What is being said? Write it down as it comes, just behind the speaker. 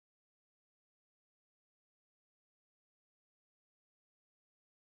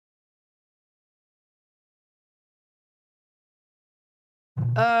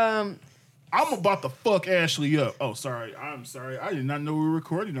I'm about to fuck Ashley up. Oh, sorry. I'm sorry. I did not know we were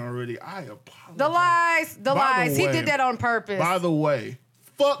recording already. I apologize. The lies. He did that on purpose. By the way,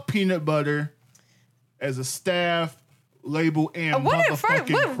 fuck Peanut Butter as a staff, label, and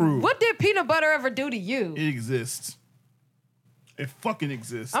motherfucking crew. What did Peanut Butter ever do to you? It exists. It fucking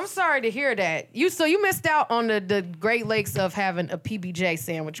exists. I'm sorry to hear that. You missed out on the Great Lakes of having a PBJ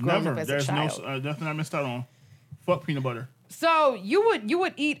sandwich growing up as a child. There's nothing I missed out on. Fuck Peanut Butter. So you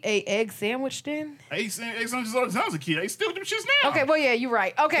would eat a egg sandwich then? I ate sandwiches all the time as a kid. I still do shits now. Okay, well yeah, you're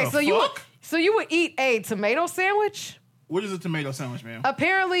right. Okay, so you would eat a tomato sandwich? What is a tomato sandwich, man?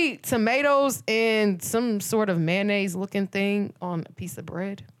 Apparently, tomatoes and some sort of mayonnaise-looking thing on a piece of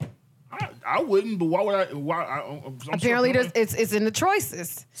bread. I wouldn't, but why would I? Apparently, it's in the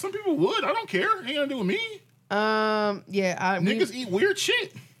choices. Some people would. I don't care. It ain't gonna do with me. Yeah. Niggas eat weird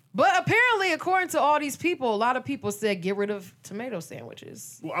shit. But apparently, according to all these people, a lot of people said get rid of tomato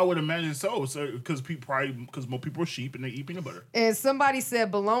sandwiches. Well, I would imagine so because more people are sheep and they eat peanut butter. And somebody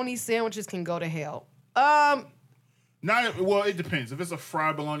said bologna sandwiches can go to hell. It depends. If it's a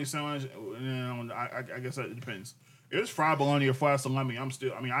fried bologna sandwich, I guess it depends. If it's fried bologna or fried salami, I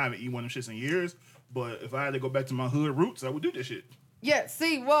haven't eaten one of them shits in years. But if I had to go back to my hood roots, I would do this shit. Yeah.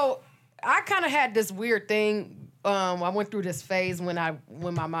 See, well, I kind of had this weird thing. I went through this phase when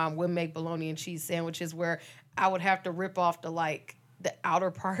my mom would make bologna and cheese sandwiches where I would have to rip off the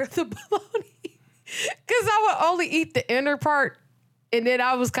outer part of the bologna because I would only eat the inner part, and then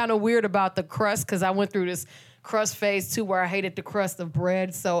I was kind of weird about the crust because I went through this crust phase too where I hated the crust of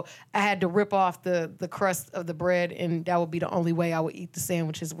bread, so I had to rip off the crust of the bread, and that would be the only way I would eat the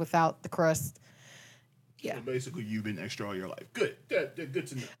sandwiches without the crust. Yeah. So basically, you've been extra all your life. Good. Good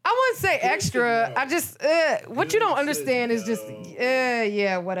to know. I wouldn't say extra. I just what you don't understand is just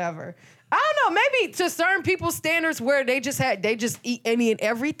yeah, whatever. I don't know. Maybe to certain people's standards where they just eat any and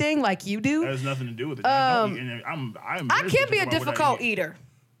everything like you do. That has nothing to do with it. I can be a difficult eater.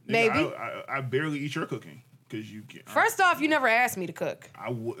 Maybe I barely eat your cooking because you can't. First off, you never asked me to cook.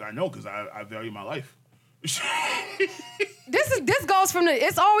 I know because I value my life. This goes from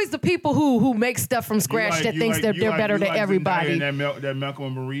it's always the people who make stuff from scratch that thinks they're better than everybody. That Malcolm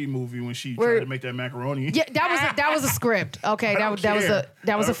and Marie movie when she tried to make that macaroni. Yeah, that was a script. Okay, that was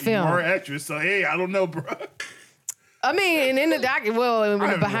a film. You're an actress, so hey, I don't know, bro. I mean, in the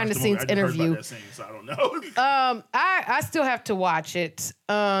behind the scenes interview, that scene, so I don't know. I still have to watch it.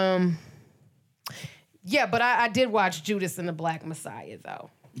 Yeah, but I did watch Judas and the Black Messiah though.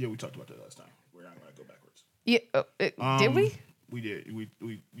 Yeah, we talked about that last time. We're not going to go backwards. Yeah, did we? We did. You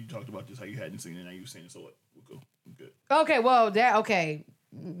talked about this how you hadn't seen it, now you've seen it. So what? We're cool. We're good. Okay, well yeah,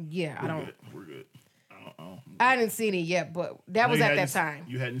 We're good. I hadn't seen it yet, but that was at that time.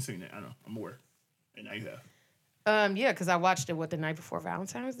 You hadn't seen it. I know. I'm aware, and now you have. Yeah, because I watched it the night before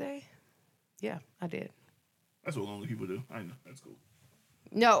Valentine's Day. Yeah, I did. That's what lonely people do. I know. That's cool.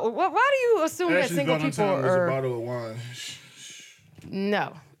 No, why do you assume that single people are? Was a bottle of wine.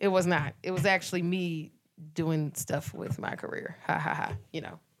 No, it was not. It was actually me doing stuff with my career. Ha ha ha. You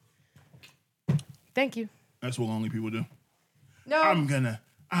know. Thank you. That's what lonely people do. No, I'm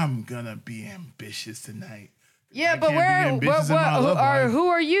gonna be ambitious tonight. Yeah, but who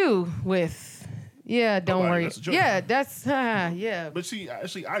are you with? Yeah, don't worry. Yeah, that's yeah. But see,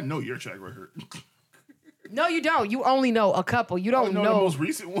 actually, I know your track record. No, you don't. You only know a couple. You don't know the most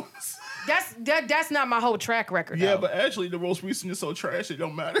recent ones. That's not my whole track record. Yeah, though. but actually, the most recent is so trash it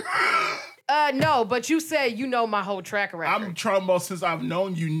don't matter. No, but you said you know my whole track record. I'm talking about since I've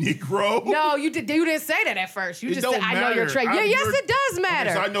known you, Negro. No, you didn't say that at first. You just said I know your track. Yeah, yes, it does matter.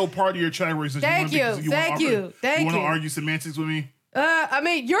 Okay, so I know part of your track record. Thank you. You want to argue semantics with me? I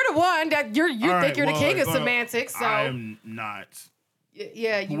mean, you're the one that you think you're the king of semantics. So I am not.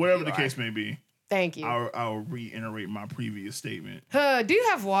 Yeah, whatever the case may be. Thank you. I'll reiterate my previous statement. Do you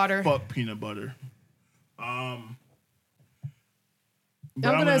have water? Fuck peanut butter. I'm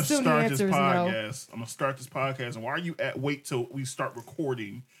gonna assume the answer is no. I'm gonna start this podcast, and why are you wait till we start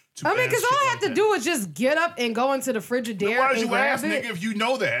recording? I mean, because all I have to do is just get up and go into the Frigidaire. Why did you ask, nigga, if you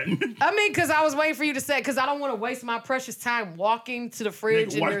know that? I mean, because I was waiting for you to say, because I don't want to waste my precious time walking to the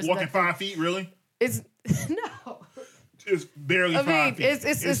fridge. Nigga, walking 5 feet, really? It's no. It's barely 5 feet.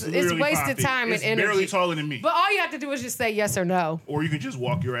 It's wasted time and energy. It's barely taller than me. But all you have to do is just say yes or no. Or you could just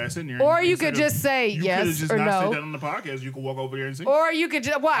walk your ass in there. Or you could just say yes or no. You could just not say that on the podcast. You could walk over there and sing. Or you could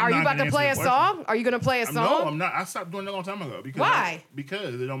just, what? Are you about to play a song? Are you going to play a song? No, I'm not. I stopped doing that a long time ago. Why?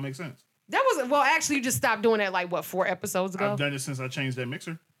 Because it don't make sense. That wasn't, well, actually, you just stopped doing that 4 episodes ago? I've done it since I changed that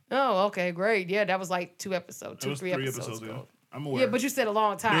mixer. Oh, okay, great. Yeah, that was 3 episodes ago. I'm aware. Yeah, but you said a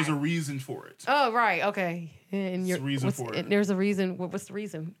long time. There's a reason for it. Oh, right. Okay. And there's a reason for it. There's a reason. What's the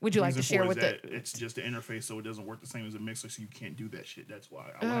reason? Would you like to share with it? It's just the interface, so it doesn't work the same as a mixer, so you can't do that shit. That's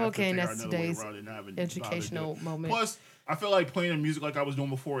why. Okay, and that's today's educational moment. Plus, I feel like playing the music like I was doing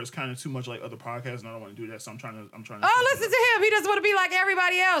before is kind of too much like other podcasts, and I don't want to do that. So I'm trying to. Oh, listen to him. He doesn't want to be like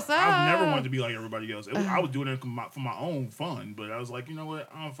everybody else. I've never wanted to be like everybody else. I was doing it for my own fun, but I was like, you know what?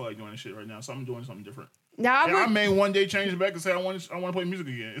 I don't feel like doing this shit right now, so I'm doing something different. Now I may one day change it back and say I want to play music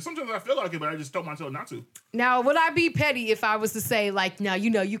again. And sometimes I feel like it, but I just tell myself not to. Now, would I be petty if I was to say like, now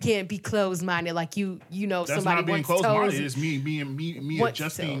you can't be closed minded like you know that's somebody not being once closed minded. told It's me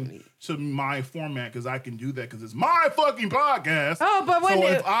adjusting to my format because I can do that because it's my fucking podcast. Oh, but when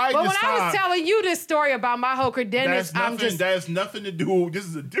when I was telling you this story about my whole credentials, that has nothing to do. This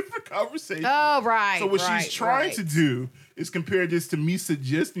is a different conversation. Oh, right. So what she's trying to do is compare this to me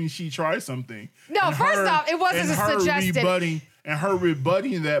suggesting she try something. No, first off, it wasn't a suggestion. And her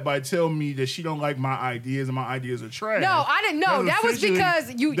rebutting that by telling me that she don't like my ideas and my ideas are trash. No, I didn't know. That was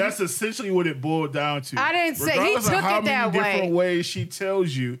because you. That's essentially what it boiled down to. I didn't say he took it that way. How many different ways she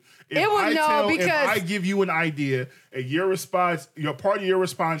tells you. If I give you an idea and your response, your part of your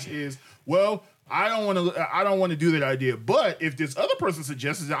response is, well, I don't want to do that idea. But if this other person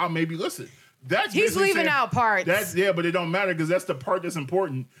suggests it, I'll maybe listen. He's leaving out parts. But it don't matter because that's the part that's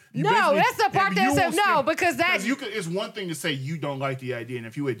important. That's the part because it's one thing to say you don't like the idea, and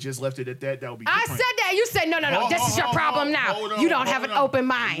if you had just left it at that would be different. I said that. You said no. This is your problem now. You don't have an open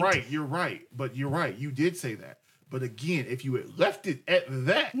mind. Right, you're right. But you're right. You did say that. But again, if you had left it at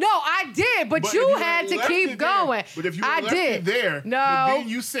that. No, I did, but you had to keep going. But if you had left it there, but then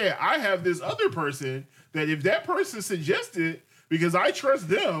you said, I have this other person that if that person suggested, because I trust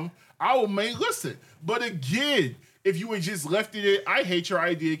them, I will listen. But again, if you had just left it at, I hate your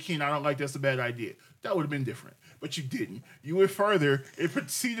idea, Ken, I don't like that's a bad idea. That would have been different. But you didn't. You went further and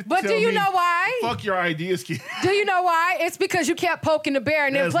proceeded to tell me. But do you know why? Fuck your ideas, kid. Do you know why? It's because you kept poking the bear,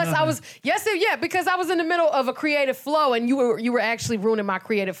 and then plus I was because I was in the middle of a creative flow, and you were actually ruining my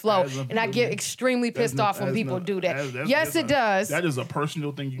creative flow, and I get extremely pissed off when people do that. Yes, it does. That is a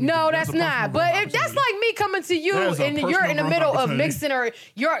personal thing. No, that's not. But if that's like me coming to you, and you're in the middle of mixing, or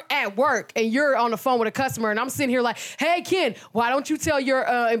you're at work and you're on the phone with a customer, and I'm sitting here like, hey, Ken, why don't you tell your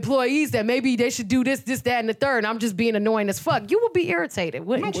employees that maybe they should do this, that, and the third? And I'm just being annoying as fuck. You would be irritated,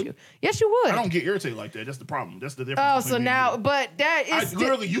 wouldn't you? Yes, you would. I don't get irritated like that. That's the problem. That's the difference. Oh, so now, but that is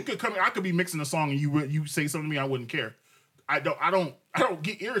literally you could come. I could be mixing a song and you say something to me, I wouldn't care. I don't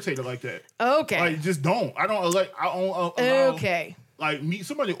get irritated like that. Okay. Like just don't. I don't like. Okay. Like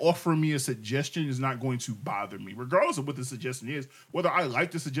somebody offering me a suggestion is not going to bother me, regardless of what the suggestion is. Whether I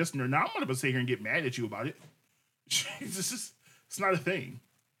like the suggestion or not, I'm not gonna sit here and get mad at you about it. It's not a thing.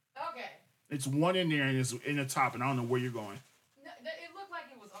 Okay. It's one in there and it's in the top, and I don't know where you're going. No, it looked like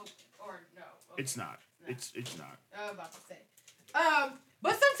it was open, or no. Okay. It's not. No. It's not. I was about to say.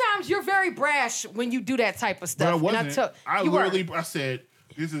 But sometimes you're very brash when you do that type of stuff. But I wasn't. I said,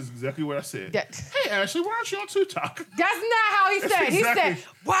 this is exactly what I said. Hey, Ashley, why aren't you on TikTok? That's not how he said. He said,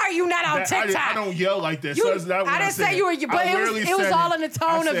 why are you not on TikTok? I don't yell like that. I didn't say you were, but it was all in the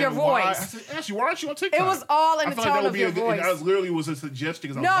tone of your voice. I said, Ashley, why aren't you on TikTok? It was all in the tone of your voice. That literally was a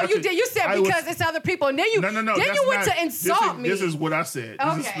suggestion. No, you did. You said because it's other people. And then you Then you went to insult me. This is what I said.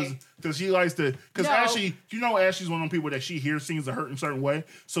 Okay. Because she likes to, because Ashley, Ashley's one of them people that she hears things that hurt in a certain way.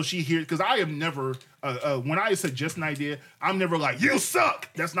 So she hears, because I have never, when I suggest an idea, I'm never like, you suck.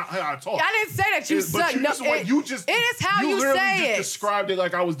 That's not how I talk. I didn't say that you suck. It is how you say it. Described it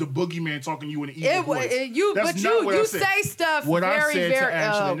like I was the boogeyman talking to you in an evil voice. You say stuff what very, I said very, to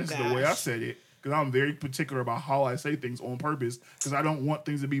Ashley, and this is the way I said it, because I'm very particular about how I say things on purpose, because I don't want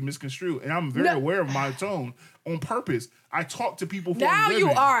things to be misconstrued. And I'm very aware of my tone on purpose. I talk to people for a living.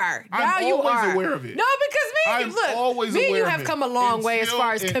 You are. I'm always aware of it. No, because me and you have come a long way as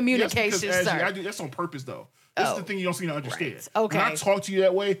far as communication, sir. I do. That's on purpose, though. That's the thing you don't seem to understand. Right. Okay. When I talk to you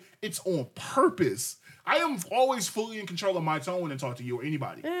that way, it's on purpose. I am always fully in control of my tone when I talk to you or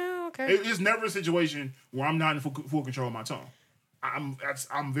anybody. Yeah, okay. It's never a situation where I'm not in full control of my tone.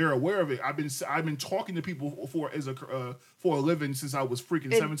 I'm very aware of it. I've been talking to people for a living since I was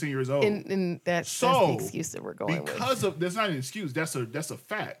freaking 17 years old. And that's the excuse that we're going with. That's not an excuse. That's a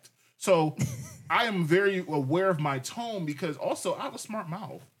fact. So I am very aware of my tone because also I have a smart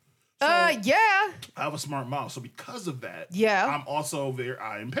mouth. So yeah. I have a smart mouth. So because of that, I'm also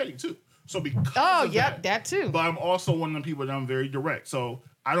I am petty too. So because of that too. But I'm also one of the people that I'm very direct. So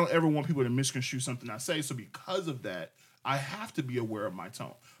I don't ever want people to misconstrue something I say. So because of that, I have to be aware of my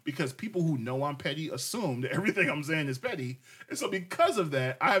tone. Because people who know I'm petty assume that everything I'm saying is petty. And so because of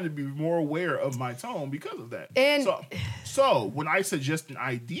that, I have to be more aware of my tone because of that. And So when I suggest an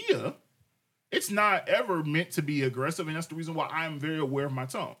idea, it's not ever meant to be aggressive, and that's the reason why I'm very aware of my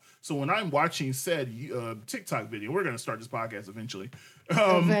tone. So when I'm watching said TikTok video, we're going to start this podcast eventually.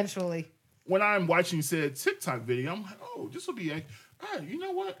 Eventually. When I'm watching said TikTok video, I'm like, oh, this will be you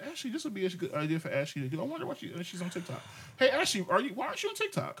know what? Ashley, this would be a good idea for Ashley to do. I wonder what she's on TikTok. Hey, Ashley, why aren't you on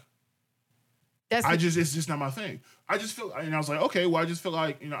TikTok? It's just not my thing. I just feel, and I was like, okay, well, I just feel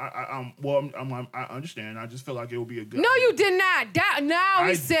like, I understand. I just feel like it would be a good. No, you did not.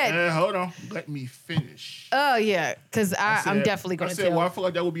 We said. Hold on, let me finish. Oh yeah, because I'm definitely going to tell. Well, I feel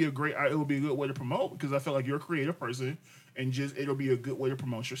like that would be it would be a good way to promote, because I feel like you're a creative person, and it'll be a good way to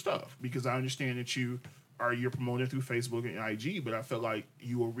promote your stuff, because I understand that you're promoting through Facebook and IG, but I feel like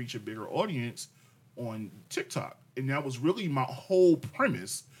you will reach a bigger audience on TikTok, and that was really my whole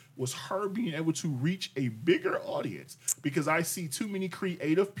premise. Was her being able to reach a bigger audience, because I see too many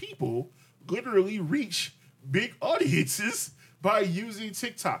creative people literally reach big audiences by using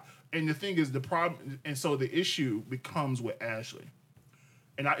TikTok. And the thing is, the problem, and so the issue becomes with Ashley.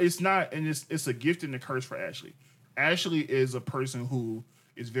 And it's a gift and a curse for Ashley. Ashley is a person who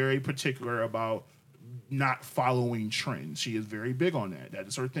is very particular about not following trends. She is very big on that. That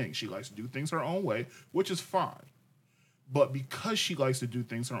is her thing. She likes to do things her own way, which is fine. But because she likes to do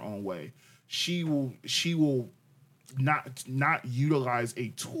things her own way, she will not utilize a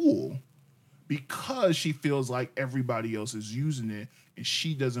tool because she feels like everybody else is using it and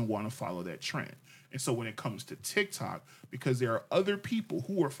she doesn't want to follow that trend. And so when it comes to TikTok, because there are other people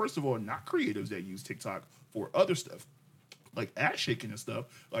who are, first of all, not creatives that use TikTok for other stuff, like ass shaking and stuff,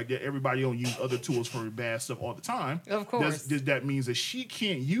 like that everybody don't use other tools for bad stuff all the time. Of course. That means that she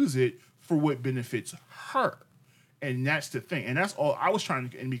can't use it for what benefits her. And that's the thing. And that's all I was trying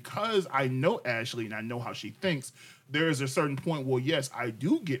to, and because I know Ashley and I know how she thinks, there is a certain point where, yes, I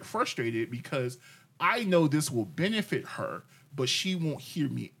do get frustrated because I know this will benefit her, but she won't hear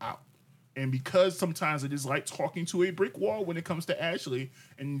me out. And because sometimes it is like talking to a brick wall when it comes to Ashley,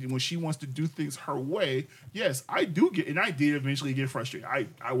 and when she wants to do things her way, yes, I do get, and I did eventually get frustrated.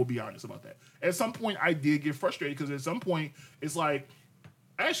 I will be honest about that. At some point, I did get frustrated because at some point, it's like,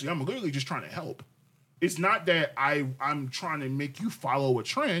 Ashley, I'm literally just trying to help. It's not that I'm trying to make you follow a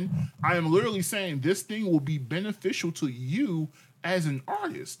trend. I am literally saying this thing will be beneficial to you as an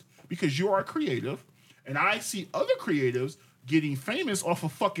artist because you are creative. And I see other creatives getting famous off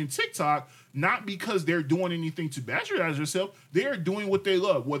of fucking TikTok, not because they're doing anything to bastardize themselves. They are doing what they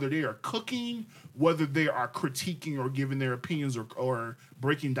love, whether they are cooking, whether they are critiquing or giving their opinions or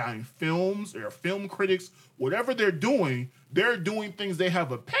breaking down films, or film critics, whatever they're doing things they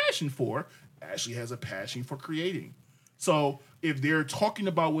have a passion for. Ashley has a passion for creating. So if they're talking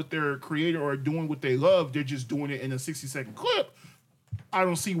about what they're creating or doing what they love, they're just doing it in a 60-second clip. I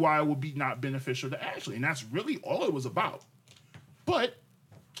don't see why it would be not beneficial to Ashley. And that's really all it was about. But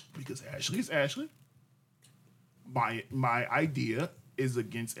because Ashley is Ashley, my idea is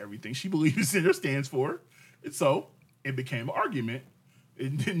against everything she believes in or stands for. And so it became an argument.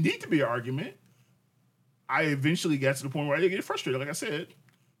 It didn't need to be an argument. I eventually got to the point where I did get frustrated, like I said,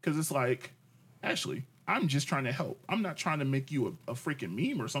 because it's like, Ashley, I'm just trying to help. I'm not trying to make you a freaking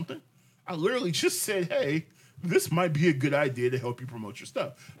meme or something. I literally just said, hey, this might be a good idea to help you promote your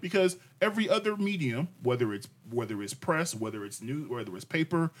stuff. Because every other medium, whether it's press, whether it's news, whether it's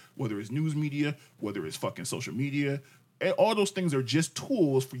paper, whether it's news media, whether it's fucking social media, all those things are just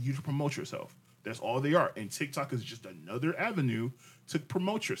tools for you to promote yourself. That's all they are. And TikTok is just another avenue to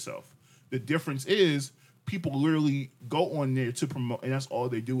promote yourself. The difference is people literally go on there to promote, and that's all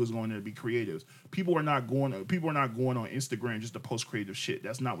they do is go on there to be creatives. People are not going on Instagram just to post creative shit.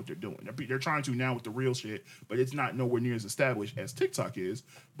 That's not what they're doing. They're trying to now with the real shit, but it's not nowhere near as established as TikTok is.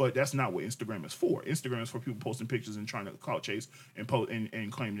 But that's not what Instagram is for. Instagram is for people posting pictures and trying to clout chase and post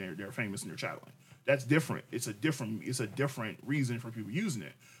and claim they're famous and they're traveling. That's different. It's a different reason for people using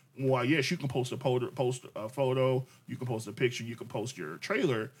it. Well, yes, you can post a photo, you can post a picture, you can post your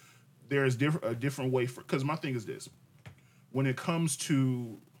trailer. There's a different way because my thing is this. When it comes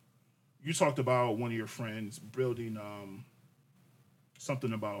to, you talked about one of your friends building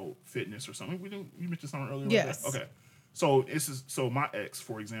something about fitness or something. You mentioned something earlier. Yes. About that? Okay. So my ex,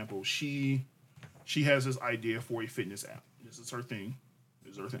 for example, she has this idea for a fitness app. This is her thing.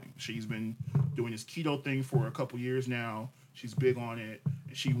 She's been doing this keto thing for a couple years now. She's big on it,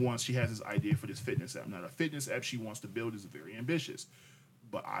 and she has this idea for this fitness app. Now, the fitness app she wants to build is very ambitious.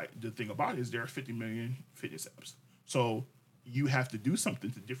 But the thing about it is there are 50 million fitness apps. So you have to do something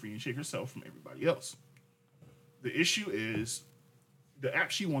to differentiate yourself from everybody else. The issue is the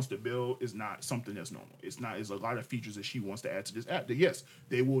app she wants to build is not something that's normal. It's not. There's a lot of features that she wants to add to this app that, yes,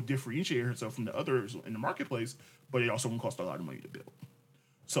 they will differentiate herself from the others in the marketplace, but it also can cost a lot of money to build.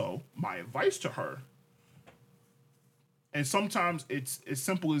 So my advice to her, and sometimes it's as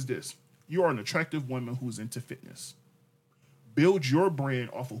simple as this. You are an attractive woman who's into fitness. Build your brand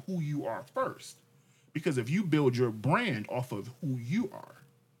off of who you are first. Because if you build your brand off of who you are,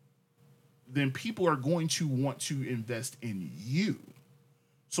 then people are going to want to invest in you.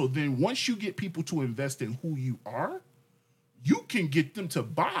 So then once you get people to invest in who you are, you can get them to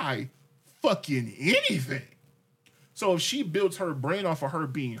buy fucking anything. So if she builds her brand off of her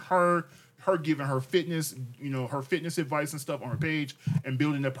being her giving her fitness, her fitness advice and stuff on her page and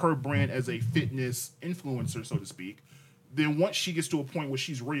building up her brand as a fitness influencer, so to speak, then once she gets to a point where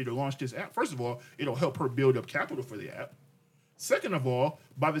she's ready to launch this app, first of all, it'll help her build up capital for the app. Second of all,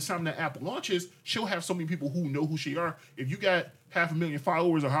 by the time the app launches, she'll have so many people who know who she are. If you got 500,000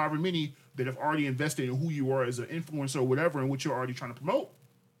 followers or however many that have already invested in who you are as an influencer or whatever and what you're already trying to promote,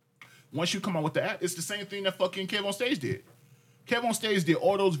 once you come out with the app, it's the same thing that fucking Kev on Stage did. Kev on Stage did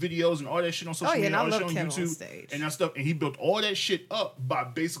all those videos and all that shit on social media, all that shit on YouTube and that stuff, and he built all that shit up by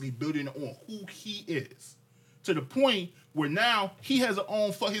basically building it on who he is. To the point where now he has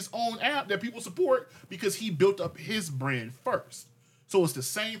his own app that people support because he built up his brand first. So it's the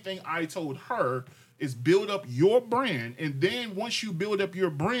same thing I told her is build up your brand. And then once you build up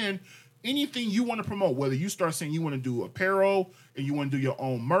your brand, anything you want to promote, whether you start saying you want to do apparel and you want to do your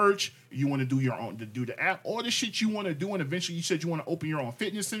own merch, you want to do your own, to do the app, all the shit you want to do, and eventually you said you want to open your own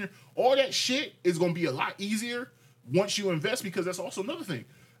fitness center, all that shit is going to be a lot easier once you invest, because that's also another thing.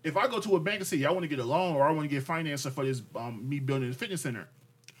 If I go to a bank and say, I want to get a loan or I want to get financing for this, me building a fitness center,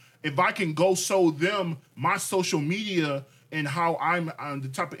 if I can go show them my social media and how I'm on the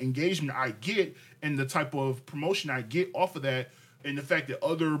type of engagement I get and the type of promotion I get off of that, and the fact that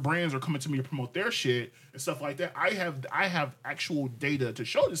other brands are coming to me to promote their shit and stuff like that, I have actual data to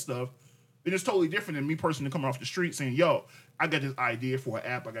show this stuff. Then it's totally different than me personally coming off the street saying, yo, I got this idea for an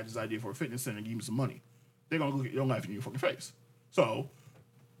app, I got this idea for a fitness center, give me some money. They're going to look at your life in your fucking face. So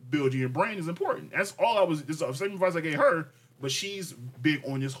building your brand is important. That's all this is the same advice I gave her, but she's big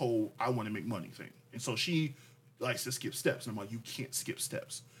on this whole I want to make money thing. And so she likes to skip steps. And I'm like, you can't skip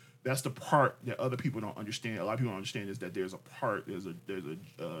steps. That's the part that other people don't understand. A lot of people don't understand is that there's a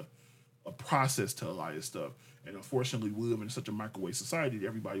process to a lot of this stuff. And unfortunately, we live in such a microwave society that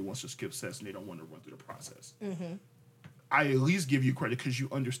everybody wants to skip steps and they don't want to run through the process. Mm-hmm. I at least give you credit because you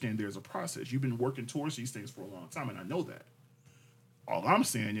understand there's a process. You've been working towards these things for a long time, and I know that. All I'm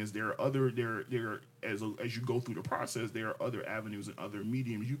saying is as you go through the process, there are other avenues and other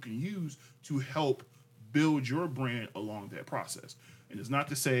mediums you can use to help build your brand along that process. And it's not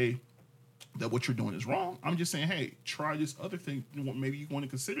to say that what you're doing is wrong. I'm just saying, hey, try this other thing. Maybe you want to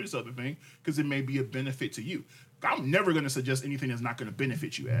consider this other thing because it may be a benefit to you. I'm never going to suggest anything that's not going to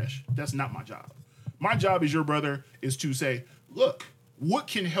benefit you, Ash. That's not my job. My job as your brother is to say, look, what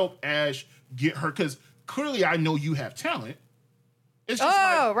can help Ash get her? Because clearly I know you have talent. It's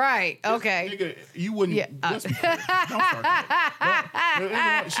just right. Okay. Nigga, you wouldn't. Yeah. Don't start that.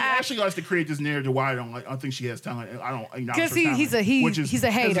 She actually likes to create this narrative why I think she has talent. I don't. Because he's a hater. He's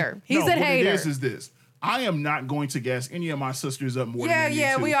a hater. What it is this. I am not going to gas any of my sisters up more than I need to.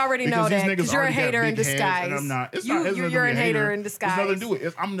 Yeah, we already know that. Because you're a hater in disguise. And I'm not. You're a hater in disguise. It's nothing to do with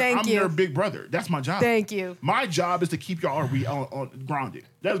it. I'm their big brother. That's my job. Thank you. My job is to keep y'all grounded.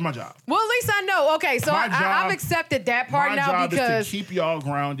 That is my job. Well, at least I know. Okay, so I've accepted that part now because my job is to keep y'all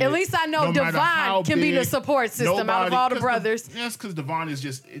grounded. At least I know Devon can be the support system out of all the brothers. Yes, because Devon is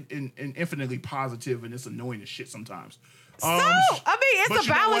just infinitely positive and it's annoying as shit sometimes. It's a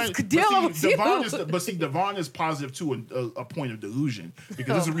balanced deal with you. Devon is positive to a point of delusion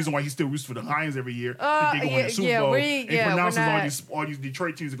because there's a reason why he still roots for the Lions every year. They go in the Super Bowl and pronounces all these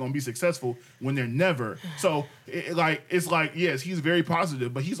Detroit teams are going to be successful when they're never. So it's like yes, he's very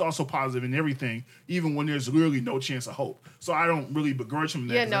positive, but he's also positive in everything, even when there's literally no chance of hope. So I don't really begrudge him.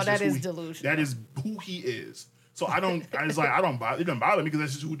 That is delusional. That is who he is. So I don't. It doesn't bother me because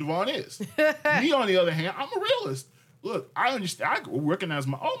that's just who Devon is. Me on the other hand, I'm a realist. Look, I understand. I recognize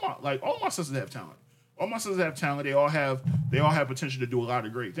all my sisters have talent. All my sisters have talent. They all have potential to do a lot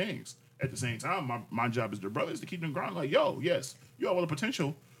of great things. At the same time, my job as their brother is to keep them grounded. Like, yo, yes, you have all the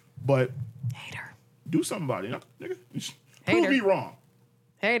potential, but hater, do something about it, nigga. Prove me wrong.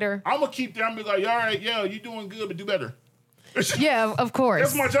 Hater. I'm gonna keep there. I'm gonna be like, all right, yeah, you're doing good, but do better. Yeah, of course.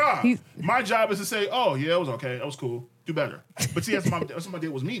 That's my job. My job is to say, oh yeah, it was okay, that was cool, do better. But see, that's what my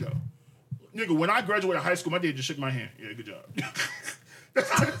dad was me though. Nigga, when I graduated high school, my dad just shook my hand. Yeah, good job.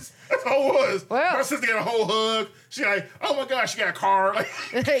 That's all it was. Well, my sister got a whole hug. She like, oh my gosh, she got a car. Like,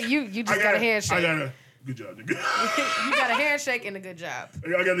 you just got a handshake. I got a good job, nigga. You got a handshake and a good job.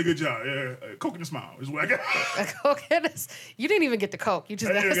 I got a good job. Yeah, Coke and a smile is what I got. A Coke and you didn't even get the Coke. You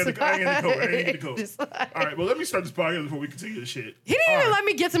just got the Coke. I didn't get the Coke. All right, well, let me start this podcast before we continue the shit. He didn't even let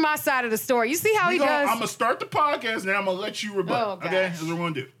me get to my side of the story. You see how he does? I'm gonna start the podcast and then I'm gonna let you rebut. Oh, okay, that's what we're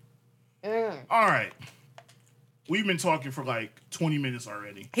gonna do. All right. We've been talking for like 20 minutes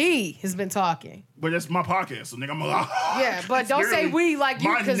already. He has been talking. But that's my podcast, so nigga, I'm allowed. Yeah, but don't say we like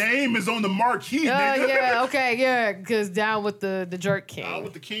you. My name is on the marquee, nigga. Yeah, okay, yeah, because down with the jerk king. Down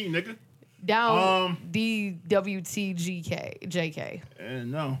with the king, nigga. Down DWTGK, JK.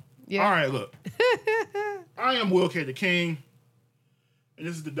 And no. Yeah. All right, look. I am Will K. the King, and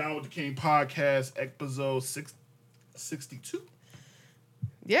this is the Down with the King podcast, episode 62.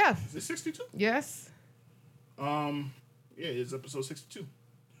 Yeah. Is it 62? Yes. Yeah, it's episode 62.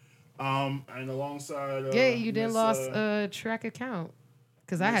 And alongside you didn't lost track account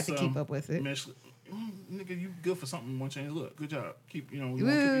because I had to keep up with it. Nigga, you good for something? One change. Look, good job. Keep yeah.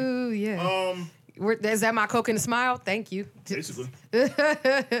 Is that my Coke and a smile? Thank you. Basically,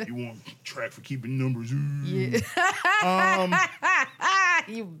 you want track for keeping numbers. Yeah.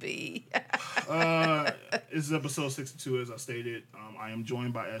 You be. This is episode 62, as I stated. I am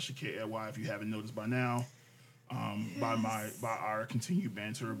joined by Ashley K. Edwy, if you haven't noticed by now. By our continued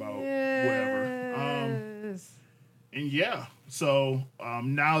banter about whatever. And yeah, so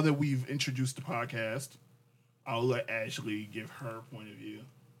now that we've introduced the podcast, I'll let Ashley give her point of view.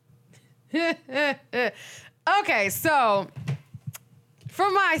 Okay, so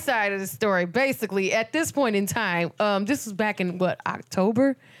from my side of the story, basically at this point in time, this was back in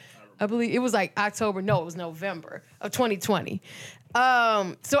October? I believe it was like October. No, it was November of 2020.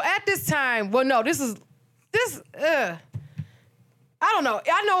 So at this time, I don't know.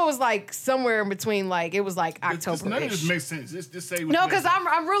 I know it was like somewhere in between, like it was like October. None of this makes sense. Just say no, because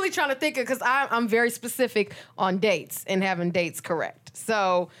I'm really trying to think of, because I'm very specific on dates and having dates correct.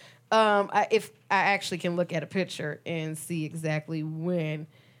 So if I actually can look at a picture and see exactly when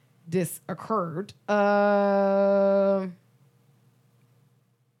this occurred. So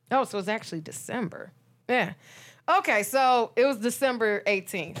it's actually December. Yeah. Okay, so it was December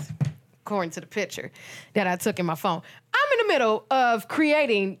 18th. According to the picture that I took in my phone. I'm in the middle of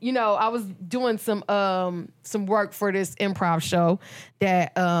creating, I was doing some work for this improv show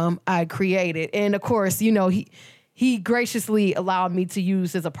that I created. And of course, he graciously allowed me to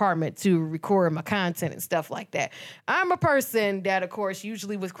use his apartment to record my content and stuff like that. I'm a person that, of course,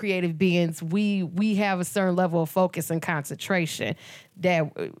 usually with creative beings, we have a certain level of focus and concentration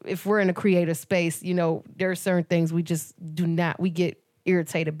that if we're in a creative space, there are certain things we just we get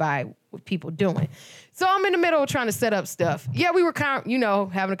irritated by what people doing. So I'm in the middle of trying to set up stuff. Yeah, we were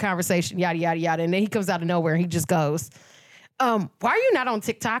having a conversation, yada, yada, yada. And then he comes out of nowhere and he just goes, why are you not on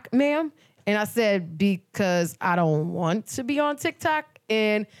TikTok, ma'am? And I said, because I don't want to be on TikTok.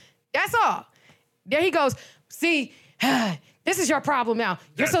 And that's all. There he goes, see, this is your problem now.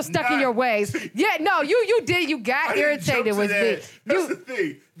 You're so stuck in your ways. Yeah, no, you did. You got irritated with me. That's the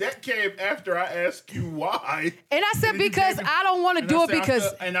thing. That came after I asked you why. And I said, because I don't want to do it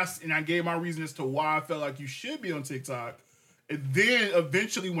because... And I gave my reason as to why I felt like you should be on TikTok. And then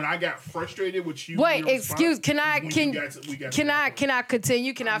eventually, when I got frustrated with you, wait, excuse, can I continue? Can I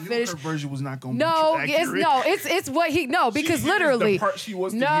finish? Her version was not going to be accurate. It's what he because literally the part she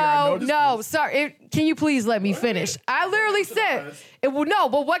was sorry. Can you please let me finish? I literally said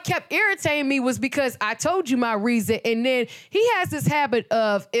but what kept irritating me was because I told you my reason, and then he has this habit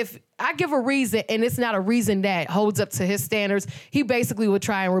of if I give a reason and it's not a reason that holds up to his standards, he basically would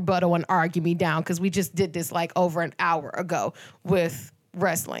try and rebuttal and argue me down, because we just did this like over an hour ago with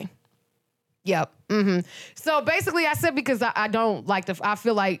wrestling. Yep. Mm-hmm. So basically I said because I don't like I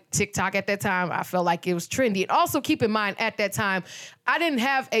feel like TikTok at that time, I felt like it was trendy. And also keep in mind at that time, I didn't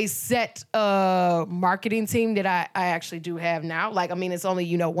have a set marketing team that I actually do have now. Like, I mean, it's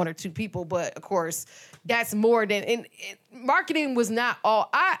only, one or two people, but of course that's more than, and marketing was not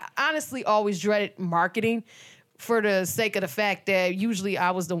all. I honestly always dreaded marketing for the sake of the fact that usually I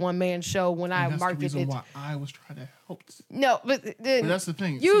was the one-man show when I marketed. That's the reason why I was trying to help. No, but that's the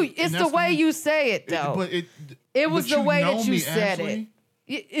thing. It's the way you say it, though. It was the way that you said it.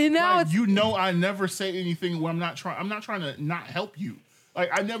 I never say anything where I'm not trying to not help you. Like,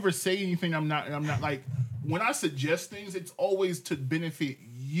 I never say anything I'm not like, when I suggest things, it's always to benefit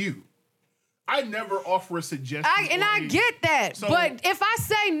you. I never offer a suggestion. I get that, but if I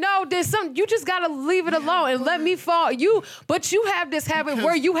say no, there's something you just gotta leave it alone and let me fall. But you have this habit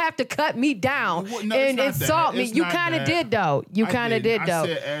where you have to cut me down and insult me. You kind of did though. I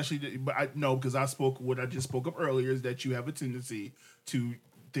said Ashley, but because what I just spoke up earlier is that you have a tendency to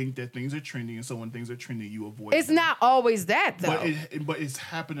think that things are trending, and so when things are trending, you avoid. It's not always that though. But it's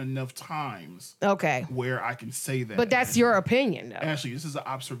happened enough times. Okay. Where I can say that. But that's your opinion, though. Ashley, this is an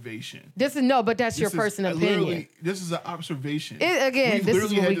observation. But that's your personal opinion. This is an observation. This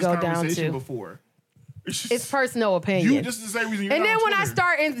is what we go down to. Before. It's personal opinion. This is the same reason. And then when I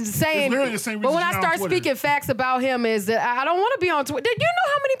start saying, but when I start speaking facts about him, is that I don't want to be on Twitter. Did you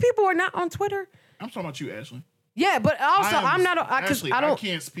know how many people are not on Twitter? I'm talking about you, Ashley. Yeah, but also I'm not because I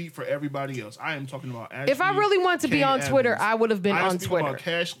can't speak for everybody else. I am talking about Ashley. If I really wanted to be on Twitter, I would have been on Twitter. About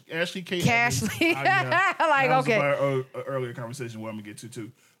Ashley K. Cashly. Okay. An earlier conversation where I'm gonna get to too.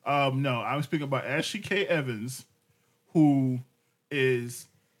 No, I'm speaking about Ashley K. Evans, who is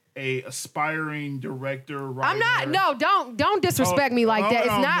a aspiring director. Writer. I'm not. No, don't disrespect me like that.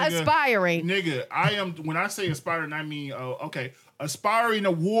 It's not aspiring, nigga. I am. When I say aspiring, I mean aspiring,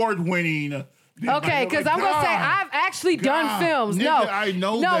 award-winning. Okay, because I'm gonna say I've actually done films. Nigga, I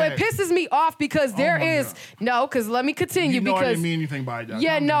know that. It pisses me off because because let me continue because I didn't mean anything by that.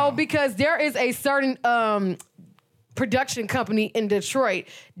 Yeah, because there is a certain production company in Detroit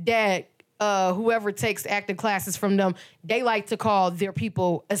that whoever takes acting classes from them, they like to call their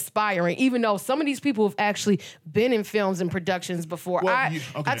people aspiring, even though some of these people have actually been in films and productions before. I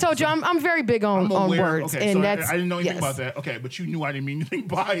told you I'm very big on words, and so I didn't know anything about that. Okay, but you knew I didn't mean anything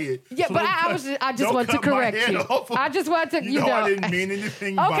by it. Yeah, so but I just wanted to correct you. I just wanted to, I didn't mean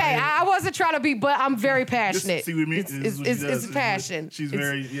anything. by it. Okay, I wasn't trying to be, but I'm very passionate. See what I mean? It's passion. She's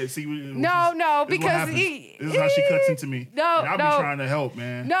very See, no, because this is how she cuts into me. No, I'll be trying to help,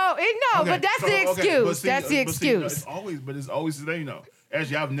 man. But that's the excuse. That's the excuse. It's always the thing, though.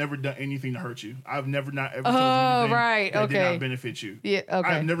 Actually, I've never done anything to hurt you. I've never not ever told you anything that did not benefit you. Yeah, okay.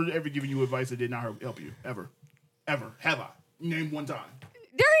 I've never ever given you advice that did not help you. Ever. Have I? Name one time.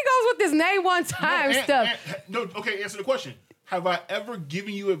 There he goes with this name one time stuff. Okay, answer the question. Have I ever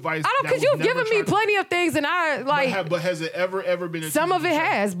given you advice? I don't, because you've given me plenty of things, and I like. But has it ever been? Some of it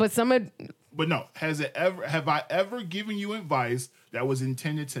has, but some of. But no, have I ever given you advice that was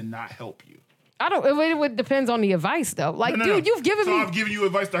intended to not help you? I don't. It depends on the advice, though. Like, dude, you've given me. So I've given you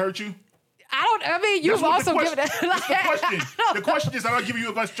advice to hurt you. I mean, you've also given that. That's the question. The question is, I'm not giving you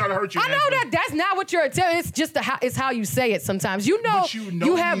advice to try to hurt you. I know that's not what you're telling. It's just it's how you say it sometimes. You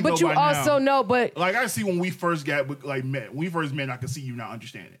have, but you also know. But like I see when we first met. When we first met, I could see you not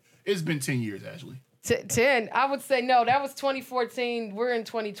understanding. It's been 10 years, Ashley. 10. I would say no. That was 2014. We're in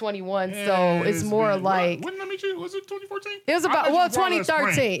 2021, so it's more like. When did I meet you? Was it 2014? It was about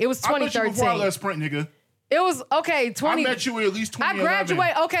 2013. It was 2013. I met you before I left Sprint, nigga. It was I met you at least 2011. I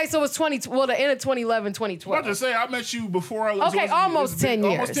graduated. Okay, so it was the end of 2011, 2012. I was to say I met you before I left. Okay, almost 10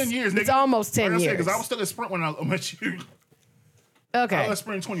 years. Almost 10 years, nigga. It's almost 10 years. Because I was still at Sprint when I met you. Okay. I left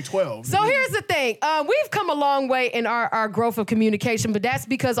Sprint in 2012. So here's the thing. We've come a long way in our growth of communication, but that's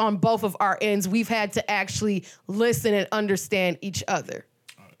because on both of our ends, we've had to actually listen and understand each other.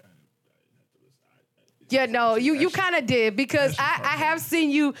 Yeah, no, you kind of did, because I have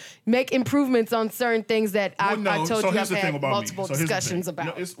seen you make improvements on certain things that I told you I've had multiple discussions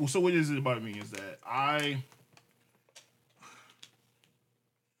about. So what is it about me is that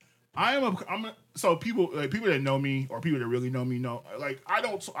so people that know me or people that really know me know, like, I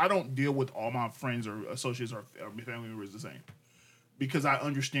don't deal with all my friends or associates or family members the same, because I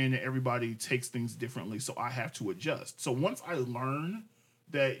understand that everybody takes things differently, so I have to adjust. So once I learn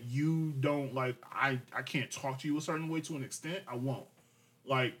that you don't like, I can't talk to you a certain way to an extent, I won't.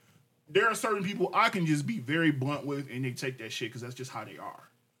 Like, there are certain people I can just be very blunt with and they take that shit because that's just how they are.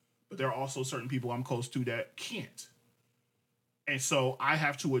 But there are also certain people I'm close to that can't. And so I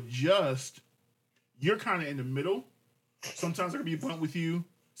have to adjust. You're kind of in the middle. Sometimes I can be blunt with you.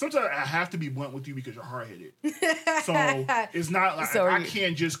 Sometimes I have to be blunt with you because you're hard-headed. So it's not like I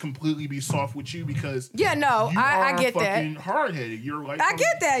can't just completely be soft with you because I get that. Hard-headed. You're like, I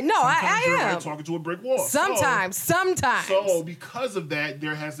get that. No, I am. Like talking to a brick wall. Sometimes. So because of that,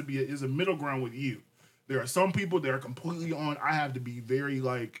 there has to be a middle ground with you. There are some people that are completely on. I have to be very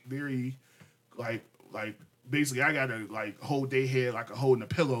basically I gotta like hold their head like a holding a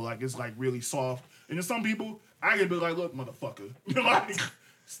pillow, like it's like really soft. And then some people I can be like, look, motherfucker, like,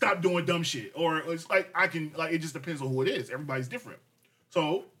 stop doing dumb shit. Or it's like I can, like, it just depends on who it is. Everybody's different.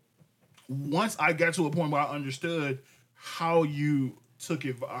 So once I got to a point where I understood how you took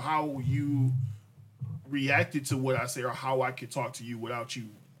it, how you reacted to what I say, or how I could talk to you without you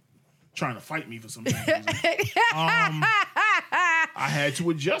trying to fight me for some reason. I had to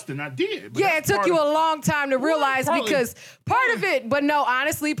adjust, and I did. But it took you a long time to realize because part of it, but no,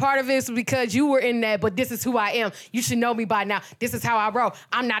 honestly, part of it is because you were in that, but this is who I am. You should know me by now. This is how I roll.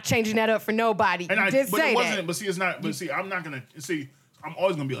 I'm not changing that up for nobody. And you did say that. But see, it's not, but see, I'm not going to, see, I'm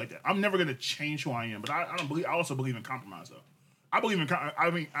always going to be like that. I'm never going to change who I am, but I also believe in compromise, though.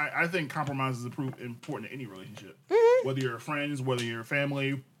 I think compromise is important in any relationship. Mm-hmm. Whether you're friends, whether you're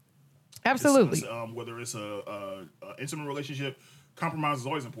family. Absolutely. Whether it's a intimate relationship, compromise is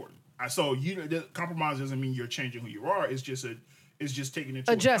always important. So compromise doesn't mean you're changing who you are. It's just taking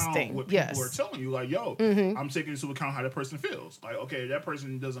into account what people are telling you. Like, yo, I'm taking into account how that person feels. Like, okay, that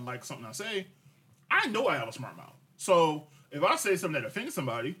person doesn't like something I say. I know I have a smart mouth. So if I say something that offends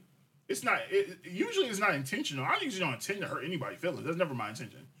somebody, usually it's not intentional. I usually don't intend to hurt anybody's feelings. That's never my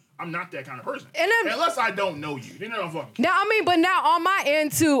intention. I'm not that kind of person. Unless I don't know you. Then I don't fucking care. But now on my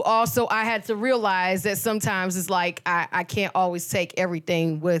end too, also I had to realize that sometimes it's like I can't always take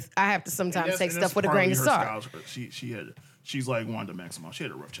everything I have to sometimes take stuff with a grain of salt. She's like Wanda Maximoff. She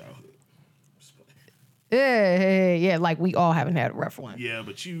had a rough childhood. Yeah, like we all haven't had a rough one. Yeah,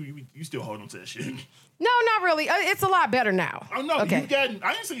 but you still hold on to that shit. No, not really. It's a lot better now. Oh no, okay. I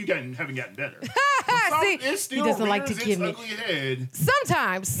didn't say haven't gotten better. See, it still he doesn't like to give me ugly head.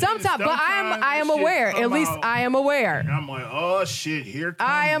 Sometimes, but I am aware. At least I am aware. And I'm like, oh shit, here comes.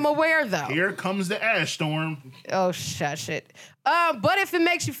 I am aware though. Here comes the ash storm. Oh shush it. But if it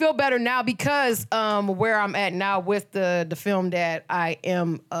makes you feel better now, because where I'm at now with the film that I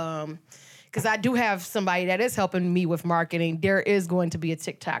am because I do have somebody that is helping me with marketing. There is going to be a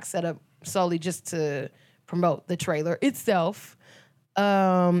TikTok set up solely just to promote the trailer itself.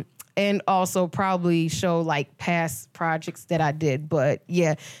 And also probably show like past projects that I did. But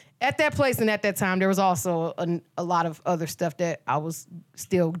yeah, at that place and at that time, there was also a lot of other stuff that I was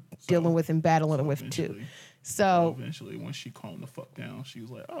still dealing with and battling with too. So eventually, when she calmed the fuck down, she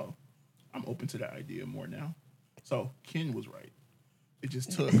was like, "Oh, I'm open to that idea more now." So Ken was right. It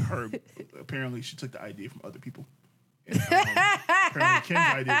just took her. Apparently, she took the idea from other people. And, apparently,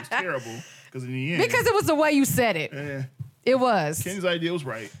 Ken's idea was terrible because in the end, because it was the way you said it. It was. Ken's idea was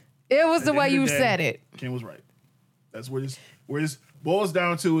right. It was the way you said it. Ken was right. That's where this boils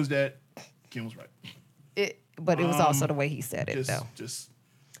down to is that Ken was right. But it was also the way he said it, though.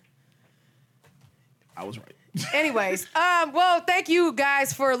 I was right. Anyways, well, thank you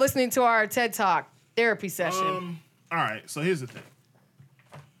guys for listening to our TED Talk therapy session. All right, so here's the thing.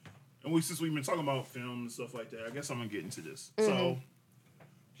 And since we've been talking about film and stuff like that, I guess I'm gonna get into this. Mm-hmm. So,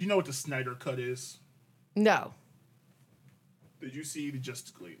 you know what the Snyder Cut is? No. Did you see the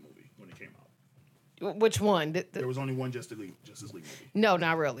Justice League movie when it came out? Which one? There was only one Justice League movie. No,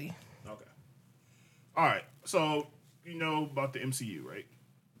 not really. Okay. All right. So you know about the MCU, right?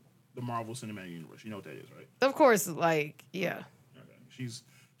 The Marvel Cinematic Universe. You know what that is, right? Of course, like yeah. Okay.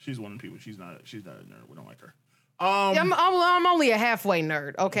 She's one of the people. She's not a nerd. We don't like her. I'm only a halfway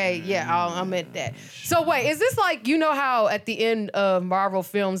nerd. Okay, yeah, I'll admit that. So wait, is this like, you know how at the end of Marvel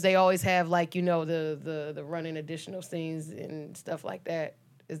films they always have like, you know, the running additional scenes and stuff like that?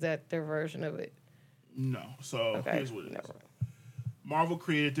 Is that their version of it? No. So here's what it is. Marvel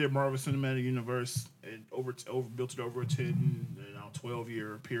created their Marvel Cinematic Universe and built it over a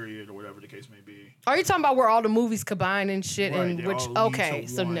 12-year period or whatever the case may be. Are you talking about where all the movies combine and shit? Right, and which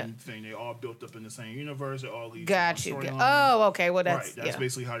thing. They all built up in the same universe. It all leads to one storyline. Oh, okay. Well, that's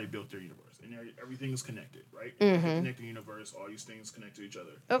basically how they built their universe, and everything is connected, right? Mm-hmm. Connected universe. All these things connect to each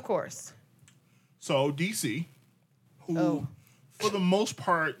other. Of course. So DC, who for the most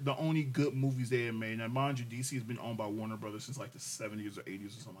part, the only good movies they have made. Now, mind you, DC has been owned by Warner Brothers since like the 70s or 80s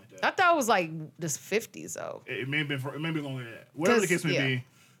or something like that. I thought it was like the 50s though. It may have been longer than that. Whatever the case may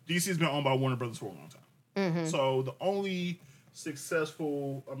be, DC has been owned by Warner Brothers for a long time. Mm-hmm. So the only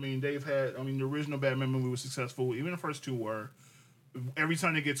successful, the original Batman movie was successful. Even the first two were. Every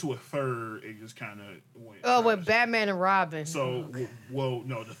time they get to a third, it just kind of went. Oh, with Batman and Robin. So,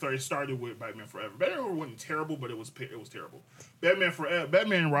 no, the third started with Batman Forever. Batman wasn't terrible, but it was terrible. Batman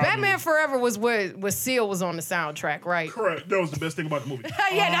and Robin. Batman Forever was where Seal was on the soundtrack, right? Correct. That was the best thing about the movie.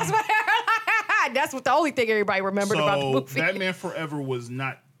 Yeah, that's what the only thing everybody remembered about the movie. Batman Forever was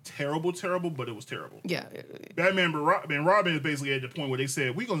not terrible, but it was terrible. Yeah. Batman and Robin is basically at the point where they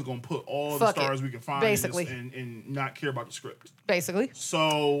said, we're going to put all the stars we can find basically. And not care about the script. Basically.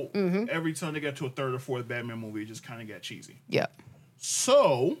 So every time they got to a third or fourth Batman movie, it just kind of got cheesy. Yeah.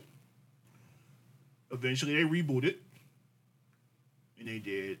 So eventually they rebooted and they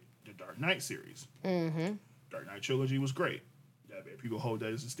did the Dark Knight series. Mm-hmm. Dark Knight trilogy was great. People hold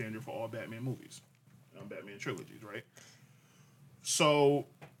that as the standard for all Batman movies. Batman trilogies, right? So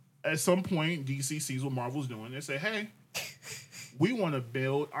at some point, DC sees what Marvel's doing. They say, hey, we want to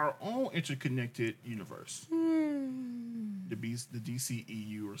build our own interconnected universe. The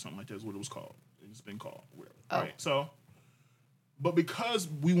DCEU or something like that is what it was called. It's been called. Whatever. Oh. Right. So, but because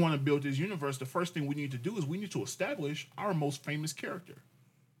we want to build this universe, the first thing we need to do is we need to establish our most famous character,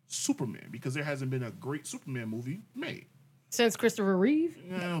 Superman, because there hasn't been a great Superman movie made. Since Christopher Reeve?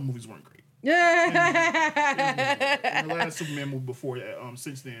 No, movies weren't great. Yeah. The last Superman movie before that,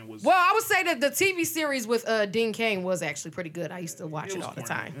 since then was. Well, I would say that the TV series with Dean Cain was actually pretty good. I used to watch it all the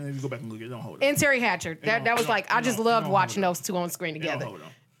time. And if you go back and look at it, don't hold up. And Terry Hatcher. That was like, I just loved watching those two on screen together.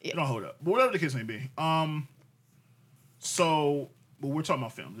 It don't hold up. But whatever the case may be. So, but we're talking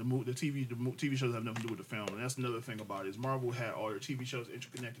about film. The TV shows have nothing to do with the film. And that's another thing about it is Marvel had all their TV shows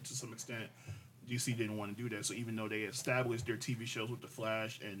interconnected to some extent. DC didn't want to do that. So even though they established their TV shows with the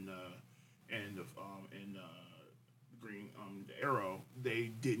Flash and Green the Arrow,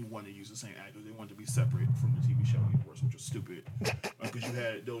 they didn't want to use the same actors. They wanted to be separate from the TV show universe, which was stupid. Because you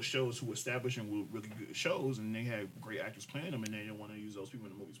had those shows who were established and were really good shows, and they had great actors playing them, and they didn't want to use those people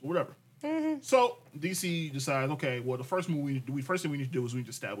in the movies, but whatever. Mm-hmm. So DC decides, okay, well, the first thing we need to do is we need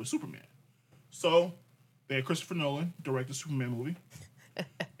to establish Superman. So they had Christopher Nolan direct the Superman movie,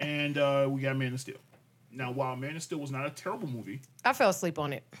 and we got Man of Steel. Now, while Man of Steel was not a terrible movie, I fell asleep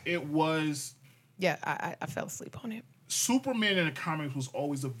on it. It was. Yeah, I fell asleep on it. Superman in the comics was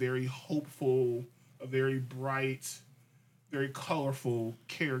always a very hopeful, a very bright, very colorful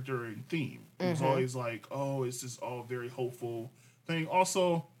character and theme. It was always like, oh, it's just all very hopeful thing.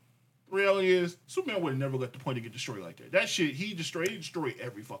 Also, the reality is, Superman would have never let the Punisher get destroyed like that. That shit, he destroyed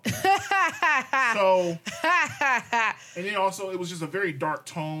every fucking thing. So, and then also, it was just a very dark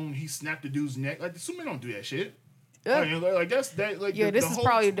tone. He snapped the dude's neck. Like, the Superman don't do that shit. Like that's that. Like this is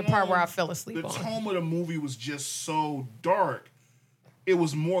probably the part where I fell asleep. The tone of the movie was just so dark. It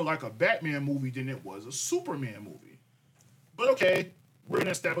was more like a Batman movie than it was a Superman movie. But okay, we're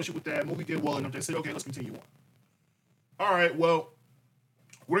gonna establish it with that. Movie did well enough. They said, okay, let's continue on. All right, well,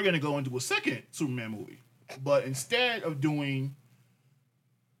 we're gonna go into a second Superman movie, but instead of doing,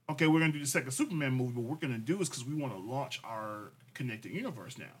 okay, we're gonna do the second Superman movie. What we're gonna do is because we want to launch our connected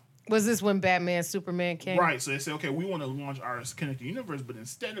universe now. Was this when Batman, Superman came? Right. So they said, okay, we want to launch our connected universe, but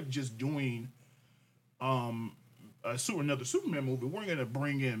instead of just doing another Superman movie, we're going to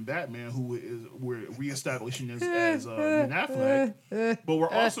bring in Batman, we're reestablishing as Ben Affleck, but we're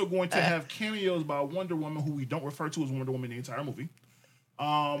also going to have cameos by Wonder Woman, who we don't refer to as Wonder Woman the entire movie.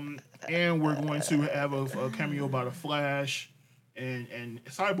 And we're going to have a cameo by the Flash and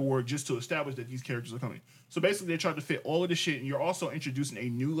Cyborg just to establish that these characters are coming. So basically, they tried to fit all of this shit, and you're also introducing a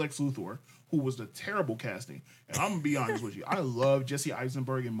new Lex Luthor, who was the terrible casting. And I'm gonna be honest with you, I love Jesse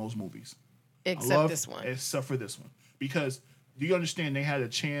Eisenberg in most movies, except this one. Except for this one, because do you understand they had a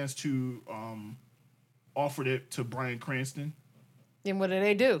chance to offer it to Bryan Cranston? And what did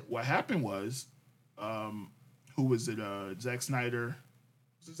they do? What happened was, who was it? Zack Snyder.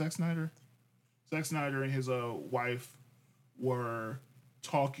 Was it Zack Snyder? Zack Snyder and his wife were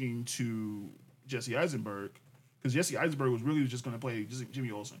talking to Jesse Eisenberg, because Jesse Eisenberg was really just going to play Jimmy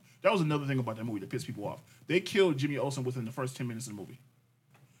Olsen. That was another thing about that movie that pissed people off. They killed Jimmy Olsen within the first 10 minutes of the movie.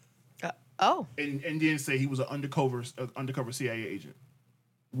 And then say he was an undercover CIA agent.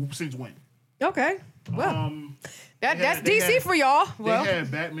 Since when? Okay. Well, that's DC for y'all. Well, they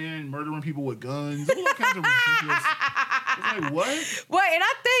had Batman murdering people with guns. All kinds of ridiculous. Like, what? Well, and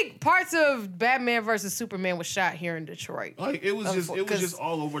I think parts of Batman versus Superman was shot here in Detroit. Like it was just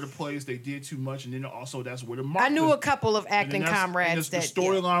all over the place. They did too much, and then also that's where the mark. I knew a couple of acting comrades the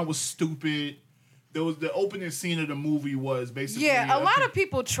storyline was stupid. There was the opening scene of the movie was basically a lot of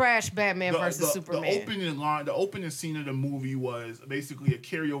people trash Batman versus Superman. The opening scene of the movie was basically a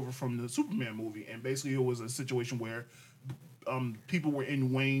carryover from the Superman movie, and basically it was a situation where people were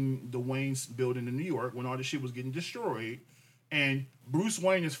in the Wayne's building in New York when all the shit was getting destroyed, and Bruce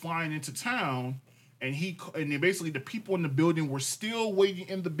Wayne is flying into town, and basically the people in the building were still waiting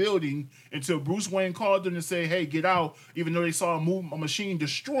in the building until Bruce Wayne called them to say, "Hey, get out!" Even though they saw a machine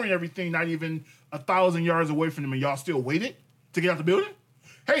destroying everything, not even 1,000 yards away from them, and y'all still waited to get out the building.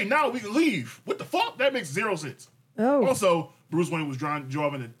 Hey, now we can leave. What the fuck? That makes zero sense. Oh. Also, Bruce Wayne was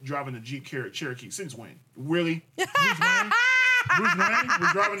driving a Jeep Cherokee. Since when? Really? Bruce Wayne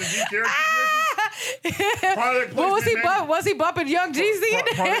was driving a Jeep Cherokee? Was he bumping Young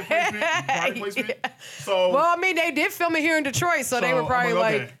Jeezy? Product placement. Yeah. So, well, I mean, they did film it here in Detroit, so they were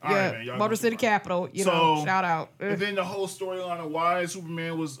probably Motor City Capital. Shout out. And then the whole storyline of why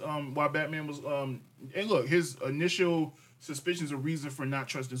why Batman was, and look, his initial suspicions or reason for not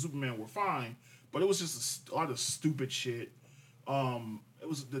trusting Superman were fine, but it was just a lot of stupid shit. It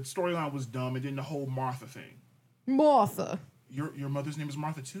the storyline was dumb, and then the whole Martha thing. Martha. Your mother's name is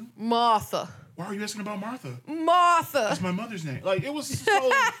Martha too? Martha. Why are you asking about Martha? Martha. That's my mother's name. Like, it was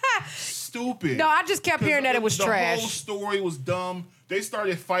so stupid. No, I just kept hearing that it was trash. The whole story was dumb. They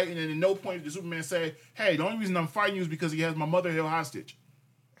started fighting, and at no point did Superman say, hey, the only reason I'm fighting you is because he has my mother held hostage.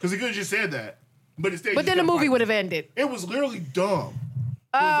 Because he could have just said that. But instead, then the movie would have ended. It was literally dumb.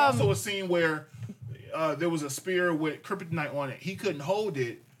 There was also a scene where there was a spear with kryptonite on it. He couldn't hold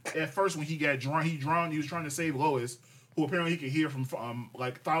it at first when he got drawn. He was trying to save Lois, who apparently he could hear from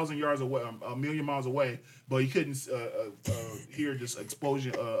like 1,000 yards away, a million miles away, but he couldn't hear this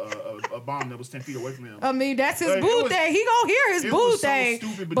explosion, a bomb that was 10 feet away from him. I mean, that's his boo thing. He gonna hear his boo thing,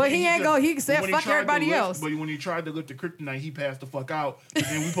 stupid, but he ain't gonna. He said fuck everybody else. But when he tried to lift the kryptonite, he passed the fuck out. And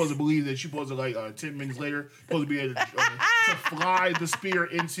then we supposed to believe that she supposed to like 10 minutes later supposed to be able to fly the spear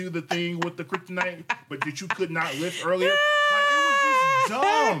into the thing with the kryptonite, but that you could not lift earlier. Like, it was just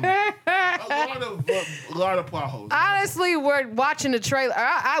dumb. A lot of plot holes. Honestly, we're watching the trailer.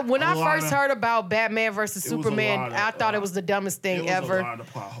 When I first heard about Batman versus Superman, I thought it was the dumbest thing ever. A lot of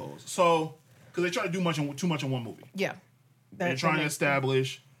plot holes. So, because they try to do too much in one movie. Yeah. They're trying to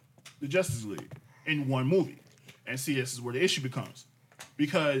establish the Justice League in one movie. And see, this is where the issue becomes.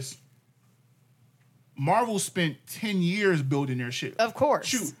 Because Marvel spent 10 years building their shit. Of course.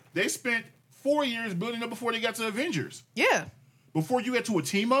 Shoot, they spent 4 years building it before they got to Avengers. Yeah. Before you get to a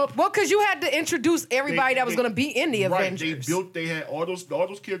team up. Well, because you had to introduce everybody that was going to be in the Avengers. They had all those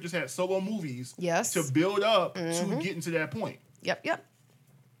characters had solo movies. Yes. To build up to getting to that point. Yep.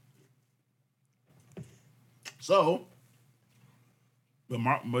 So,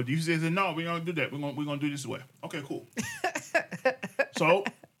 but you said no, we're gonna do that. We're gonna do this way. Okay, cool. So,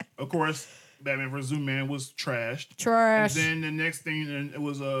 of course, Batman vs. Superman was trashed. Trash. And then the next thing, it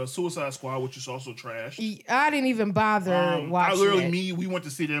was Suicide Squad, which is also trash. I didn't even bother watching it. We went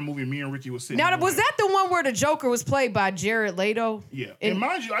to see that movie, and me and Ricky was sitting. Now, was that the one where the Joker was played by Jared Leto? Yeah. And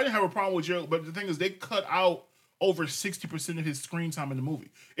mind you, I didn't have a problem with Jared, but the thing is, they cut out over 60% of his screen time in the movie.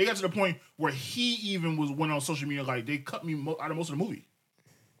 It got to the point where he even went on social media like, they cut me out of most of the movie.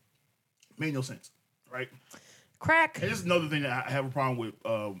 Made no sense, right? Crack. And this is another thing that I have a problem with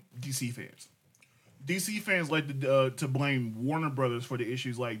DC fans. DC fans like to blame Warner Brothers for the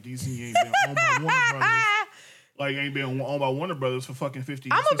issues, like DC ain't been owned by Warner Brothers. Like, ain't been owned by Warner Brothers for fucking 50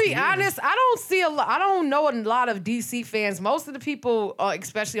 years. I'm gonna be honest. I don't know a lot of DC fans. Most of the people,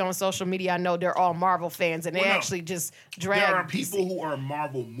 especially on social media, I know they're all Marvel fans, and they actually just drag. There are DC. people who are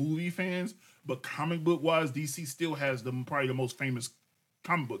Marvel movie fans, but comic book wise, DC still has probably the most famous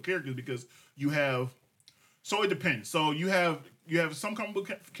comic book characters because you have. So it depends. So you have some comic book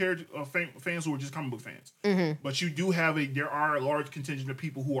character fans who are just comic book fans, but you do have there are a large contingent of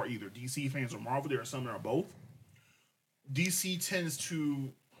people who are either DC fans or Marvel. There are some that are both. DC tends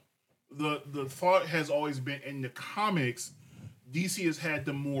to the thought has always been in the comics. DC has had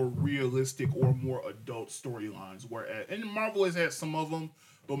the more realistic or more adult storylines, and Marvel has had some of them,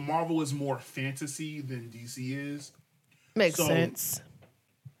 but Marvel is more fantasy than DC is. Makes sense.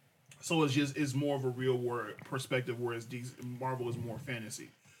 So it's more of a real world perspective, whereas Marvel is more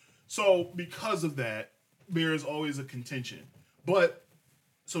fantasy. So because of that, there is always a contention. But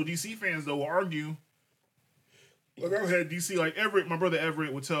so DC fans though will argue. Like I've had DC, like Everett, my brother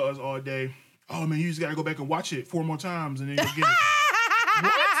Everett would tell us all day, "Oh man, you just gotta go back and watch it 4 more times and then you'll get it."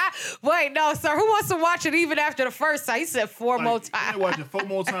 What? Wait, no, sir. Who wants to watch it even after the first time? He said 4 more times. You watch it 4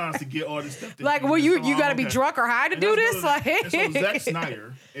 more times to get all this stuff. Like, well, you gotta be drunk or high to do this. Like, so Zack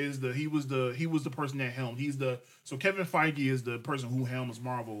Snyder is he was the person that helmed. So Kevin Feige is the person who helms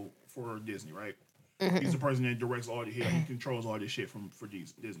Marvel for Disney, right? He's the person that directs all the he controls all this shit for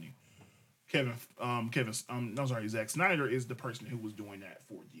Disney. Zack Snyder is the person who was doing that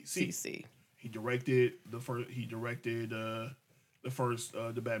for DC. He directed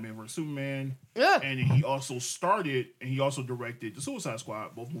the Batman vs Superman, and he also directed the Suicide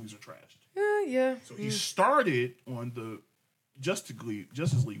Squad. Both movies are trashed. Yeah. So he started on the Justice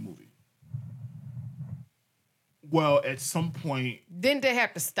League movie. Well, at some point, didn't they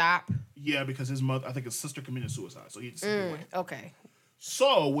have to stop? Yeah, because his sister committed suicide, so he had to step away. Okay.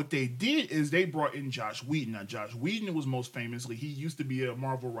 So what they did is they brought in Joss Whedon. Now, Joss Whedon was most famously, he used to be a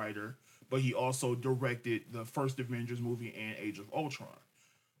Marvel writer, but he also directed the first Avengers movie and Age of Ultron.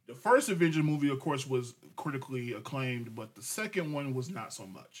 The first Avengers movie, of course, was critically acclaimed, but the second one was not so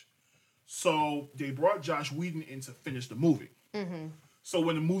much. So they brought Joss Whedon in to finish the movie. So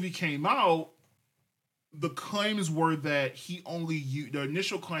when the movie came out, the claims were that the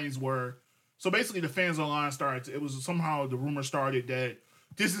initial claims were, so basically the fans online the rumor started that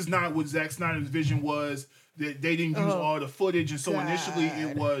this is not what Zack Snyder's vision was. That they didn't use all the footage, and so initially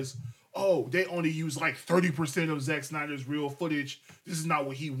it was, they only used like 30% of Zack Snyder's real footage. This is not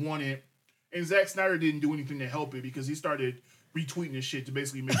what he wanted, and Zack Snyder didn't do anything to help it because he started retweeting this shit to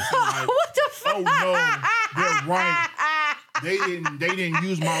basically make it seem like, what the fuck? oh no, they're right. They didn't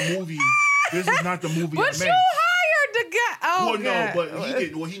use my movie. This is not the movie I made. But you hired the guy. Oh, well, God. no, but he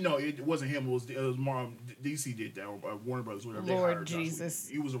didn't. Well, it wasn't him. It was more DC did that, or Warner Brothers, whatever. Lord Jesus.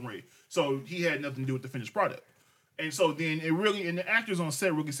 He was a Ray. So he had nothing to do with the finished product. And so then and the actors on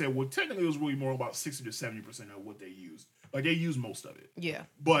set really said, well, technically it was really more about 60 to 70% of what they used. Like, they used most of it. Yeah.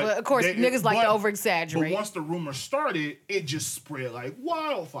 But of course, niggas like to over-exaggerate. But once the rumor started, it just spread like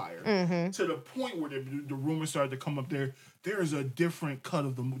wildfire. To the point where the rumors started to come up there. There's a different cut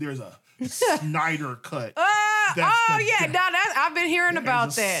of the movie. There's a Snyder cut. I've been hearing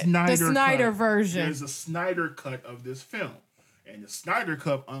about that. The Snyder version. There's a Snyder cut of this film. And the Snyder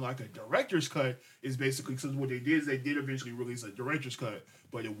cut, unlike a director's cut, is basically, because what they did is they did eventually release a director's cut,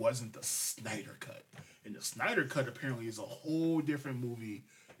 but it wasn't the Snyder cut. And the Snyder cut apparently is a whole different movie.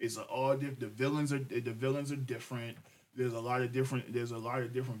 It's all different. The villains are different. There's a lot of different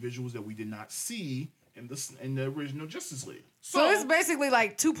visuals that we did not see in the original Justice League. So it's basically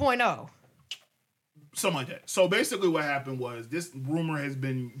like 2.0. Something like that. So basically what happened was this rumor has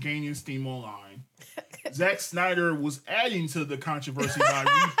been gaining steam online. Zack Snyder was adding to the controversy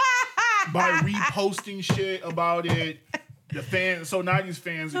by reposting shit about it. The fans, so now these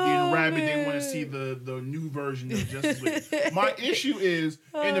fans are getting rabid. They want to see the new version of Justice League. My issue is,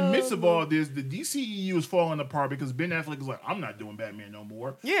 in the midst of all this, the DCEU is falling apart because Ben Affleck is like, I'm not doing Batman no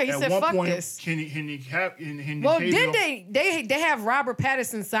more. Yeah, he said, fuck this. Didn't they have Robert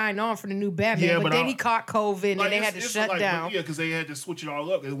Pattinson sign on for the new Batman, but then he caught COVID and they had to shut down. Yeah, because they had to switch it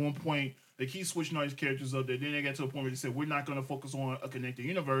all up. At one point, they keep switching all these characters up there. Then they got to a point where they said, we're not going to focus on a connected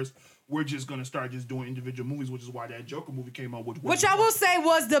universe. We're just going to start just doing individual movies, which is why that Joker movie came out. Which I will say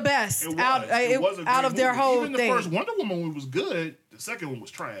was the best out of their whole thing. Even the first Wonder Woman one was good. The second one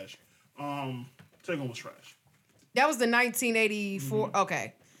was trash. Second one was trash. That was the 1984. Mm-hmm.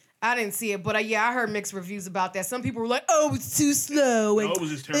 Okay. I didn't see it, but I heard mixed reviews about that. Some people were like, oh, it's too slow. No, it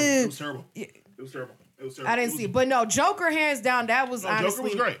was just terrible. It was terrible. Yeah. It was terrible. I didn't see it. But no, Joker, hands down, that was honestly... Joker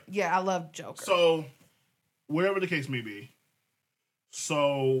was great. Yeah, I love Joker. So, whatever the case may be.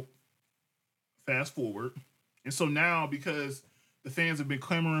 So, fast forward. And so now, because the fans have been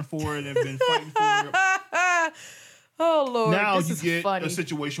clamoring for it and been fighting for it... oh, Lord, now this you is get funny. a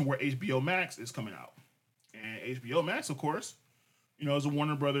situation where HBO Max is coming out. And HBO Max, of course, is a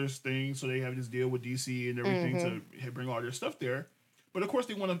Warner Brothers thing, so they have this deal with DC and everything to bring all their stuff there. But of course,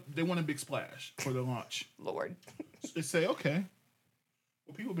 they want a big splash for the launch. Lord. So they say, okay,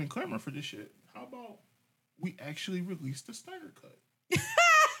 well, people have been clamoring for this shit. How about we actually release the Snyder Cut?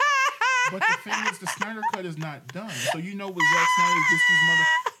 But the thing is, the Snyder Cut is not done. So you know what Zack Snyder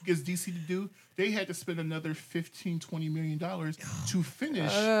gets DC to do? They had to spend another $15-20 million to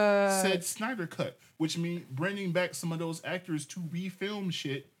finish said Snyder Cut, which means bringing back some of those actors to refilm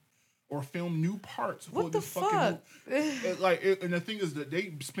shit. Or film new parts. What the fuck? And the thing is that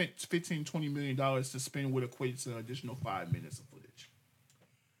they spent $15-20 million to spend what equates to an additional 5 minutes of footage.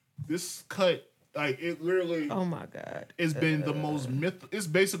 This cut, it literally. Oh my God! It's been the most It's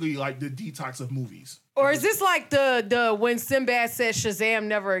basically like the detox of movies. Or is this like the when Sinbad said Shazam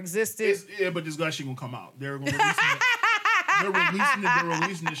never existed? But this shit gonna come out. They're gonna release it. They're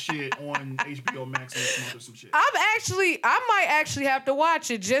releasing this shit on HBO Max and some shit. I might actually have to watch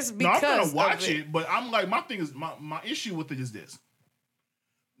it just because. No, I'm gonna watch it, but I'm like, my thing is, my issue with it is this.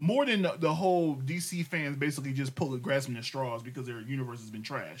 More than the whole DC fans basically just grasping their straws because their universe has been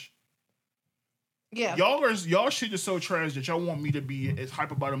trash. Yeah, y'all shit is so trash that y'all want me to be as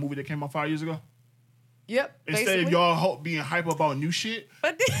hype about a movie that came out 5 years ago. Yep. Instead basically. of y'all being hype about new shit.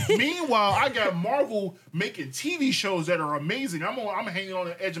 Meanwhile, I got Marvel making TV shows that are amazing. I'm hanging on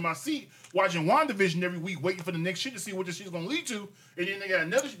the edge of my seat watching WandaVision every week, waiting for the next shit to see what this shit's gonna lead to. And then they got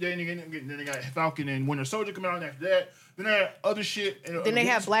another shit. Then they got Falcon and Winter Soldier coming out. And after that, then they have other shit. And then they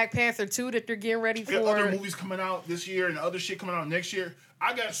have Black Panther 2 that they're getting ready for. Other movies coming out this year and other shit coming out next year.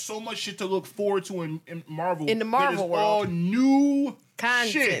 I got so much shit to look forward to in Marvel. In the Marvel world, all new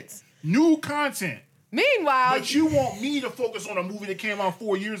content. Shit, new content. Meanwhile, but you want me to focus on a movie that came out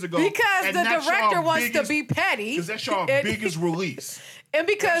 4 years ago because the director wants to be petty. Because that's y'all biggest release. And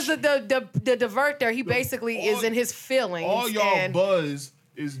because the director, he basically is in his feelings. All y'all buzz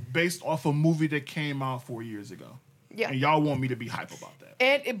is based off a movie that came out 4 years ago. Yeah. And y'all want me to be hype about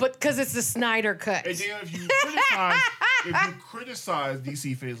that. But because it's the Snyder Cut. And then if you criticize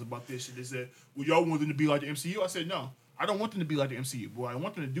DC fans about this shit, they said, well, y'all want them to be like the MCU. I said, no. I don't want them to be like the MCU. What I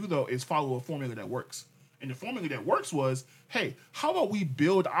want them to do though is follow a formula that works. And the formula that works was, hey, how about we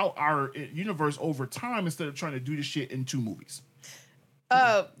build out our universe over time instead of trying to do this shit in 2 movies?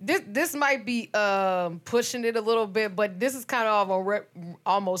 This might be pushing it a little bit, but this is kind of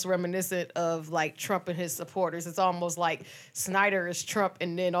almost reminiscent of like Trump and his supporters. It's almost like Snyder is Trump,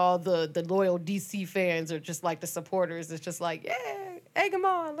 and then all the loyal DC fans are just like the supporters. It's just like, yeah, egg them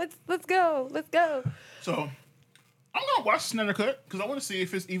on, let's go. So I'm gonna watch Snyder Cut because I want to see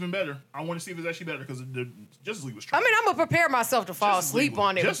if it's even better. I want to see if it's actually better because the Justice League was trash. I mean, I'm gonna prepare myself to fall asleep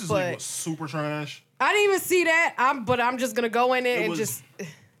on it. Justice League was super trash. I didn't even see that. But I'm just gonna go in it and just.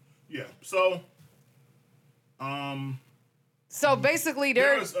 Yeah. So. So basically,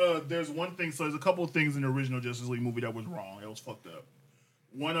 there's one thing. So there's a couple of things in the original Justice League movie that was wrong. It was fucked up.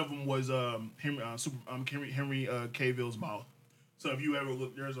 One of them was Henry Cavill's mouth. So if you ever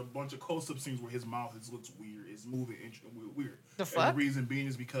look, there's a bunch of close-up scenes where his mouth looks weird. It's moving weird. The fuck? And the reason being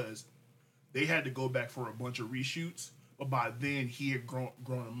is because they had to go back for a bunch of reshoots. But by then, he had grown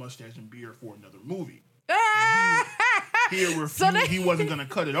a mustache and beard for another movie. He had refused. He wasn't going to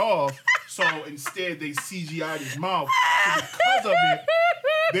cut it off. So instead, they CGI'd his mouth. So because of it,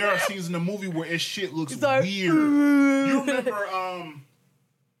 there are scenes in the movie where his shit looks weird. You remember...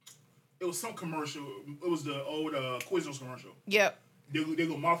 It was some commercial. It was the old Quiznos commercial. Yep. They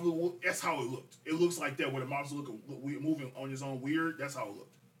go mouth look. That's how it looked. It looks like that where the mouth's moving on his own weird. That's how it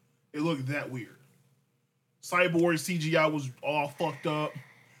looked. It looked that weird. Cyborg CGI was all fucked up.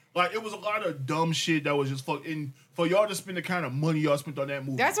 Like it was a lot of dumb shit that was just fucked. And for y'all to spend the kind of money y'all spent on that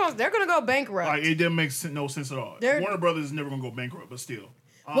movie, that's what they're gonna go bankrupt. Like it didn't make no sense at all. Warner Brothers is never gonna go bankrupt, but still.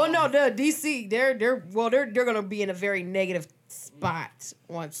 Well, no, the DC they're gonna be in a very negative spot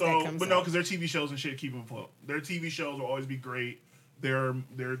once that comes out. But no, because their TV shows and shit keep them afloat. Their TV shows will always be great. Their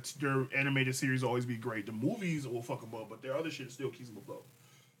animated series will always be great. The movies will fuck them up, but their other shit still keeps them afloat.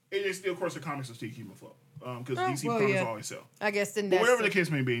 And they still, of course, the comics will still keep them afloat because DC comics always sell. I guess then whatever the case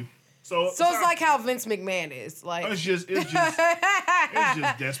may be. So it's like how Vince McMahon is. Like it's just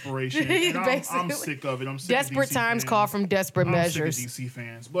desperation. And I'm sick of it. I'm sick desperate of DC times fans. Call from desperate measures. I'm sick of DC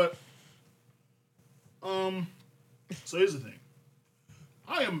fans, but so here's the thing.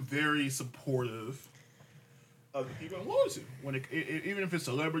 I am very supportive of the people I'm loyal to. Even if it's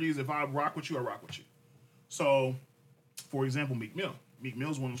celebrities, if I rock with you, I rock with you. So, for example, Meek Mill. Meek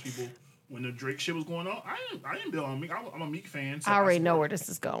Mill's one of those people. When the Drake shit was going on, I didn't bail on Meek. I'm a Meek fan. So I already know where this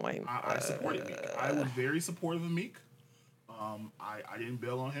is going. I supported Meek. I was very supportive of Meek. I didn't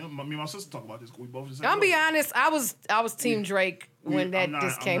bail on him. Me and my sister talk about this. We both just. I'll be honest. I was Team Drake when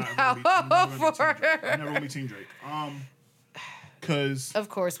this came out. I'm never gonna be Team Drake. Because of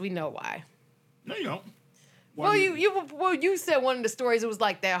course we know why. No, you don't. You said one of the stories. It was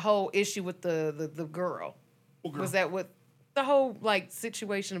like that whole issue with the girl. What girl? Was that what? The whole like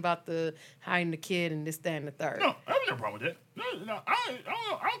situation about the hiding the kid and this, that, and the third. No, I have no problem with that. No, I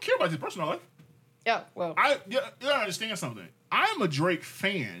don't care about his personal life. Yeah, well, you gotta understand something. I'm a Drake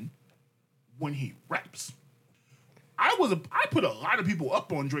fan when he raps. I put a lot of people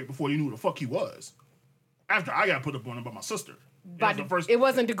up on Drake before you knew who the fuck he was. After I got put up on him by my sister. It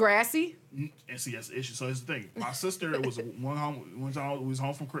wasn't Degrassi. And see, that's the issue. So here's the thing. My sister was one time was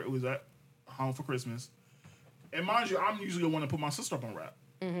home for Christmas. And mind you, I'm usually the one to put my sister up on rap.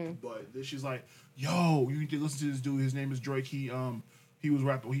 Mm-hmm. But then she's like, "Yo, you need to listen to this dude. His name is Drake. He was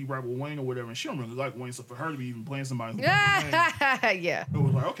rapping. He rapped with Wayne or whatever." And she don't really like Wayne, so for her to be even playing somebody, who yeah, it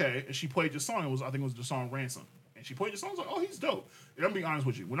was like okay. And she played the song. I think it was the song Ransom. And she played the song. I was like, "Oh, he's dope." And I'm being honest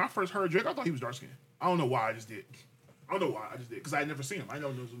with you. When I first heard Drake, I thought he was dark skinned. I don't know why. I just did. Because I had never seen him. I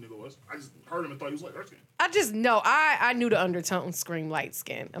didn't know who the nigga was. I just heard him and thought he was like dark skin. I just know. I knew the undertone scream light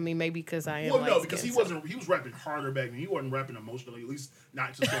skin. I mean, maybe because I am. Well, no, because he wasn't. He was rapping harder back then. He wasn't rapping emotionally. At least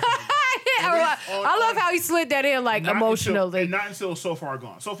not to. I love how he slid that in like emotionally. Not until So Far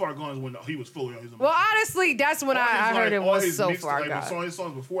Gone. So Far Gone is when he was fully on his emotions. Well, honestly, that's when I heard it was So Far Gone. So his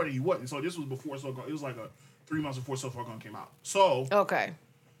songs before that he wasn't. So this was before So Far Gone. It was like 3 months before So Far Gone came out. So okay.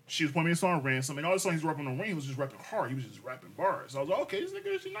 She was playing me a song Ransom, and all the songs he's rapping on Rain was just rapping hard. He was just rapping bars. So I was like, okay, this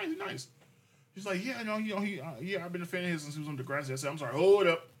nigga is nice. He's nice. He's like, yeah, no, I've been a fan of his since he was on Degrassi. I said, I'm sorry, hold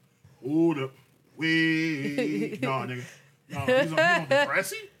up, wait, no, nigga, no, he's on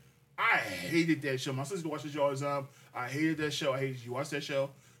Degrassi. I hated that show. My sister watched the show all the time. I hated that show. I hated you watch that show.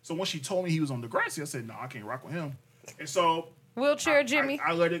 So when she told me he was on Degrassi, I said, no, I can't rock with him. And so Wheelchair Jimmy,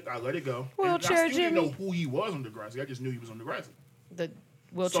 I let it go. Wheelchair Jimmy. I didn't know who he was on Degrassi. I just knew he was on Degrassi.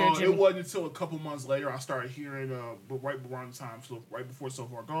 Wheelchair Jimmy. It wasn't until a couple months later I started hearing, right around the time, so right before So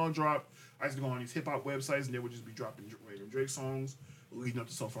Far Gone dropped, I used to go on these hip hop websites and they would just be dropping random Drake songs leading up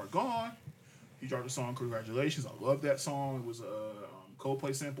to So Far Gone. He dropped the song "Congratulations." I love that song. It was a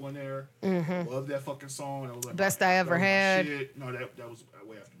Coldplay sample in there. Love that fucking song. That was like best I ever had. Shit. No, that was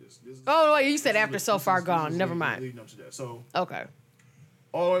way after this. Oh, wait, you said after So Far Gone. Never mind. Leading up to that. So okay.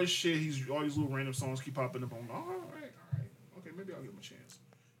 All this shit, all these little random songs keep popping up. I'm like, all right. Okay, maybe I'll give him a chance.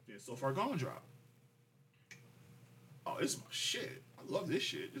 Then So Far Gone drop. Oh, this is my shit. I love this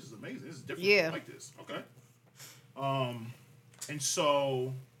shit. This is amazing. This is different. Yeah. I like this. Okay. And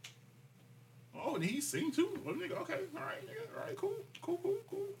so, and he sing too. Well, nigga, okay, all right, cool.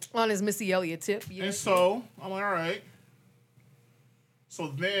 On his Missy Elliott tip. Yeah. And so I'm like, all right. So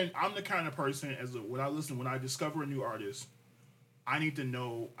then I'm the kind of person when I discover a new artist, I need to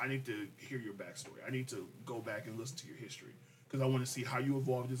hear your backstory. I need to go back and listen to your history because I want to see how you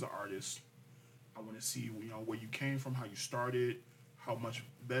evolved as an artist. I want to see, where you came from, how you started, how much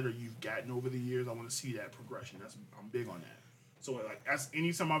better you've gotten over the years. I want to see that progression. I'm big on that. So like,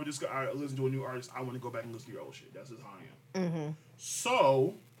 anytime I listen to a new artist, I want to go back and listen to your old shit. That's just how I am. Mm-hmm.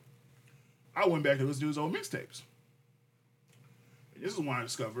 So I went back and listened to his old mixtapes. And this is when I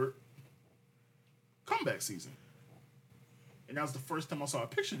discovered Comeback Season. And that was the first time I saw a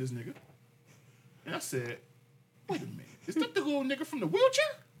picture of this nigga. And I said, wait a minute. Is that the little nigga from the wheelchair?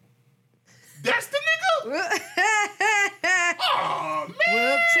 That's the nigga? Oh,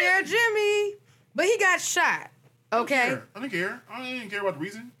 man. Wheelchair Jimmy. But he got shot. Okay. I didn't care. I didn't care about the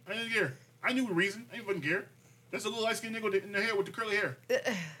reason. I didn't care. I knew the reason. I didn't fucking care. That's a little light-skinned nigga in the hair with the curly hair.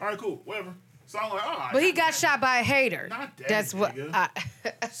 All right, cool. Whatever. So I'm like, but he got shot by a hater. Not that That's nigga.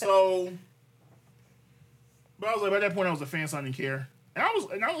 what So... But I was like, by that point, I was a fan, so I didn't care. And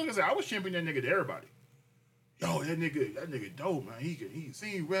like I said, I was championing that nigga to everybody. Yo, that nigga dope, man. He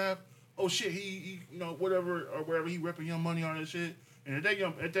sing rap. Oh shit, he whatever or wherever he repping Young Money on that shit. And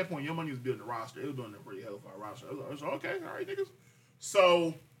at that point, Young Money was building a roster. It was doing a pretty hell of a roster. I was like, okay, all right, niggas.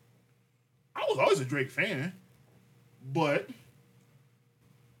 So I was always a Drake fan, but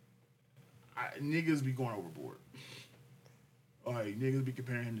niggas be going overboard. Like niggas be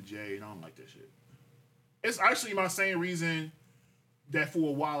comparing him to Jay, and I don't like that shit. It's actually my same reason that for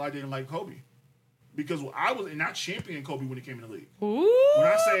a while I didn't like Kobe. Because I was not championing Kobe when he came in the league. Ooh. When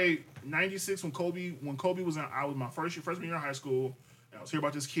I say 96, when Kobe was in, I was my freshman year in high school, and I was hearing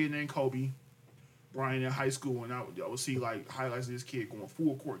about this kid named Kobe Bryant in high school, and I would see like highlights of this kid going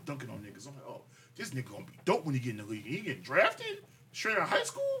full court dunking on niggas. I'm like, oh, this nigga gonna be dope when he get in the league. And he getting drafted straight out of high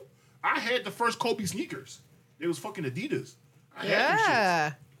school. I had the first Kobe sneakers. It was fucking Adidas. I had them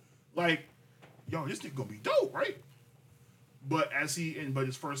shits. Like, yo, this nigga gonna be dope, right? But but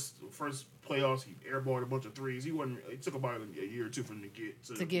his first playoffs, he airballed a bunch of threes. It took about a year or two for him to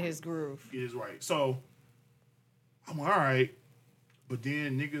get his groove. Get his right. So I'm like, all right. But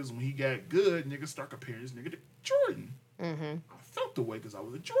then niggas, when he got good, niggas start comparing this nigga to Jordan. Mm-hmm. I felt the way because I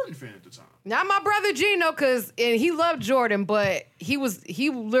was a Jordan fan at the time. Not my brother Gino, and he loved Jordan, but he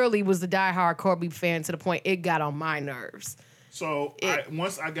literally was the diehard Kobe fan to the point it got on my nerves. So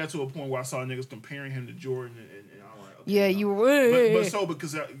once I got to a point where I saw niggas comparing him to Jordan, and I was like, okay, yeah, you were. But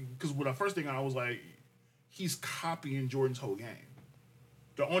because when the first thing I was like, he's copying Jordan's whole game.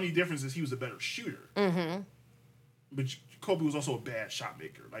 The only difference is he was a better shooter. Mm-hmm. But Kobe was also a bad shot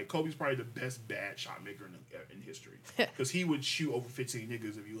maker. Like Kobe's probably the best bad shot maker in history because he would shoot over 15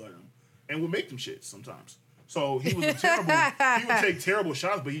 niggas if you let him, and would make them shit sometimes. So he was terrible. He would take terrible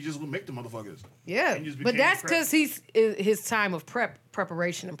shots, but he just would make the motherfuckers. Yeah, but that's because his time of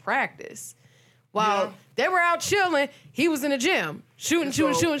preparation and practice. While they were out chilling, he was in the gym shooting.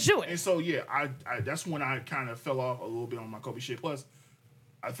 And so I that's when I kind of fell off a little bit on my Kobe shit. Plus,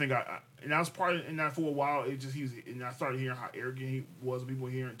 I think and I was part of that for a while. It just and I started hearing how arrogant he was. People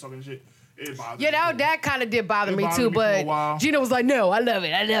hearing talking shit. It bothered me. Yeah, that kind of did bother me too. But Gino was like, "No, I love it.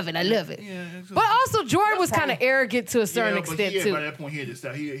 Yeah, but also Jordan was kind of arrogant to a certain extent too. By that point, he had to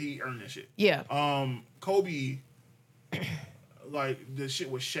stop. He earned that shit. Yeah. Kobe, like the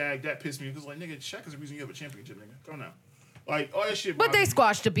shit with Shaq, that pissed me because like nigga, Shaq is the reason you have a championship, nigga. Come on now. Like all that shit. But they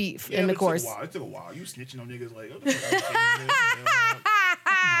squashed the beef in the course. It took a while. You snitching on niggas like, what the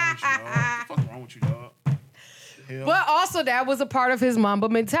fuck wrong with you, dog? But also that was a part of his Mamba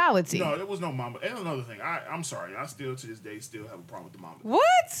mentality. No, there was no Mamba. And another thing, I'm sorry, I still to this day still have a problem with the Mamba.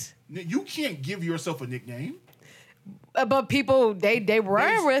 What? You can't give yourself a nickname. But people they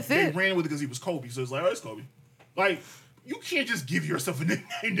ran with it. They ran with it because he was Kobe, so it's like, oh, it's Kobe. Like, you can't just give yourself a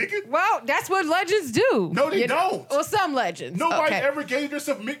nickname, nigga. Well, that's what legends do. No, they don't. Well, some legends. Nobody ever gave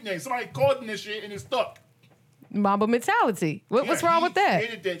themselves a nickname. Somebody called them this shit and it stuck. Mamba mentality. What's wrong with that? He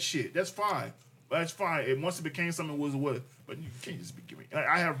hated that shit. That's fine. That's fine. And once it became something, it was. But you can't just be giving.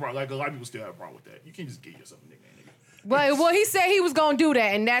 I have a problem. Like a lot of people still have a problem with that. You can't just give yourself a nickname, nigga. Well, he said he was gonna do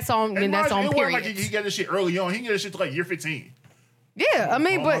that, and that's on. And that's on. Period. Like he got this shit early on. He got this shit to like year 15. Yeah, I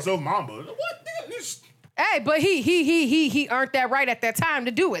mean, but myself, Mamba. What? Hey, but he earned that right at that time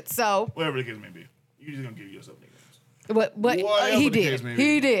to do it. So whatever the case may be, you just gonna give yourself nicknames. But he did.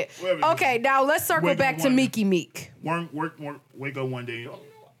 He did. Okay, now let's circle back to Meeky Meek. Wake up one day.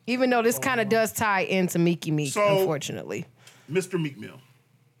 Even though this kind of does tie into Meeky Meek, unfortunately. Mr. Meek Mill.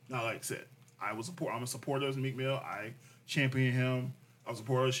 Now, like I said, I'm a supporter of Meek Mill. I champion him. I was a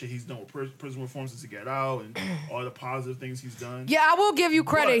supporter of shit he's done with prison reform since he got out and all the positive things he's done. Yeah, I will give you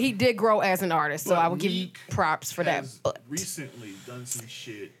credit. He did grow as an artist, so I will give you props for that. But recently done some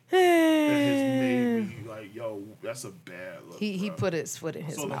shit that has made me like, yo, that's a bad look. He put his foot in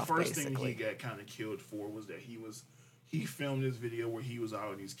his mouth. So the first thing he got kind of killed for was that he filmed this video where he was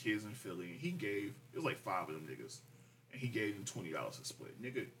out with these kids in Philly and it was like 5 of them niggas, and he gave them $20 a split.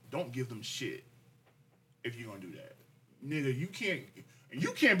 Nigga, don't give them shit if you're gonna do that. Nigga, you can't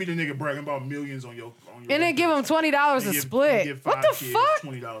be the nigga bragging about millions on your and then give him $20 a split. What the fuck?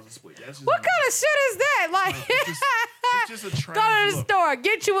 $20 a split. What kind of shit is that? Like, it's just a trash go to the store,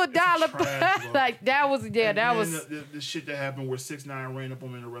 get you $1. Like that was the shit that happened where 6ix9ine ran up on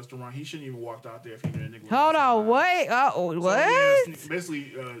him in a restaurant. He shouldn't even walked out there if he knew that nigga. Hold on, wait. What? So,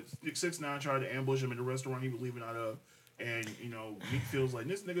 basically, 6ix9ine tried to ambush him in the restaurant he was leaving out of. And, Meek feels like,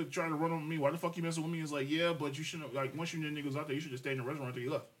 this nigga trying to run on me. Why the fuck you messing with me? He's like, yeah, but you shouldn't, like, once you knew the niggas out there, you should just stay in the restaurant until you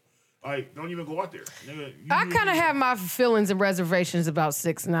left. Like, don't even go out there. Nigga, I kind of have my feelings and reservations about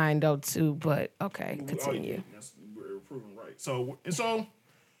 6ix9ine, though, too, but okay, continue. We're proven right. So, it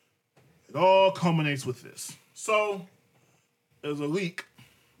all culminates with this. So, there's a leak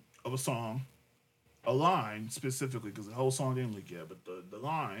of a song, a line specifically, because the whole song didn't leak yet, but the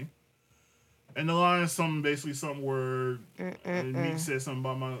line. And the line is basically something where Meek said something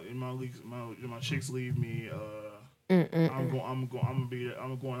about my chicks leave me. I'm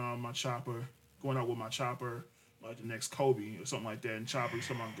going out with my chopper, like the next Kobe or something like that. And Chopper's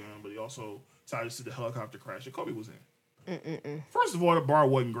something like that, but he also tied us to the helicopter crash that Kobe was in. First of all, the bar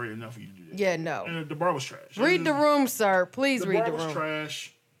wasn't great enough for you to do that. Yeah, no. And the bar was trash. Read the room, sir. Please read the room. The bar was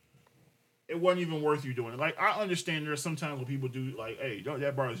trash. It wasn't even worth you doing it. Like, I understand there's sometimes when people do, like, hey,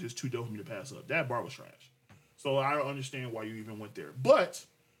 that bar is just too dope for me to pass up. That bar was trash. So I don't understand why you even went there. But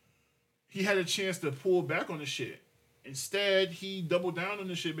he had a chance to pull back on the shit. Instead, he doubled down on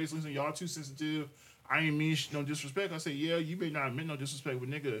the shit, basically saying, y'all too sensitive. I ain't mean no disrespect. I say, yeah, you may not have meant no disrespect, but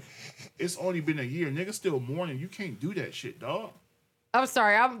nigga, it's only been a year. Nigga still mourning. You can't do that shit, dog. I'm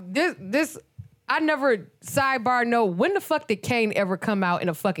sorry. I never sidebar know when the fuck did Kane ever come out in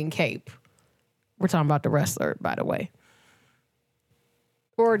a fucking cape? We're talking about the wrestler, by the way.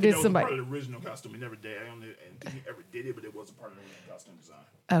 Or did somebody? Part of the original costume. He never did. I don't think he ever did it, but it was a part of the original costume design.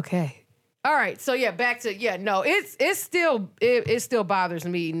 Okay. All right. So yeah, back to no. It still bothers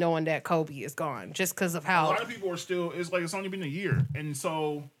me knowing that Kobe is gone, just because of how a lot of people are still. It's like it's only been a year, and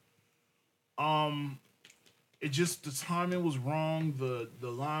so, it just the timing was wrong. The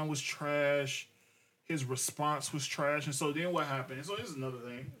line was trash. His response was trash, and so then what happened? And so this is another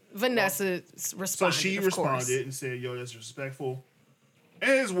thing. Vanessa responded. So she responded and said, "Yo, that's disrespectful."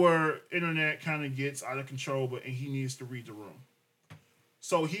 And his word, internet kind of gets out of control, and he needs to read the room.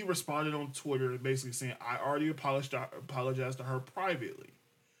 So he responded on Twitter, basically saying, "I already apologized to her privately."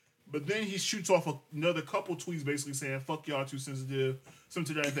 But then he shoots off another couple tweets, basically saying, "Fuck y'all, too sensitive,"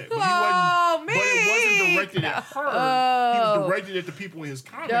 something to that effect. But it wasn't directed at her. He was directed at the people in his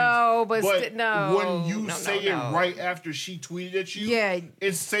comments. No, when you say it right after she tweeted at you,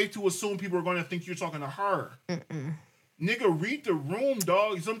 it's safe to assume people are going to think you're talking to her. Nigga, read the room,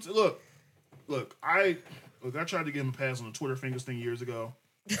 dog. Look, I tried to give him a pass on the Twitter fingers thing years ago.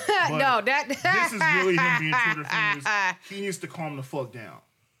 This is really him being Twitter fingers. He needs to calm the fuck down.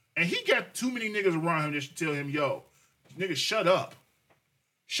 And he got too many niggas around him that should tell him, yo, nigga, shut up.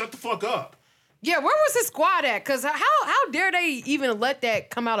 Shut the fuck up. Yeah, where was his squad at? Because how dare they even let that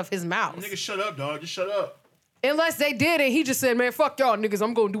come out of his mouth? Nigga, shut up, dog. Just shut up. Unless they did and he just said, man, fuck y'all niggas.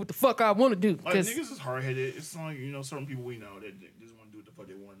 I'm going to do what the fuck I want to do. Like, niggas is hard-headed. It's like, certain people we know that just want to do what the fuck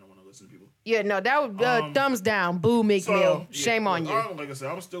they want and don't want to listen to people. Yeah, no, that was thumbs down. Boo, Meek Mill. Shame on you. Like I said,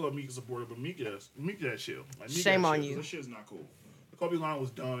 I'm still a Meek supporter, but Meek that shit. Like, shame on you. That shit's not cool. Kobe line was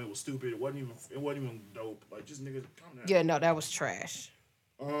dumb. It was stupid. It wasn't even dope. Like, just niggas, calm down. Yeah, no, that was trash.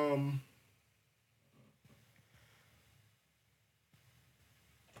 All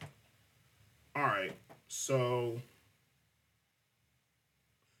right. So,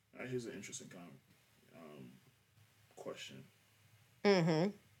 here's an interesting question. Mm-hmm.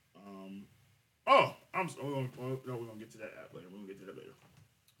 We're gonna get to that app later. We're gonna get to that later.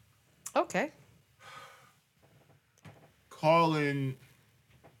 Okay. calling.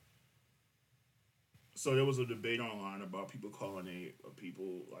 So there was a debate online about people calling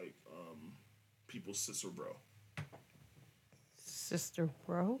people like people sis or bro. Sister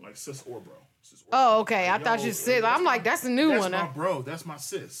bro? Like sis or bro. Oh, okay. Like, I thought you said. I'm like, that's a new one. That's my bro. That's my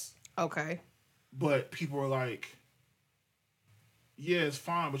sis. Okay. But people are like, yeah, it's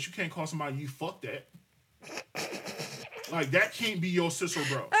fine, but you can't call somebody you fuck that. Like, that can't be your sis or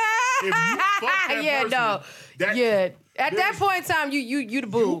bro. If you fuck that person, at that point in time, you the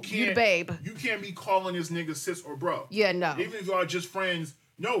boo, you the babe. You can't be calling this nigga sis or bro. Yeah, no. Even if you are just friends,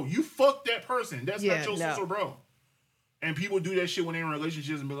 no, you fuck that person. That's not your sis or bro. And people do that shit when they're in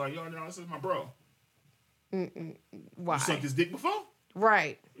relationships and be like, yo, no, this is my bro. Why? You sucked his dick before?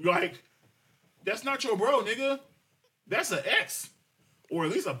 Right. Like, that's not your bro, nigga. That's an ex. Or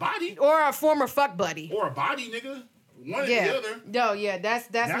at least a body. Or a former fuck buddy. Or a body, nigga. One or the other. No,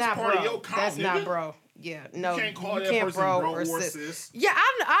 that's not part bro. Of your count, that's nigga. not bro. Yeah, no. You can't call that person bro or sis. Yeah,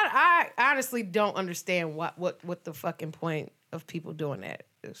 I honestly don't understand what the fucking point of people doing that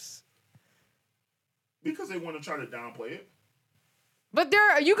is. Because they want to try to downplay it. But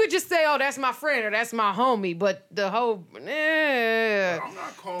you could just say, "Oh, that's my friend" or "That's my homie." But the whole, I'm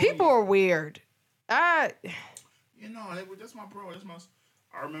not calling people are weird. That's my bro. That's my.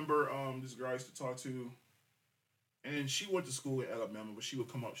 I remember this girl I used to talk to, and she went to school in Alabama, but she would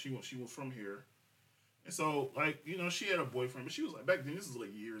come up. She was from here, and so she had a boyfriend, but she was like back then. This is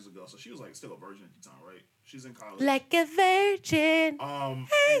like years ago, so she was like still a virgin at the time, right? She's in college, like a virgin. And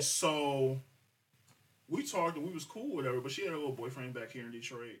so. We talked and we was cool, whatever, but she had a little boyfriend back here in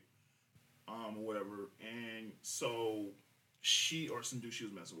Detroit, or whatever. And so or some dude she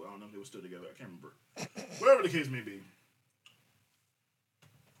was messing with. I don't know if they were still together. I can't remember. Whatever the case may be.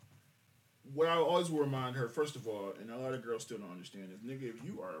 What I always will remind her, first of all, and a lot of girls still don't understand is, nigga, if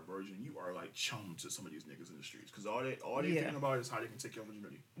you are a virgin, you are like chum to some of these niggas in the streets. Because all they think about is how they can take your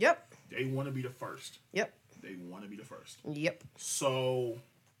virginity. Yep. They want to be the first. Yep. They want to be the first. Yep. So...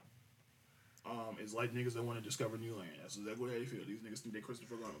 it's like niggas that want to discover new land. That's exactly what they feel. These niggas think they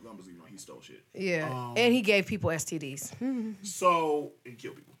Christopher Columbus, even though he stole shit. Yeah, and he gave people STDs. So, and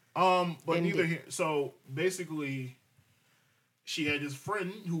killed people. But Indeed. Neither here. So, basically, she had this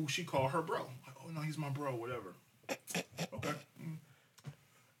friend who she called her bro. Like, oh, no, he's my bro, whatever. Okay.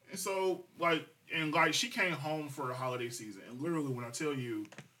 And so, she came home for the holiday season. And literally, when I tell you,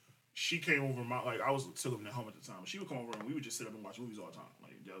 she came over I was still living at home at the time. She would come over and we would just sit up and watch movies all the time.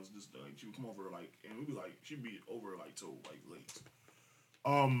 That was just she would come over and we'd be she'd be over till late.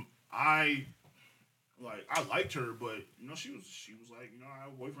 I liked her, but she was like, I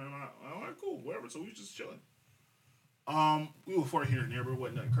have a boyfriend. I'm like, cool, whatever. So we was just chilling. We were far here and there, but it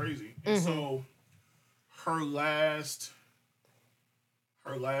wasn't nothing crazy. And so her last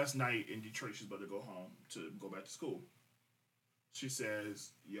night in Detroit, she's about to go home to go back to school. She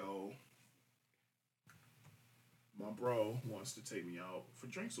says, yo, my bro wants to take me out for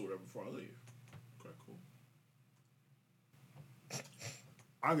drinks or whatever before I leave. Okay, cool.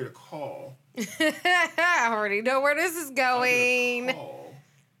 I get a call. I already know where this is going. I get a call.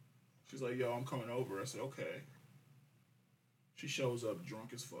 She's like, yo, I'm coming over. I said, okay. She shows up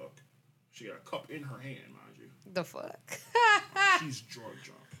drunk as fuck. She got a cup in her hand, mind you. The fuck? She's drunk.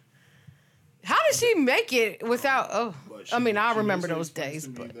 How did she make it without... I remember those days.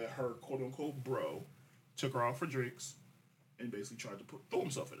 But that her quote-unquote bro took her out for drinks and basically tried to throw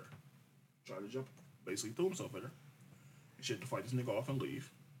himself at her. Tried to jump, basically threw himself at her. And she had to fight this nigga off and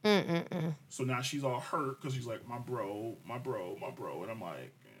leave. So now she's all hurt because she's like, my bro. And I'm like,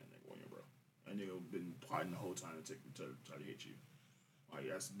 nigga, what your bro? That nigga been plotting the whole time to try to hit you. Like,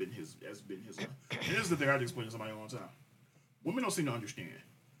 that's been his. And this is the thing I had to explain to somebody all the time. Women don't seem to understand.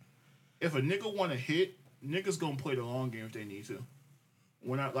 If a nigga want to hit, niggas gonna play the long game if they need to.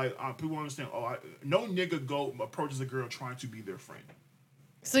 When people understand, no nigga approaches a girl trying to be their friend.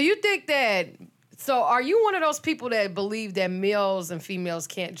 So you think that? So are you one of those people that believe that males and females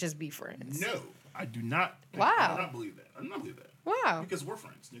can't just be friends? No, I do not. Wow. I do not believe that. Wow. Because we're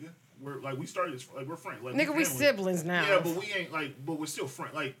friends, nigga. We started as we're friends. Nigga, we siblings now. Yeah, but we ain't but we're still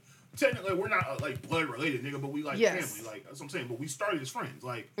friends. Technically, we're not blood related, nigga, but we family. That's what I'm saying. But we started as friends.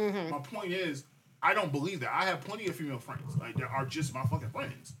 My point is, I don't believe that. I have plenty of female friends that are just my fucking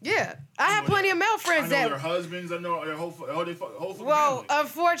friends. Yeah, I have plenty of male friends I know their husbands. I know their whole fucking Well, family.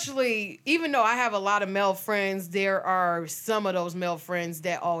 Unfortunately, even though I have a lot of male friends, there are some of those male friends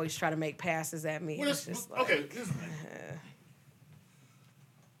that always try to make passes at me. It's just okay.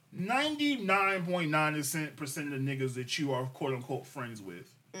 99.9% of the niggas that you are quote unquote friends with.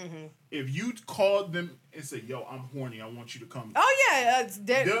 If you called them and said, yo, I'm horny, I want you to come. Oh, yeah.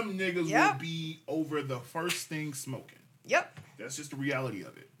 Them niggas will be over the first thing smoking. Yep. That's just the reality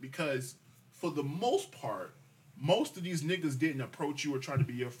of it. Because for the most part, most of these niggas didn't approach you or try to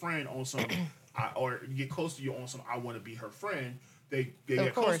be your friend on some, or get close to you on some, I want to be her friend. They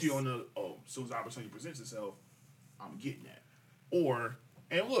get close to you on the, as soon as the opportunity presents itself, I'm getting that. Or,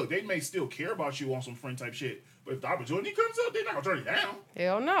 and look, they may still care about you on some friend type shit, but if the opportunity comes up, they're not going to turn it down.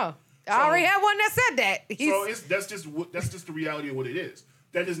 Hell no. I already had one that said that. So that's just the reality of what it is.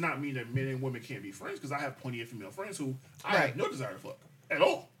 That does not mean that men and women can't be friends, because I have plenty of female friends who I have no desire to fuck at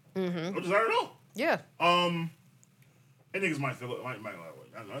all. No desire at all. Yeah. And niggas might feel like,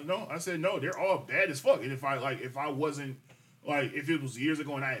 no. I said no. They're all bad as fuck. And if I wasn't like, if it was years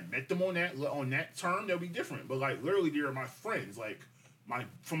ago and I had met them on that term, that'd be different. But like, literally, they're my friends. Like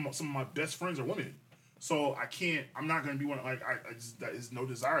some of my best friends are women. So I'm not gonna be one. Like that is no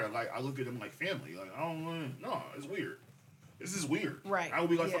desire. Like I look at them like family. Like I don't want to. No, it's weird. This is weird. Right. I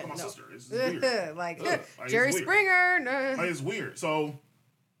would be like fucking my sister. It's weird. like Jerry Springer. No. Like it's weird. So,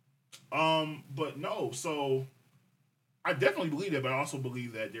 but no. So, I definitely believe that, but I also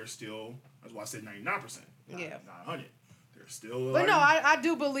believe that there's still. That's why I said 99%. Not 100. There's still. But no, I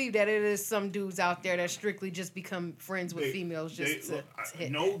do believe that it is some dudes out there that strictly just become friends with females to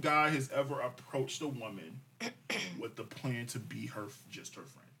hit. No guy has ever approached a woman with the plan to be just her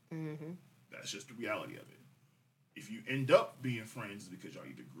friend. Mm-hmm. That's just the reality of it. If you end up being friends, it's because y'all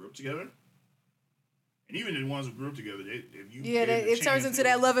either grew up together, and even the ones who grew up together, it turns into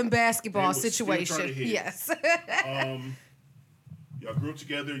that love and basketball situation. Yes. Y'all grew up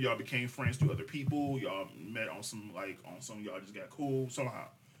together. Y'all became friends to other people. Y'all met on some y'all just got cool somehow.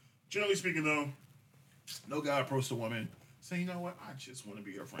 Generally speaking, though, no guy approached a woman saying, "You know what? I just want to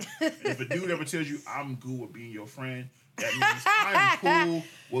be your friend." And if a dude ever tells you, "I'm good with being your friend," that means I'm cool.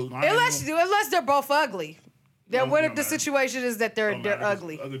 Well, unless they're both ugly. What if the situation is that they're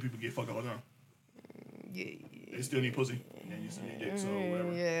ugly? Ugly people get fucked all the time. Yeah. They still need pussy. And you still need dick, so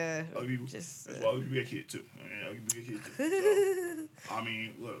whatever. Yeah. Ugly people. That's why ugly people get kids too. Ugly people get kids too. So, I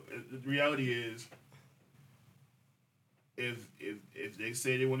mean, look, the reality is, if they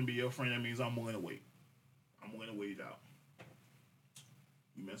say they want to be your friend, that means I'm willing to wait. I'm willing to wait it out.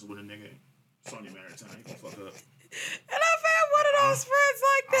 You messing with a nigga, Sunday matter time, you can fuck up. And I've had one of those friends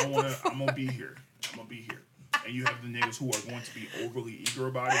like that. I'm gonna be here. And you have the niggas who are going to be overly eager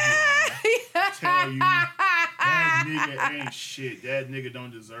about it. Tell you, that nigga ain't shit. That nigga don't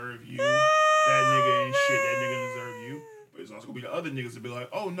deserve you. That nigga ain't shit. That nigga don't deserve you. But it's also going to be the other niggas that be like,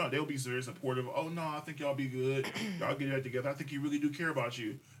 oh, no, they'll be very supportive. Oh, no, I think y'all be good. Y'all get that together. I think he really do care about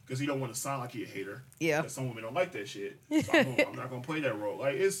you. Because he don't want to sound like he a hater. Yeah. Because some women don't like that shit. So I'm not going to play that role.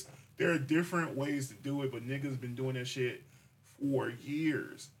 Like, there are different ways to do it, but niggas been doing that shit for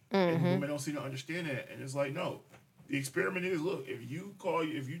years. And women don't seem to understand that. And it's like, no. The experiment is, look, if you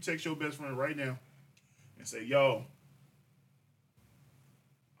text your best friend right now and say, yo,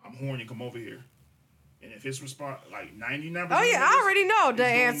 I'm horny, come over here. And if his response, like 99%. Oh, yeah, I already know the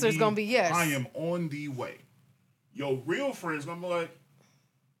answer is going to be yes. I am on the way. Your real friend's going to be like,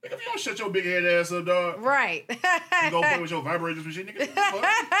 nigga, if you don't shut your big head ass up, dog. Right. And go play with your vibrators and shit, nigga.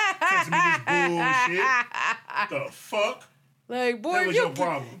 Texting me this bullshit. The fuck? Like, boy, that was your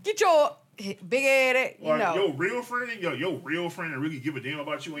problem. Get your big head, your real friend, your real friend that really give a damn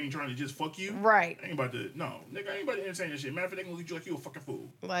about you ain't trying to just fuck you. Right. Ain't about to, no. Nigga, ain't about to entertain that shit. Matter of fact, they gonna look at you like you a fucking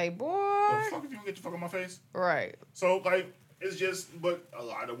fool. Like, boy. The fuck if you gonna get the fuck on my face? Right. So, like, it's just, but a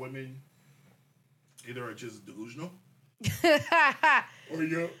lot of women either are just delusional. or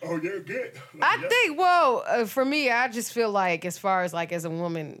you're good. I think, well, for me, I just feel like, as far as like as a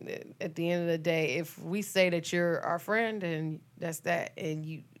woman, at the end of the day, if we say that you're our friend and that's that,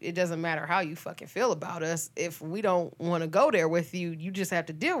 and it doesn't matter how you fucking feel about us, if we don't want to go there with you, you just have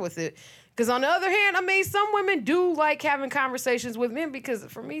to deal with it. Because on the other hand, I mean, some women do like having conversations with men, because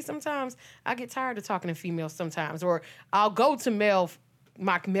for me, sometimes I get tired of talking to females sometimes, or I'll go to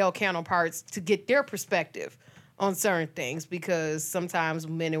my male counterparts to get their perspective on certain things, because sometimes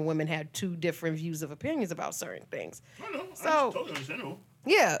men and women have two different views of opinions about certain things. I know. So, that's totally understandable.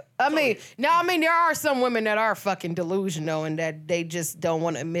 Yeah. I mean, there are some women that are fucking delusional and that they just don't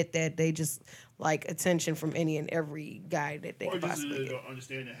want to admit that they just like attention from any and every guy that they possibly get. Or just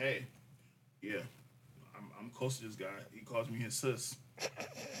understand that, hey, yeah, I'm close to this guy. He calls me his sis,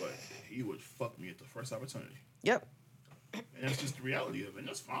 but he would fuck me at the first opportunity. Yep. And that's just the reality of it, and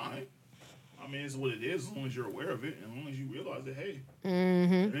that's fine. I mean, it's what it is, as long as you're aware of it, and as long as you realize that, hey, at the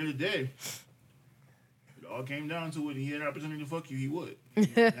end of the day, if it all came down to it, and he had an opportunity to fuck you, he would.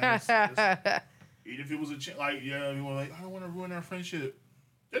 Even if it was he was like, I don't want to ruin our friendship.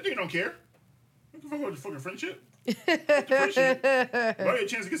 That nigga don't care. What the fuck about the fucking friendship? If I get a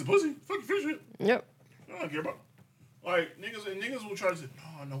chance to get some pussy, fuck your friendship. Yep. I don't care about. Like niggas will try to say,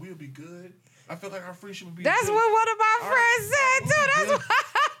 no, we'll be good. I feel like our friendship would be. That's good. what one of my friends said too. That's what.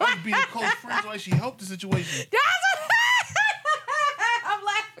 Like being close friends, like she helped the situation. That's what I'm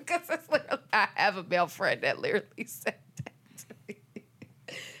laughing because it's literally, I have a male friend that literally said that to me.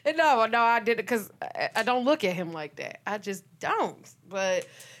 And no, I did it because I don't look at him like that. I just don't. But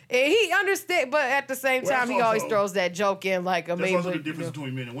he understands. But at the same time, he always throws that joke in like a maybe. That's also the difference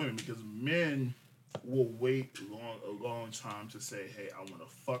between men and women, because men will wait a long time to say, "Hey, I want to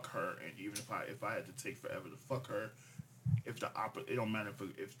fuck her," and even if I had to take forever to fuck her, it don't matter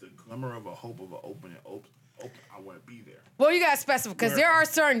if the glimmer of a hope of an open, I want to be there. Well, you got to specify, because there are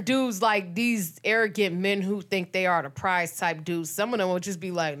certain dudes like these arrogant men who think they are the prize type dudes. Some of them will just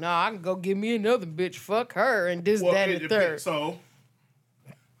be like, "Nah, I can go get me another bitch, fuck her," and this, that, and the third. So,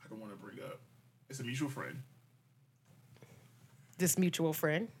 I don't want to bring up. It's a mutual friend. This mutual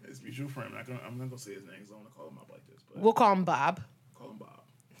friend. It's a mutual friend. I'm not gonna say his name because I don't want to call him out like this. But we'll call him Bob. Call him Bob.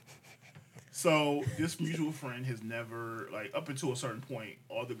 So this mutual friend has never, like, up until a certain point,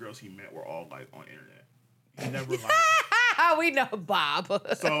 all the girls he met were all like on internet. He never like. We know Bob.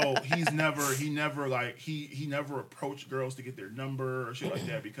 So he never approached girls to get their number or shit like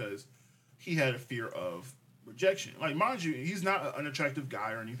that because he had a fear of rejection. Like, mind you, he's not an unattractive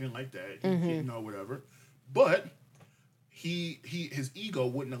guy or anything like that. You know, whatever. But his ego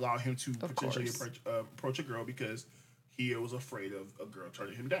wouldn't allow him to potentially approach a girl because he was afraid of a girl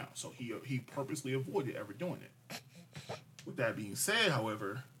turning him down. So he purposely avoided ever doing it. With that being said,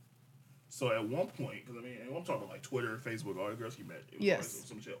 however, so at one point, because I'm talking like Twitter, Facebook, all the girls he met,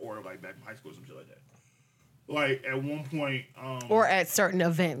 some shit, or like back in high school, some shit like that. Like at one point, or at certain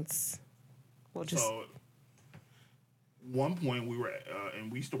events. So, one point we were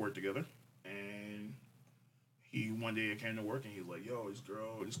and we used to work together, and he one day came to work and he was like, "Yo, this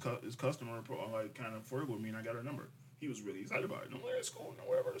customer like kind of flirted with me, and I got her number." He was really excited about it. And I'm like, "It's cool, no,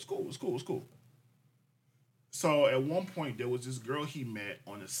 whatever, it's cool." So at one point, there was this girl he met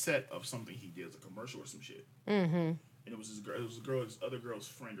on a set of something he did as a commercial or some shit. Mm-hmm. And it was this other girl's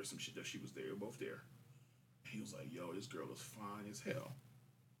friend or some shit that she was there, both there. And he was like, "Yo, this girl was fine as hell."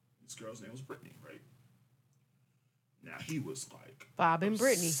 This girl's name was Brittany, right? Now he was like Bob and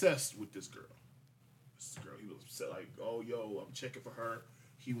Brittany, obsessed with this girl. He was upset, like, "Oh, yo, I'm checking for her."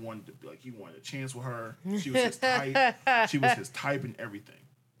 He wanted a chance with her. She was his type. She was his type and everything.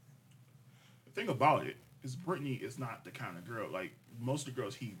 The thing about it is Brittany is not the kind of girl, like most of the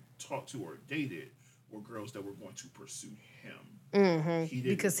girls he talked to or dated were girls that were going to pursue him. Mm-hmm.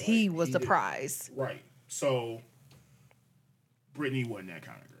 Because he was the prize. Right. So Brittany wasn't that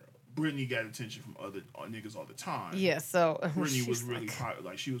kind of girl. Brittany got attention from other niggas all the time. Yeah, so Brittany was really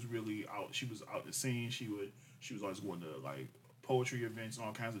like she was really out. She was out in the scene. She was always going to like poetry events and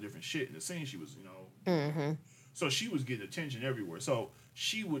all kinds of different shit in the scene. She was, so she was getting attention everywhere. So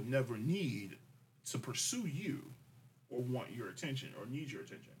she would never need to pursue you or want your attention or need your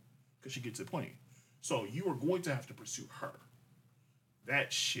attention because she gets it plenty. So you are going to have to pursue her.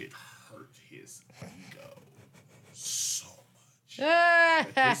 That shit hurt his ego so much. That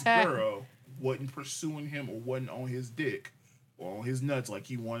this girl wasn't pursuing him or wasn't on his dick or on his nuts like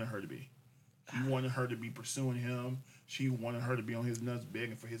he wanted her to be. He wanted her to be pursuing him. She wanted her to be on his nuts,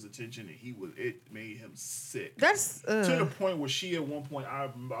 begging for his attention, and it made him sick. That's to the point where she at one point, I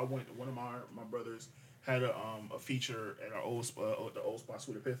went. One of my brothers had a feature at our the old spot,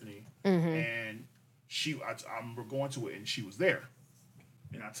 Sweet Epiphany, and I remember going to it, and she was there,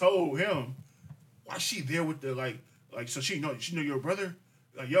 and I told him, why she there with the like so she know your brother,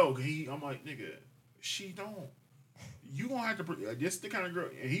 like yo, I'm like, nigga, she don't. You gonna have to. This the kind of girl,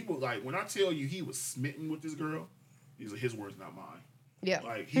 and he was like, when I tell you he was smitten with this girl, these are his words, not mine. Yeah,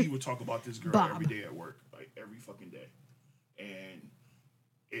 like he would talk about this girl every day at work, like every fucking day, and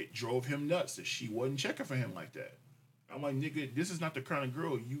it drove him nuts that she wasn't checking for him like that. I'm like, nigga, this is not the kind of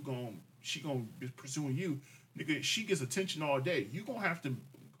girl she gonna be pursuing you, nigga. She gets attention all day. You gonna have to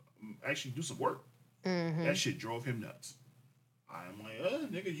actually do some work. Mm-hmm. That shit drove him nuts. I'm like,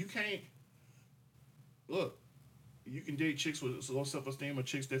 nigga, you can't look. You can date chicks with low self-esteem or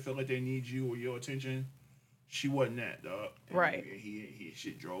chicks that feel like they need you or your attention. She wasn't that, dog. And right. He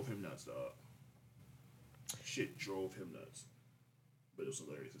shit drove him nuts, dog. Shit drove him nuts. But it was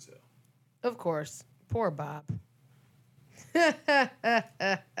hilarious as hell. Of course. Poor Bob. All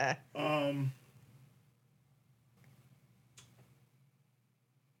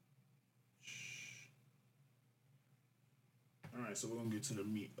right, so we're going to get to the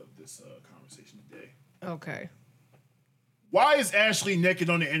meat of this conversation today. Okay. Why is Ashley naked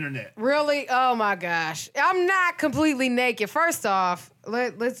on the internet? Really? Oh my gosh. I'm not completely naked. First off,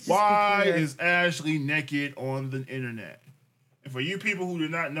 let's just Why is Ashley naked on the internet? And for you people who do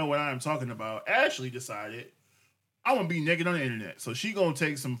not know what I am talking about, Ashley decided I want to be naked on the internet. So she gonna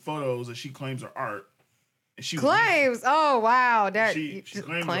take some photos that she claims are art. And she claims. Oh wow. That she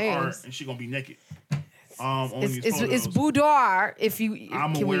claims are art and she gonna be naked. It's boudoir.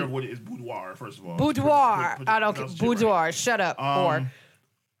 I'm aware of what it is. Boudoir, first of all. Boudoir. I don't care. Boudoir. Right. Shut up.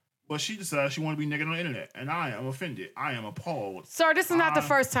 But she decided she wanted to be naked on the internet, and I am offended. I am appalled. Sir, this is not the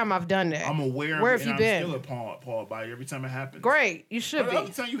first time I've done that. I'm aware. Where of have you been? I'm still appalled by it every time it happens. Great, you should be.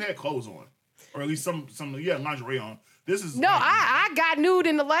 Every time you had clothes on, or at least some you had lingerie on. This is no. I got nude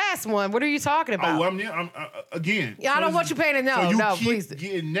in the last one. What are you talking about? Oh, I'm again. Yeah, I don't want you paying it. No, please.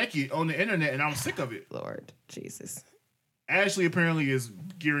 Getting naked on the internet, and I'm sick of it. Lord Jesus. Ashley apparently is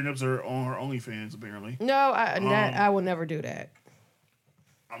gearing up on her OnlyFans. Apparently. No, I will never do that.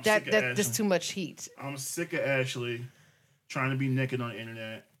 That's just too much heat. I'm sick of Ashley trying to be naked on the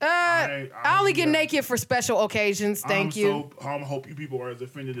internet. I only get naked for special occasions. Thank you. I hope you people are as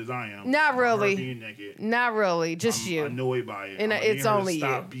offended as I am. Not really. Being naked. Not really. Just I'm you. annoyed by it. And it's only stop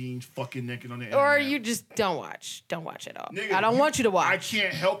you. Stop being fucking naked on the internet. Or you just don't watch. Don't watch at all. Nigga, I don't want you to watch. I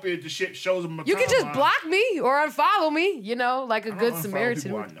can't help it. The shit shows them. You can just block me or unfollow me. You know, like a good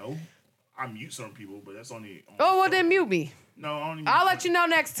Samaritan. I know. I mute some people, but that's only. Oh well, then mute me. No, I'll let you know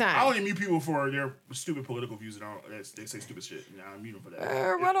next time. I only mute people for their stupid political views and they say stupid shit. I mute them for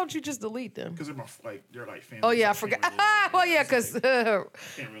that. Why don't you just delete them? Because they're like family. Oh yeah, I forgot. Well, yeah, because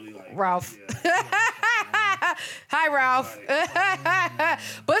can't really Ralph. Yeah, Hi, Ralph.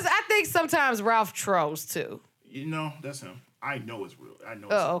 But I think sometimes Ralph trolls too. You know, that's him. I know it's real. I know.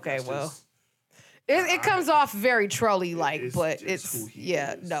 Oh, okay, well. It comes off very trolly like, but it's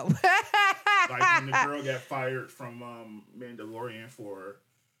no. Like when the girl got fired from Mandalorian for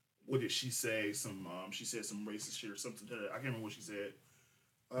what did she say? She said some racist shit or something to that. I can't remember what she said.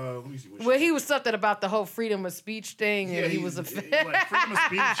 Let me see. He was something about the whole freedom of speech thing, and he was like freedom of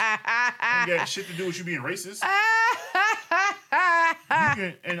speech ain't got shit to do with you being racist.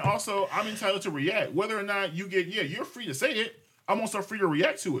 And also, I'm entitled to react, whether or not you get. Yeah, you're free to say it. I'm also free to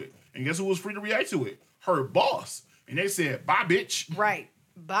react to it. And guess who was free to react to it? Her boss. And they said, bye, bitch. Right.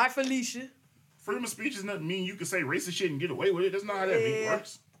 Bye, Felicia. Freedom of speech does not mean you can say racist shit and get away with it. That's not how that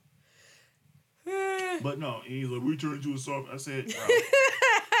works. But no, he's like, we turned into a soft. I said,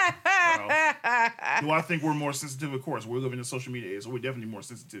 Ralph, do I think we're more sensitive? Of course, we're living in social media age, so we're definitely more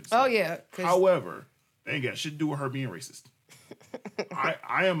sensitive. Oh, yeah. However, they ain't got shit to do with her being racist.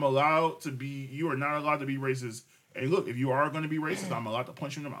 I am allowed to be, you are not allowed to be racist. Hey, look, if you are going to be racist, I'm allowed to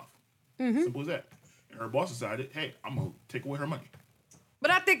punch you in the mouth. Mm-hmm. Simple as that. And her boss decided, hey, I'm going to take away her money.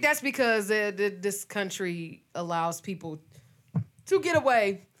 But I think that's because this country allows people to get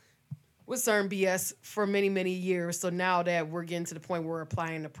away with certain BS for many, many years. So now that we're getting to the point where we're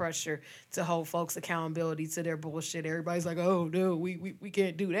applying the pressure to hold folks accountability to their bullshit, everybody's like, oh, no, we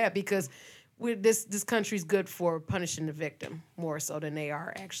can't do that because this country's good for punishing the victim more so than they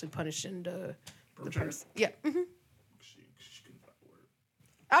are actually punishing the person. Yeah. Mm-hmm. She couldn't find a word.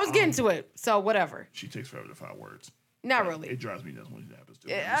 I was getting to it, so whatever. She takes forever to find words. Not really. It drives me nuts when it happens to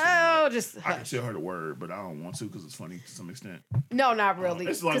her. I can tell her the word, but I don't want to because it's funny to some extent. No, not really.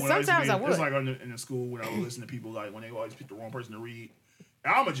 It's like sometimes I would. It's like in the school when I would listen to people like when they always pick the wrong person to read.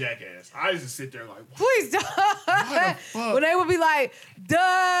 And I'm a jackass. I used to sit there like, what? Please don't. What the fuck? When they would be like,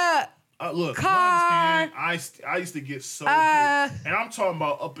 duh. Look, car. I used to get so pissed. And I'm talking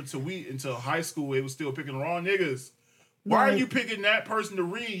about up until high school, they was still picking the wrong niggas. Why are you picking that person to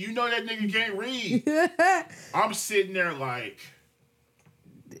read? You know that nigga can't read. I'm sitting there like,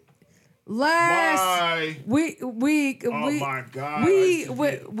 why? Oh my God. We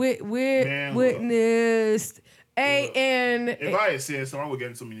witnessed A.N. If I had said so, I would get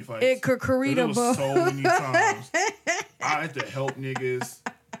in so many fights. It could There was so many times I had to help niggas.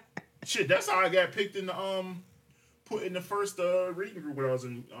 Shit, that's how I got picked in the put in the first reading group when I was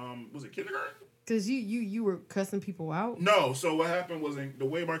in was it kindergarten? Cause you were cussing people out? No, so what happened was the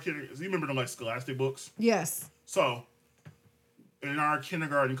way my kindergarten, you remember them like Scholastic books? Yes. So in our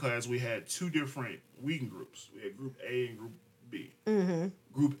kindergarten class we had two different reading groups. We had group A and group B. Mm-hmm.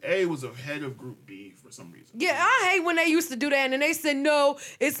 Group A was ahead of Group B for some reason. Yeah, I hate when they used to do that, and then they said, no,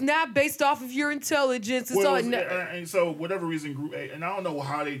 it's not based off of your intelligence. It's and so whatever reason, Group A, and I don't know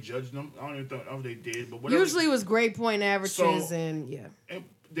how they judged them. I don't even know if they did, but whatever. Usually it was grade point averages, and yeah. And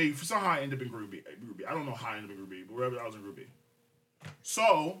they somehow ended up in Group B. I don't know how I ended up in Group B, but wherever I was in Group B.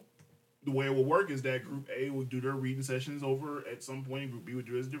 So the way it would work is that Group A would do their reading sessions over at some point, and Group B would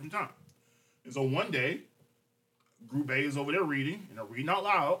do it at a different time. And so one day, Group A is over there reading, and they're reading out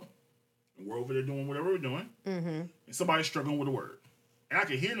loud. And we're over there doing whatever we're doing. Mm-hmm. And somebody's struggling with a word. And I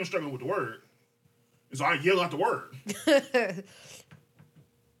can hear them struggling with the word. And so I yell out the word.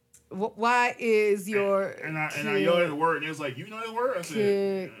 Why is your... And I yell at the word, and it was like, you know that word? I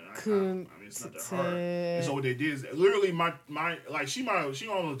said, I mean, it's not that hard. And so what they did is, literally, my like, she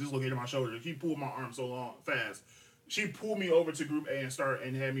almost dislocated my shoulder. She pulled my arm so fast. She pulled me over to Group A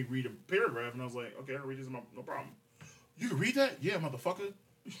and had me read a paragraph, and I was like, okay, I can read this, no problem. You can read that? Yeah, motherfucker.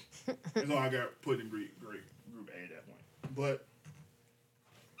 And so I got put in Group A at that point. But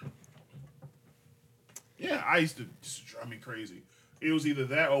yeah, I used to just drive me crazy. It was either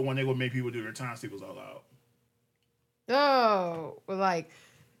that or when they would make people do their times tables out loud. Oh, like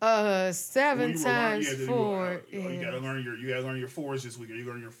 7 times 4. You gotta learn your 4s this week, or you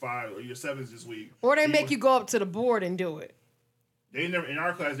learn your 5 or your 7s this week. Or they make you go up to the board and do it. They never in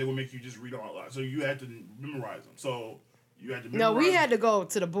our class they would make you just read them out loud, so you had to memorize them. So you had to memorize. No, we had to go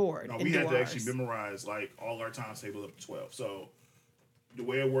to the board. No, we had to actually memorize like all our times tables up to 12. So the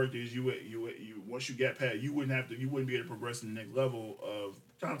way it worked is you once you get past, you wouldn't be able to progress to the next level of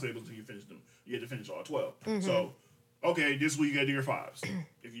timetables until you finish them. You had to finish all 12. Mm-hmm. So, okay, this week you gotta do your 5s.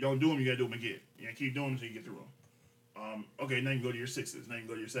 If you don't do them, you gotta do them again. You gotta keep doing them until you get through them. Okay, now you go to your 6s. Now you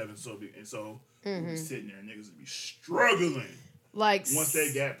go to your 7s. So we'll be sitting there, and niggas would be struggling. Like once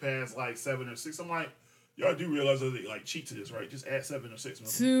they got past like 7 or 6, I'm like, y'all do realize that they like cheat to this, right? Just add 7 or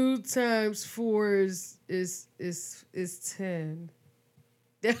 6. 2 times 4 is 10.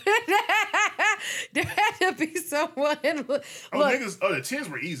 There had to be someone. Look, niggas. Oh, the 10s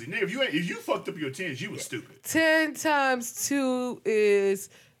were easy. Nigga, if you fucked up your 10s, you was stupid. 10 times 2 is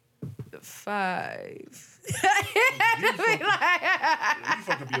 5. You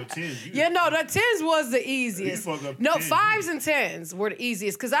fucked up your 10s. The 10s was the easiest. No, 5s and 10s were the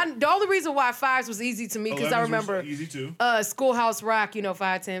easiest. Because the only reason why 5s was easy to me, because I remember easy too. Schoolhouse Rock,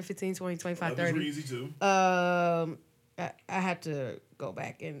 5, 10, 15, 20, 25, 30. Were easy too. I had to go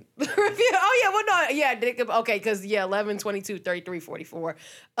back and review. Oh, yeah. Well, no. Yeah. Okay. Because, 11, 22, 33, 44.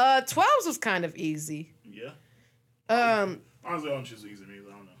 12s was kind of easy. Yeah. Honestly, I'm just easy to me.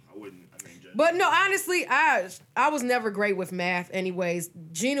 I don't know. I can't judge. But no, honestly, I was never great with math anyways.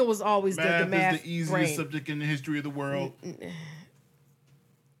 Gina was always the math Math is the easiest subject in the history of the world.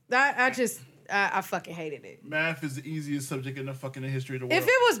 I fucking hated it. Math is the easiest subject in the fucking history of the world. If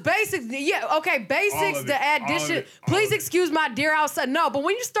it was basic, basics, the addition. Please excuse my dear outside. No, but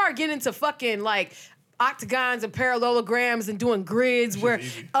when you start getting into fucking like octagons and parallelograms and doing grids where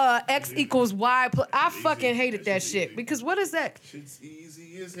X equals Y, I fucking hated that shit. Because what is that? Shit's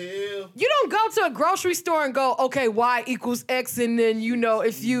easy as hell. You don't go to a grocery store and go, okay, Y equals X, and then,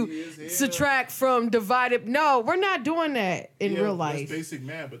 if you subtract from divided. No, we're not doing that in real life. That's basic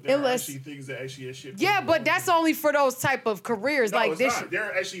math, but there are actually things that actually have shit. Yeah, but that's only for those type of careers. No, like it's this. Not. There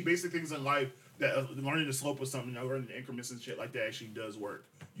are actually basic things in life that learning the slope of something, learning the increments and shit like that actually does work.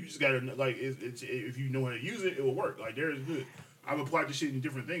 You just gotta if you know how to use it, it will work. Like there is good. I've applied this shit in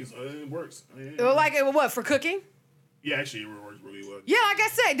different things. It works. Like what for cooking? Yeah, actually, it works really well. Yeah, like I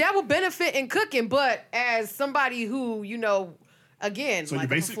said, that will benefit in cooking. But as somebody who again, so like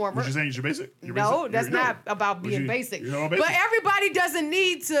you're basic. A performer, What you're saying? You're basic. That's not about being basic. You're basic. But everybody doesn't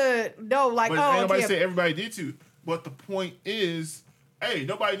need to know. Like, but nobody said everybody did to. But the point is, hey,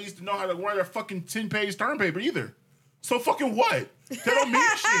 nobody needs to know how to write a fucking 10-page term paper either. So fucking what? That don't mean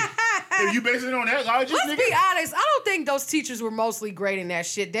shit. If you base it on that logic, let's be honest. I don't think those teachers were mostly great in that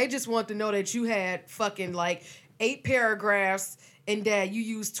shit. They just want to know that you had fucking like 8 paragraphs and that you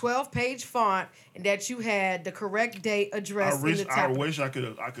used 12-page font and that you had the correct date, address, in the top. I wish I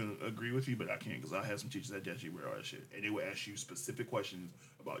could agree with you, but I can't because I had some teachers that actually read all that shit and they would ask you specific questions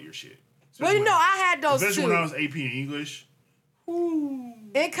about your shit. Well, I had those especially too. When I was AP in English. Ooh.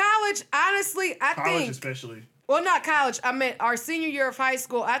 In college, honestly, college especially. Well, not college. I meant our senior year of high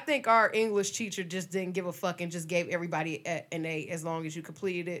school. I think our English teacher just didn't give a fuck and just gave everybody an A as long as you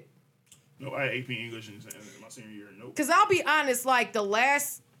completed it. No, I had AP English in my senior year. Nope. Because I'll be honest, like the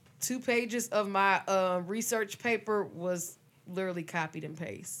last 2 pages of my research paper was literally copied and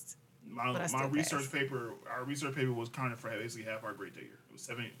pasted. Our research paper was kind of for basically half our grade that year. It was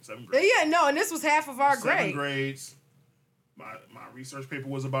 7 grades. Yeah, no, and this was half of our grade. 7 grades. My research paper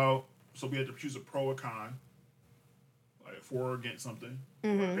was about, so we had to choose a pro or con. Like for or against something.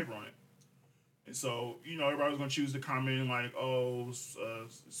 Mm-hmm. Paper on it. And so, everybody was going to choose the comment like,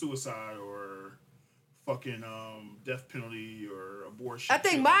 suicide or fucking death penalty or abortion. I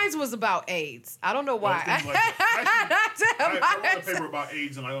think mine was about AIDS. I don't know why. I wrote a paper about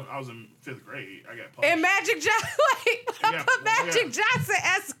AIDS and I was in 5th grade. I got published. And Magic Johnson, I put Magic Johnson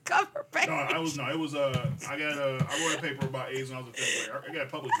as cover page. I wrote a paper about AIDS when I was in 5th grade. I got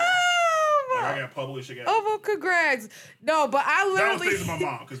published. I got published. Well, congrats. No, but I literally. That was thanks to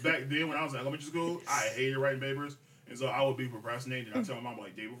my mom, because back then when I was in elementary school, I hated writing papers. And so I would be procrastinating. I tell my mom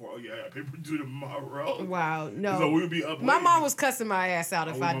like day before, I got paper due tomorrow. Wow, no. So we would be up. My mom was cussing my ass out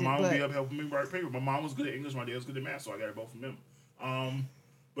if I did. My mom would be up helping me write paper. My mom was good at English. My dad was good at math, so I got it both from them.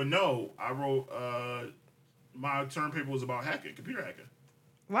 But no, I wrote my term paper was about hacking, computer hacking.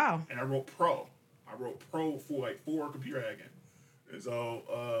 Wow. And I wrote pro. For like 4 computer hacking. And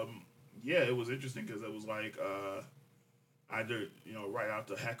so it was interesting because it was like. I had to, write out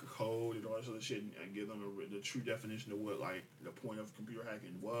the hacker code and all that sort of shit and give them the true definition of what, like, the point of computer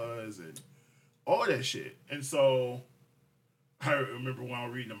hacking was and all that shit. And so I remember when I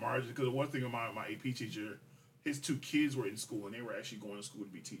was reading the margins, because one thing about my AP teacher, his 2 kids were in school and they were actually going to school to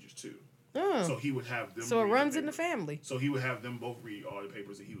be teachers too. So he would have them. So it runs in the family. So he would have them both read all the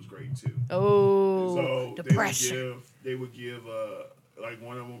papers that he was grading too. Oh, so depression. They would give like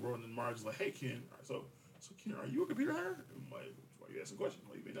one of them wrote in the margins like, "Hey Ken, so Ken, are you a computer hacker?" I'm like, "Why are you asking questions?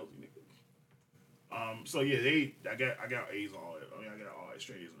 Why you being nosy, nigga?" So yeah, I got A's on all it. I mean, I got all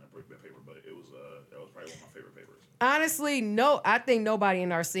straight A's on that paper, but it was that was probably one of my favorite papers. Honestly, no, I think nobody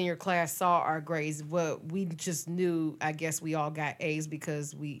in our senior class saw our grades. But we just knew. I guess we all got A's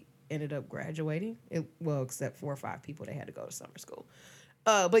because we ended up graduating. Except 4 or 5 people that had to go to summer school.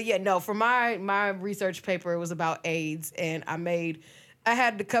 But yeah, no. For my research paper, it was about AIDS, and I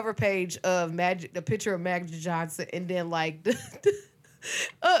had the cover page of the picture of Magic Johnson, and then like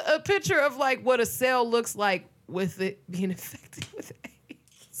a picture of like what a cell looks like with it being infected with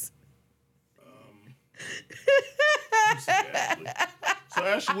AIDS. So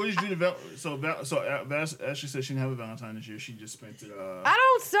Ashley, what did you do to Ashley said she didn't have a Valentine this year. She just spent it. I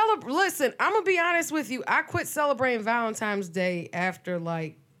don't celebrate. Listen, I'm gonna be honest with you. I quit celebrating Valentine's Day after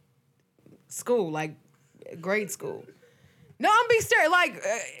like school, like grade school. No, I'm being serious. Like,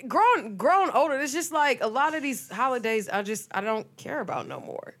 grown older, it's just like a lot of these holidays I don't care about no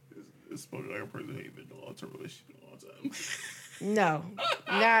more. It's spoken like a person who ain't been in a long-term relationship in a long time. No,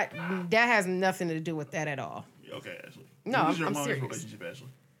 that has nothing to do with that at all. Okay, Ashley. No, I'm serious. Relationship, Ashley?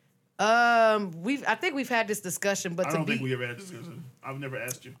 I think we've had this discussion, but I don't think we ever had this discussion. I've never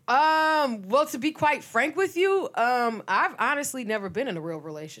asked you. Well, to be quite frank with you, I've honestly never been in a real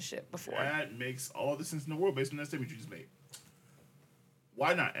relationship before. That makes all the sense in the world based on that statement you just made.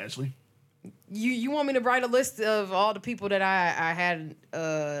 Why not, Ashley? You want me to write a list of all the people that I had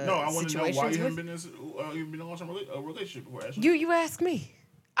No, I want to know why you haven't been in a long-term relationship before, Ashley. You ask me.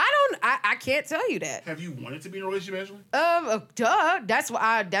 I can't tell you that. Have you wanted to be in a relationship, Ashley? Duh. That's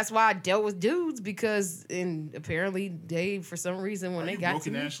why I dealt with dudes because apparently they, for some reason, when they got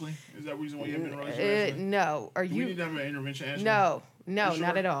broken, to me, Ashley? Is that the reason why you haven't been in a relationship, Ashley? No. Do we need to have an intervention, Ashley? No, sure?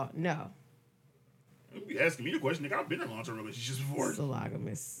 Not at all. No. Don't be asking me the question, nigga. I've been in long-term relationships before.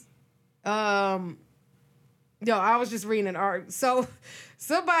 Monogamous. No, I was just reading an article. So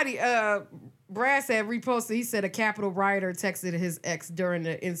somebody, Brad said, reposted, he said a Capitol rioter texted his ex during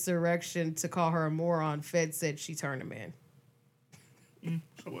the insurrection to call her a moron. Fed said she turned him in.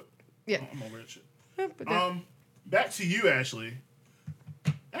 So what? Yeah. I'm over that shit. Back to you, Ashley.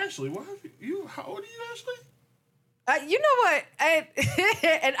 Ashley, how old are you, Ashley? You know what?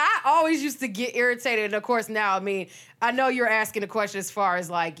 And I always used to get irritated. And of course, now, I mean, I know you're asking a question as far as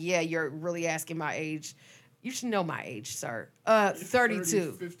like, yeah, you're really asking my age. You should know my age, sir.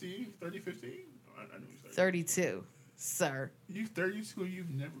 32. 30, 15? I know you're 32, sir. You 32, you've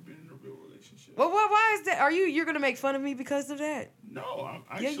never been in a real relationship. Well, why is that? You're going to make fun of me because of that? No,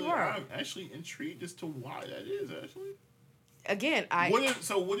 I'm actually intrigued as to why that is, Ashley. Again,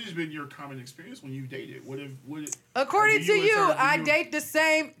 what has been your common experience when you dated? According to you, I date the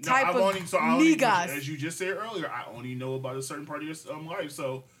same type of niggas. As you just said earlier, I only know about a certain part of your life.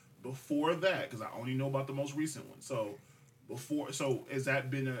 So before that, because I only know about the most recent one. So has that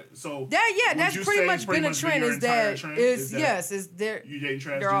been that's pretty much been a trend. You dating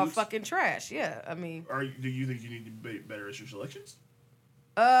trash? They're all fucking trash. Yeah, I mean. Do you think you need to be better at your selections?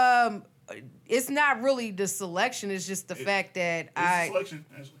 It's not really the selection. It's just the fact that selection,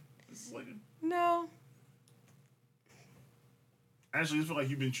 Ashley. It's selection. No. Actually, I feel like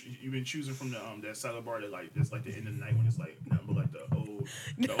you've been choosing from that salad bar that's like the end of the night when it's like nothing but like the old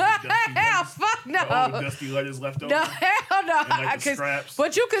dusty hell, fuck no. The old dusty lettuce left over. No, hell no. And like the straps.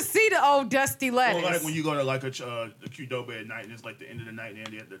 But you could see the old dusty lettuce. Well, like when you go to like a Qdoba at night and it's like the end of the night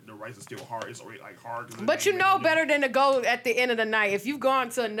and the rice is still hard. It's already like hard. But you know better than to go at the end of the night. If you've gone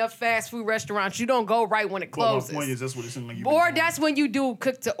to enough fast food restaurants, you don't go right when it closes. But my point is that's what it seems like. Or that's when you do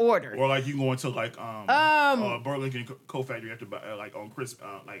cook to order. Or like you go into like Burlington Co Factory after like on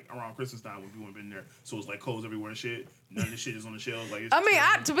like around Christmas time when people have been there, so it's like clothes everywhere and shit. None of the shit is on the shelves. Like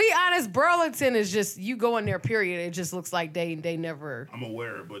to be honest, Burlington is just you go in there. Period. It just looks like they never. I'm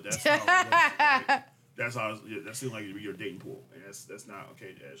aware, but that's that's how that seems like your dating pool, and that's not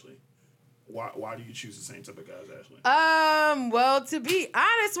okay, Ashley. Why do you choose the same type of guys, Ashley? Well, to be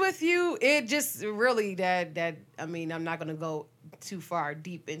honest with you, it just really that I mean, I'm not gonna go too far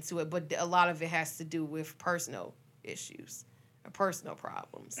deep into it, but a lot of it has to do with personal issues, or personal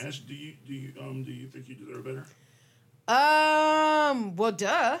problems. Ashley, do you think you deserve better? Well,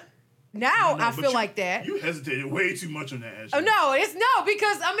 duh. Now I feel like that. You hesitated way too much on that, Ashley. Oh no,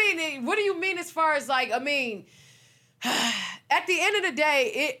 because I mean, what do you mean as far as like I mean? At the end of the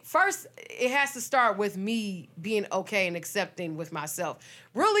day, it has to start with me being okay and accepting with myself.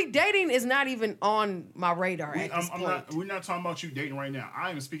 Really, dating is not even on my radar at this point. We're not talking about you dating right now. I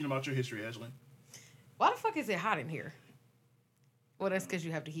am speaking about your history, Ashley. Why the fuck is it hot in here? Well, that's because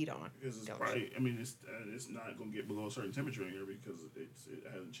you have the heat on. Because it's probably, I mean, it's not going to get below a certain temperature in here because it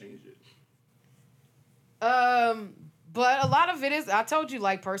hasn't changed yet. But a lot of it is, I told you,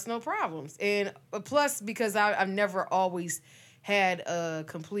 like personal problems. And plus, because I've never always had a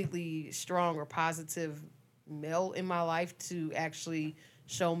completely strong or positive male in my life to actually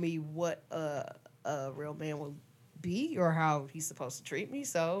show me what a real man will be or how he's supposed to treat me.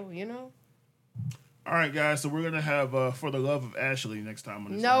 So, you know. All right, guys. So we're gonna have For the Love of Ashley next time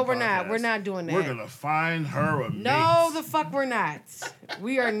on this. No, we're podcast. not. We're not doing that. We're gonna find her a mate. No, the fuck we're not.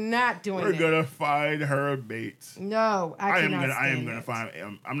 We are not doing that. We're gonna find her a mate. No, I am gonna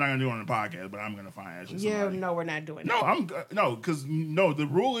find. I'm not gonna do it on the podcast, but I'm gonna find Ashley. Yeah, no, we're not doing that. Because the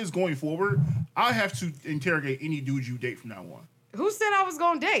rule is going forward. I have to interrogate any dude you date from now on. Who said I was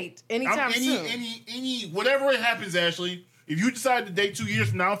gonna date anytime soon? Any whatever it happens, Ashley. If you decide to date 2 years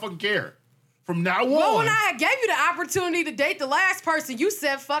from now, I don't fucking care. From now on. Well, when I gave you the opportunity to date the last person, you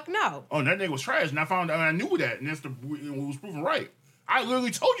said fuck no. Oh, that nigga was trash, and I knew that, and it was proven right. I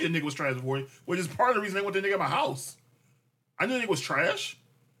literally told you the nigga was trash before, which is part of the reason I went to the nigga at my house. I knew the nigga was trash.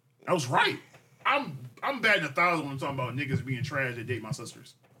 I was right. I'm batting 1,000 when I'm talking about niggas being trash that date my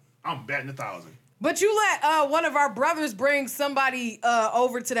sisters. I'm batting 1,000. But you let one of our brothers bring somebody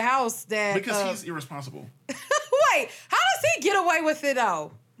over to the house that because he's irresponsible. Wait, how does he get away with it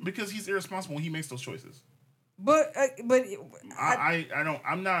though? Because he's irresponsible when he makes those choices. But I don't.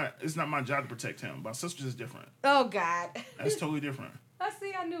 I'm not. It's not my job to protect him. My sister's is different. Oh God, that's totally different.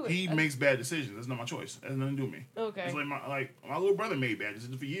 I knew it. He makes bad decisions. That's not my choice. That has nothing to do with me. Okay. It's like my little brother made bad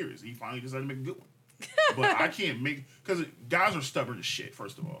decisions for years. He finally decided to make a good one. But I can't make because guys are stubborn as shit.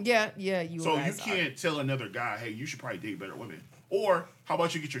 First of all. Yeah. So you can't tell another guy, hey, you should probably date better women. Or how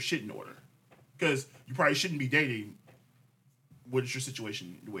about you get your shit in order? Because you probably shouldn't be dating. What is your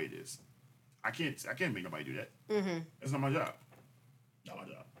situation the way it is? I can't make nobody do that. Mm-hmm. That's not my job. Not my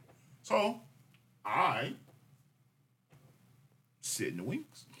job. So I sit in the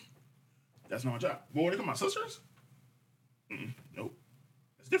wings. That's not my job. But when it comes to my sisters, nope.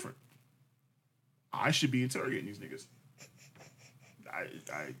 It's different. I should be interrogating these niggas.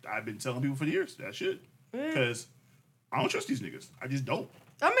 I've been telling people for years that I should. Because I don't trust these niggas. I just don't.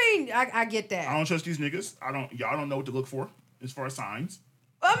 I mean, I get that. I don't trust these niggas. Y'all don't know what to look for as far as signs.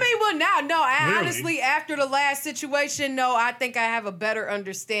 I mean, well, now, no. Honestly, after the last situation, no, I think I have a better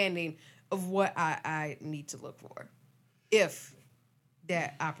understanding of what I need to look for if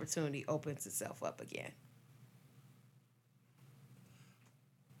that opportunity opens itself up again.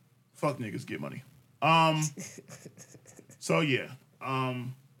 Fuck niggas, get money. So yeah,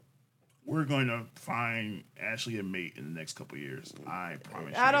 we're going to find Ashley a mate in the next couple of years. I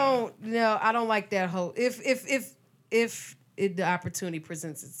promise. I don't like that whole. If the opportunity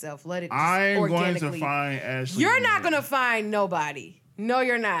presents itself, let it. I'm going to find Ashley. You're not going to find nobody. No,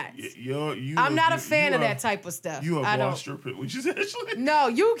 you're not. I'm not a fan of that type of stuff. You have lost your pitch, which is Ashley. No,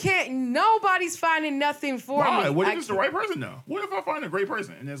 you can't. Nobody's finding nothing for me. Why? What if it's the right person though? What if I find a great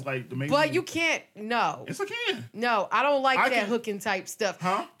person and it's like the main? But you can't. No. Yes, I can. No, I don't like that hooking type stuff.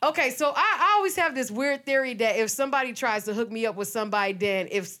 Huh? Okay, so I always have this weird theory that if somebody tries to hook me up with somebody, then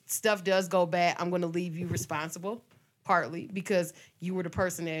if stuff does go bad, I'm going to leave you responsible. Partly because you were the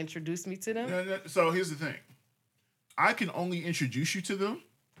person that introduced me to them. So here's the thing. I can only introduce you to them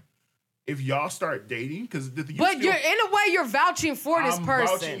if y'all start dating, because but you're in a way you're vouching for this person.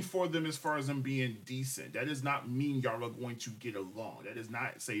 I'm vouching for them as far as them being decent. That does not mean y'all are going to get along. That does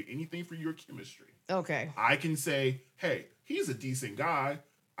not say anything for your chemistry. Okay. I can say, hey, he's a decent guy.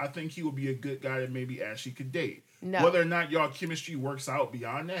 I think he would be a good guy that maybe Ashley could date. No. Whether or not y'all chemistry works out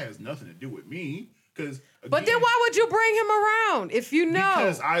beyond that has nothing to do with me. But then why would you bring him around if you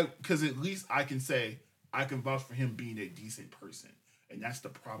know? Because at least I can say I can vouch for him being a decent person. And that's the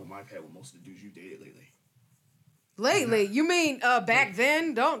problem I've had with most of the dudes you dated lately. Lately? You mean back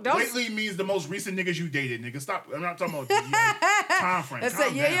then? Don't. Lately means the most recent niggas you dated, nigga. Stop. I'm not talking about time frame. Let's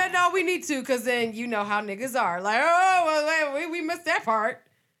say, no, we need to, because then you know how niggas are. Like, oh, well, we missed that part.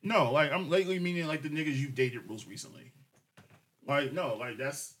 No, like, I'm lately meaning like the niggas you dated most recently. Like, no, like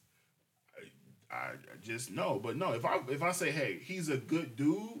that's, I just, no. But no, if I say, hey, he's a good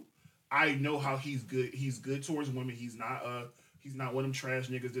dude, I know how he's good. He's good towards women. He's not one of them trash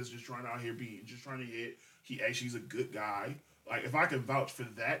niggas that's just trying out here just trying to hit. He actually's a good guy. Like, if I can vouch for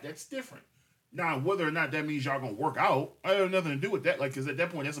that, that's different. Now, whether or not that means y'all gonna work out, I have nothing to do with that. Like, because at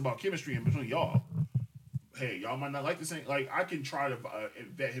that point, that's about chemistry in between y'all. Hey, y'all might not like the same. Like, I can try to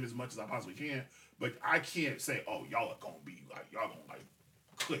vet him as much as I possibly can, but I can't say, oh, y'all are gonna be like, y'all gonna like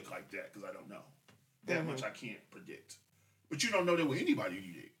click like that, because I don't know. That much I can't predict. But you don't know that with anybody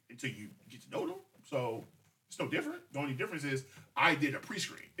you date until you get to know them. So it's no different. The only difference is I did a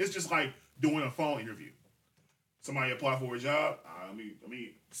pre-screen. It's just like doing a phone interview. Somebody apply for a job. Let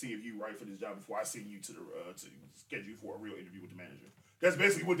me see if you right for this job before I send you to schedule you for a real interview with the manager. That's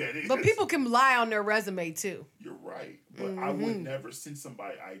basically what that is. But people can lie on their resume too. You're right, but I would never send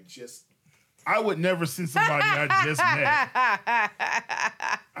somebody I just met.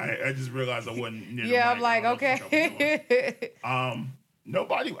 I just realized I wasn't. Yeah, I'm like, okay.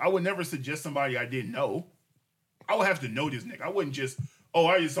 I would never suggest somebody I didn't know. I would have to know this nigga. I wouldn't just,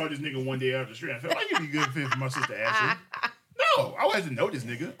 I just saw this nigga one day out the street. I felt like he'd be a good fit for my sister Ashley. No, I would have to know this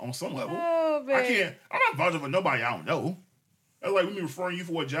nigga on some level. Oh, man. I'm not vouching for nobody I don't know. That's like me referring you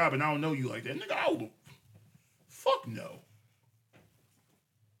for a job and I don't know you like that. Nigga, fuck no.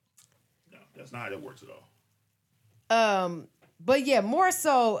 No, that's not how that works at all. But yeah, more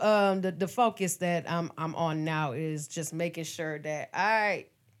so the focus that I'm on now is just making sure that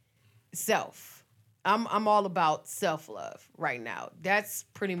I'm all about self-love right now. That's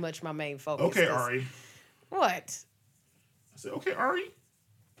pretty much my main focus. Okay, Ari. What? I said, okay, Ari.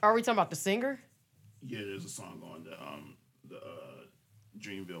 Are we talking about the singer? Yeah, there's a song on the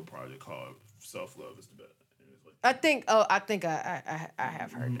Dreamville project called "Self-Love Is the Best." I think I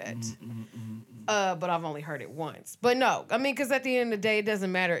have heard that. But I've only heard it once. But no, I mean, because at the end of the day, it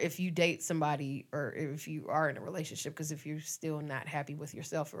doesn't matter if you date somebody or if you are in a relationship, because if you're still not happy with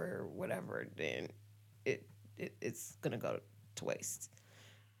yourself or whatever, then it's going to go to waste.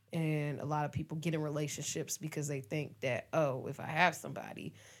 And a lot of people get in relationships because they think that, if I have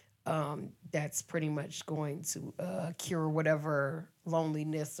somebody, that's pretty much going to cure whatever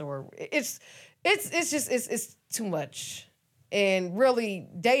loneliness or it's too much. And really,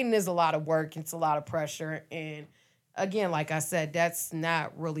 dating is a lot of work. It's a lot of pressure. And again, like I said, that's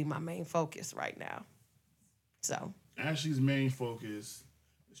not really my main focus right now. So Ashley's main focus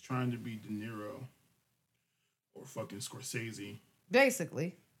is trying to be De Niro or fucking Scorsese.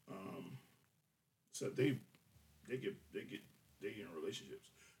 Basically. So they get in relationships.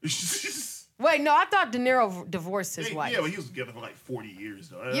 Wait, no, I thought De Niro divorced his wife. Yeah, but he was together for like 40 years,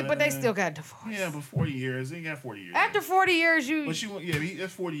 though. Yeah, but they still got divorced. Yeah, but 40 years. They got 40 years. After 40 years,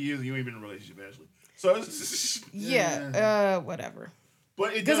 that's 40 years and you ain't been in a relationship, Ashley. So it's... whatever.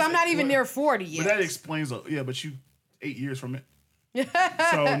 But because I'm not even near 40 yet. But that explains, but you 8 years from it. So,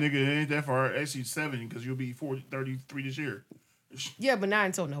 nigga, it ain't that far. Actually, 7, because you'll be 33 this year. Yeah, but not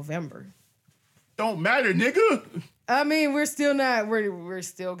until November. Don't matter, nigga. I mean, we're still not. We're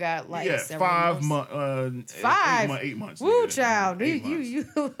still got like 5 months. 8 months. Woo, child. You.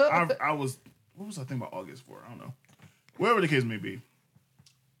 I was. What was I thinking about August for? I don't know. Whatever the case may be.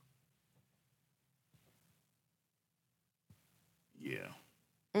 Yeah.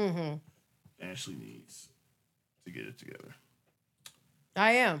 Mm-hmm. Ashley needs to get it together.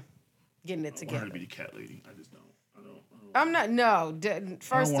 I am getting it together. I want her to be the cat lady. I just don't. I'm not. No.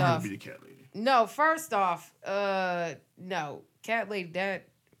 First I don't want off, her to be the cat lady. No. First off, no. Cat lady. That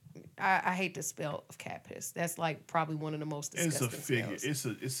I hate the smell of cat piss. That's like probably one of the most disgusting smells. It's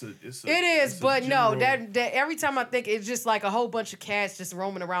a. It is, but no. That every time I think it's just like a whole bunch of cats just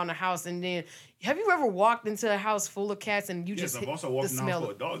roaming around the house, and then have you ever walked into a house full of cats and you just? Yes, I've also walked in a house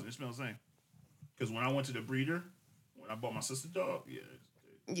full of dogs and it smells the same. Because when I went to the breeder, when I bought my sister's dog,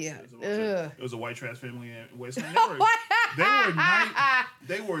 Yeah. It was a white trash family in West End.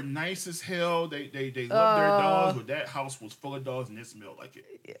 They were nice as hell. They loved their dogs, but that house was full of dogs and it smelled like it.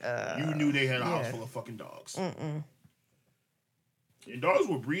 You knew they had a house full of fucking dogs. And dogs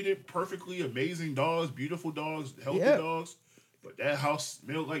were breeded perfectly, amazing dogs, beautiful dogs, healthy dogs. But that house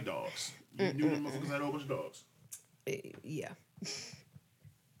smelled like dogs. You knew them motherfuckers had a whole bunch of dogs. Yeah.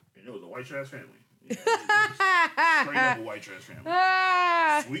 And it was a white trash family. Straight up a white trash family.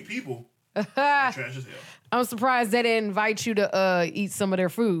 Sweet people. White trash as hell. I'm surprised they didn't invite you to eat some of their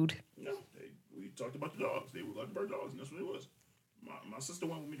food. No, we talked about the dogs. They were like bird dogs, and that's what it was. My sister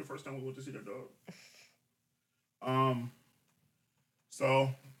went with me the first time we went to see their dog.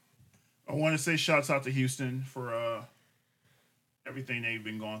 So I want to say shouts out to Houston for everything they've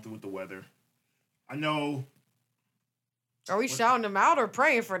been going through with the weather. I know. Are we shouting them out or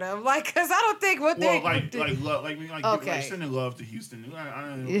praying for them? Like, because I don't think what they like sending love to Houston. I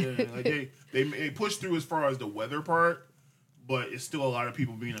don't know. Like they pushed through as far as the weather part, but it's still a lot of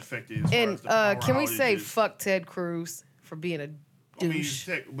people being affected. As far as the can we outages. say fuck Ted Cruz for being a douche?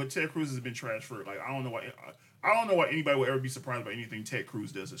 But Ted Cruz has been trash for like I don't know why anybody would ever be surprised by anything Ted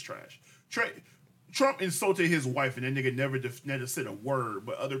Cruz does is trash. Trump insulted his wife and that nigga never said a word,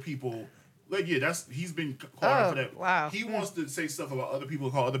 but other people. Like, yeah, he's been called out for that. Wow. He wants to say stuff about other people,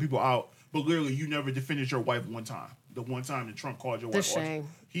 call other people out, but literally, you never defended your wife one time. The one time that Trump called your wife. The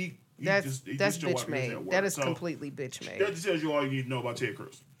shame. That's bitch made. That is completely bitch made. That just tells you all you need to know about Ted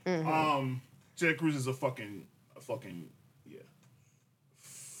Cruz. Ted Cruz is a fucking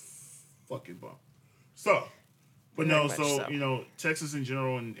bum. So, but no, so you know, Texas in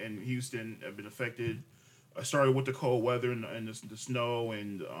general and Houston have been affected. I started with the cold weather and the snow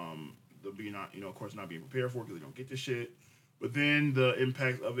and of course, not being prepared for it because they don't get this shit. But then the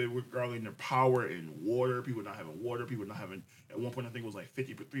impact of it regarding their power and water, people not having water, people not having. At one point, I think it was like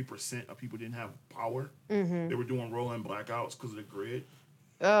 53% of people didn't have power. They were doing rolling blackouts because of the grid.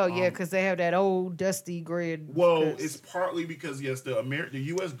 Oh yeah, because they have that old dusty grid. Well, it's partly because yes, the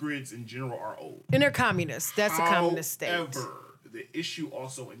U.S. grids in general are old, and they're communist. That's a communist state. However, the issue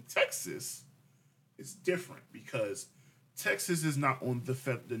also in Texas is different because Texas is not on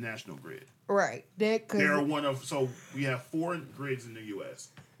the national grid. Right. They're one of, so we have 4 grids in the U.S.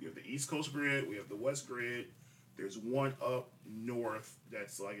 We have the East Coast grid, we have the West grid, there's one up north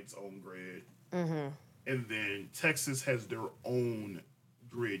that's like its own grid. And then Texas has their own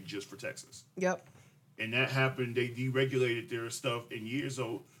grid just for Texas. Yep. And that happened, they deregulated their stuff in years,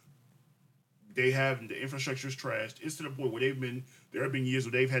 so the infrastructure is trashed. It's to the point where there have been years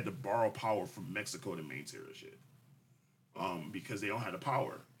where they've had to borrow power from Mexico to maintain their shit. Because they don't have the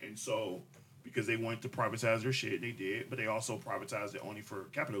power. And so, because they wanted to privatize their shit, they did, but they also privatized it only for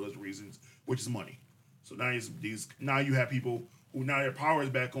capitalist reasons, which is money. So now you have people who now their power is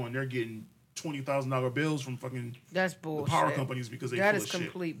back on, they're getting $20,000 bills from fucking that's bullshit. The power companies because they that full is of shit.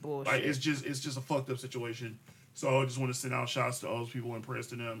 Complete bullshit. Like, it's just a fucked up situation. So I just want to send out shots to all those people and prayers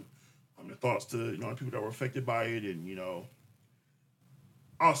to them. The thoughts to the people that were affected by it, and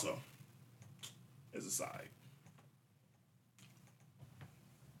also as a side.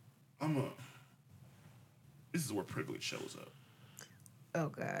 This is where privilege shows up. Oh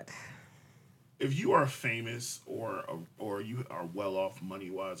God! If you are famous or you are well off money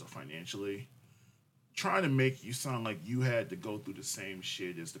wise or financially, trying to make you sound like you had to go through the same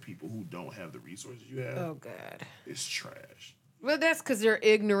shit as the people who don't have the resources you have. Oh God! It's trash. Well, that's because they're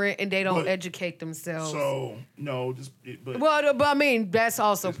ignorant and they don't educate themselves. So no, but I mean that's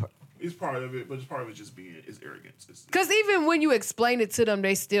also. It's part of it, but it's part of it just being arrogance. Because even when you explain it to them,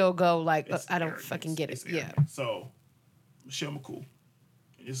 they still go like, "I don't fucking get it." Yeah. So, Michelle McCool,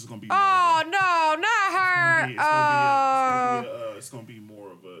 and this is gonna be. Oh no, not her! It's gonna be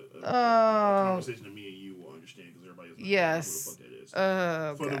more of a conversation that me and you will understand because everybody doesn't know who the fuck that is.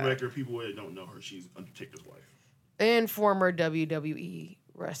 For the record, people that don't know her, she's Undertaker's wife and former WWE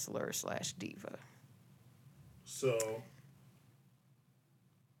wrestler / diva. So.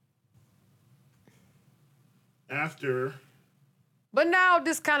 But now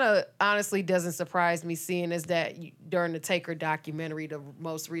this kind of honestly doesn't surprise me, seeing is that during the Taker documentary, the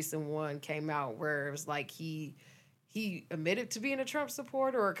most recent one came out where it was like he admitted to being a Trump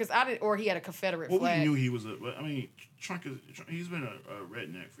supporter, or he had a Confederate flag. Well, we knew he was Trump he's been a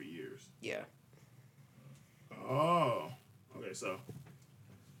redneck for years. Yeah. Oh, okay. So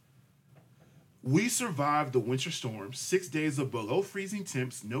we survived the winter storm, 6 days of below freezing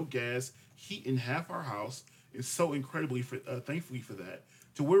temps, no gas, heat in half our house. Is so incredibly thankfully for that.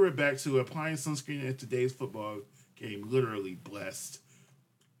 To wear it back to applying sunscreen at today's football game, literally blessed.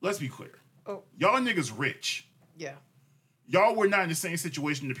 Let's be clear. Oh. Y'all niggas rich. Yeah. Y'all were not in the same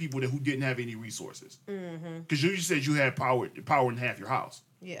situation to people who didn't have any resources. Because you just said you had power in half your house.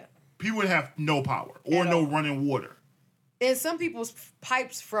 Yeah. People would have no power or no running water. And some people's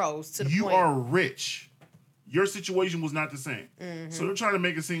pipes froze to the point. You are rich. Your situation was not the same. So they're trying to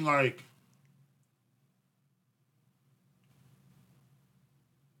make it seem like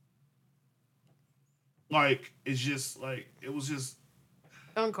it's just like it was just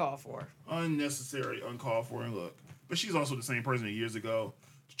uncalled for. Unnecessary, uncalled for, and look. But she's also the same person that years ago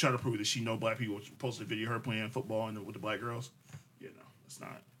to try to prove that she know black people. Posted a video of her playing football with the black girls. Yeah, no, it's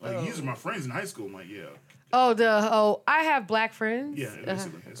not. Like, these are my friends in high school. I'm like, yeah. I have black friends. Yeah,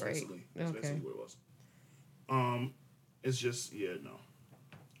 basically. That's basically what it was. It's just, yeah, no.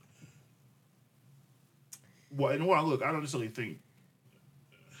 Well, look, I don't necessarily think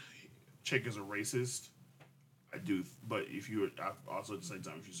Chick is a racist. I do, but also at the same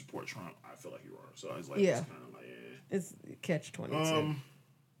time, if you support Trump, I feel like you are. So it's like, it's kind of like, it's catch-22.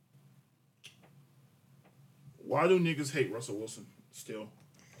 Why do niggas hate Russell Wilson still?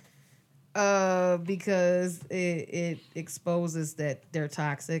 Because it exposes that they're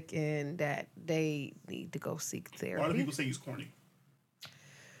toxic and that they need to go seek therapy. Why do people say he's corny?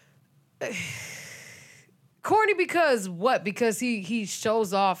 Corny because what? Because he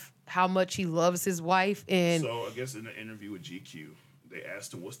shows off how much he loves his wife. And so I guess in the interview with GQ, they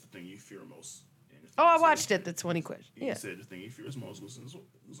asked him, what's the thing you fear most? I watched it, the 20 question. He said the thing he fears most losing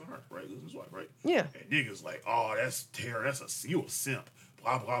her, right? Losing his wife, right? Yeah. And niggas like, oh, that's terror. You a simp.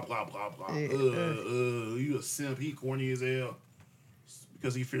 Blah, blah, blah, blah, blah. You a simp. He corny as hell.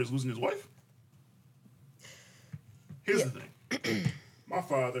 Because he fears losing his wife? Here's the thing. My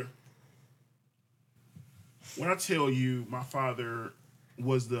father, when I tell you my father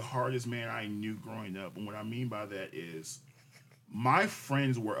was the hardest man I knew growing up, and what I mean by that is my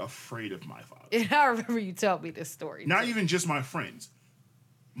friends were afraid of my father. And I remember you told me this story. Not even just my friends.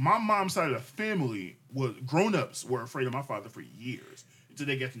 My mom's side of the family grown-ups were afraid of my father for years until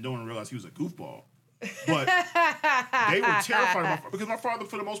they got to know and realize he was a goofball. But they were terrified of my father because my father,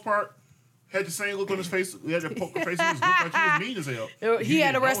 for the most part, had the same look on his face. He had that poker face. He was like he was mean as hell. He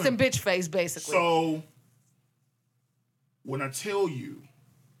had a resting bitch face, basically. So when I tell you,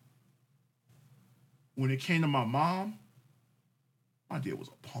 when it came to my mom, my dad was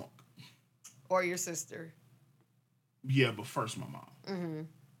a punk. Or your sister. Yeah, but first my mom. Mm-hmm.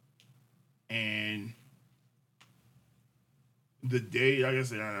 And the day, like I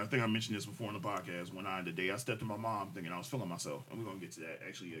said, I think I mentioned this before in the podcast, the day I stepped to my mom thinking I was feeling myself, and we're going to get to that,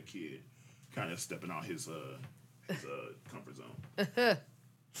 actually a kid kind of stepping out his comfort zone.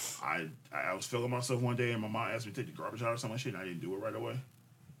 I was feeling myself one day, and my mom asked me to take the garbage out or something like shit, and I didn't do it right away.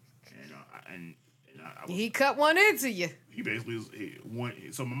 And he cut one into you. He basically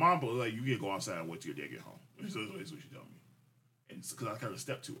so my mom was like, you can go outside and wait till your dad get home. That's what she told me. And because I kind of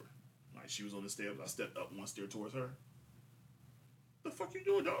stepped to her. Like, she was on the stairs, I stepped up one stair towards her. The fuck you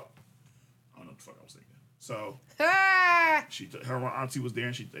doing, dog? I don't know what the fuck I was thinking. So, her auntie was there,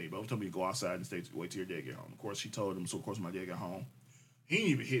 and they both told me to go outside and wait till your dad get home. Of course, she told him, so of course my dad got home. He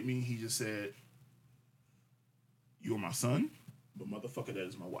didn't even hit me. He just said, you are my son, but motherfucker, that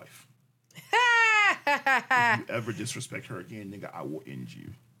is my wife. If you ever disrespect her again, nigga, I will end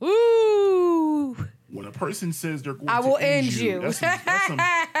you. Ooh. When a person says they're going I to will end you,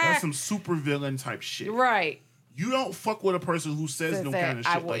 that's some super villain type shit. Right. You don't fuck with a person who says no kind of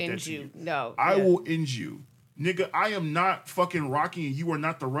shit like that to you. No. I will end you. Nigga, I am not fucking Rocky and you are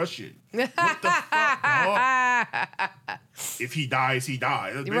not the Russian. What the fuck, dog? If he dies, he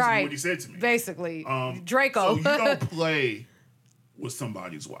dies. That's basically what he said to me. Basically. Draco. So you don't play with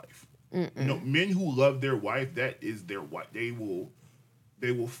somebody's wife. You know, men who love their wife, that is their wife. They will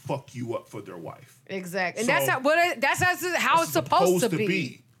fuck you up for their wife. Exactly. And so, that's how it's supposed to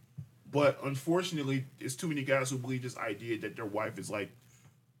be. But unfortunately, there's too many guys who believe this idea that their wife is like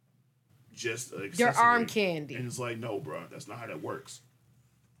just an accessory. Their arm candy. And it's like, no, bro, that's not how that works.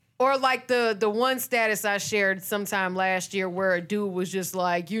 Or like the one status I shared sometime last year where a dude was just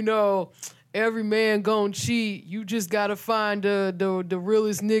like, every man gonna cheat. You just gotta find the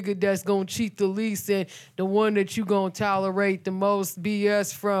realest nigga that's gonna cheat the least and the one that you gonna tolerate the most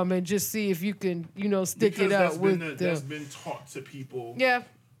BS from, and just see if you can, stick it out with. That's been taught to people. Yeah.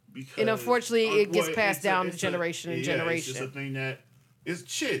 And unfortunately, it gets passed down generation and generation. It's just a thing that is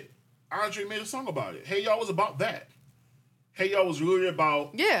shit. Andre made a song about it. Hey Y'all was about that. Hey Y'all was really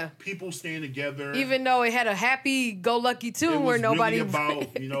about people staying together. Even though it had a happy-go-lucky tune where nobody... It was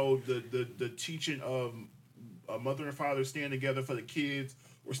really about, the teaching of a mother and father staying together for the kids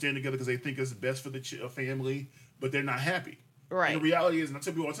or staying together because they think it's best for the family, but they're not happy. Right. And the reality is, and I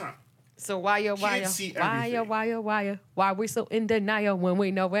tell people all the time, So why we so in denial when we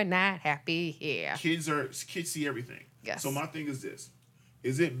know we're not happy here? Kids see everything. Yes. So my thing is this: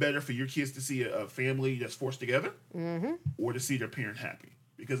 is it better for your kids to see a family that's forced together, or to see their parent happy?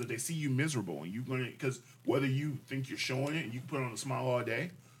 Because if they see you miserable and because whether you think you're showing it and you put on a smile all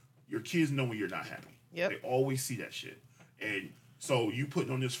day, your kids know when you're not happy. Yep. They always see that shit, and so you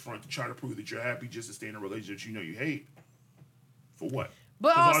putting on this front to try to prove that you're happy just to stay in a relationship you know you hate. For what?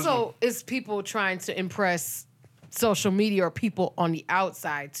 But also, it's people trying to impress social media or people on the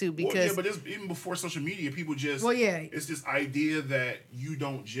outside too. Because but even before social media, people just it's this idea that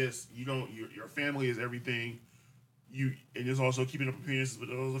your family is everything. And it's also keeping up appearances, but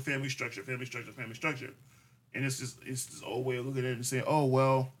there's a family structure, and it's this old way of looking at it and saying, oh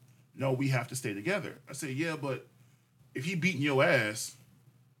well, no, we have to stay together. I say, yeah, but if he beating your ass,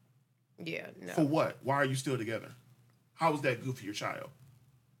 for what? Why are you still together? How is that good for your child?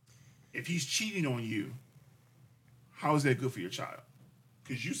 If he's cheating on you, how is that good for your child?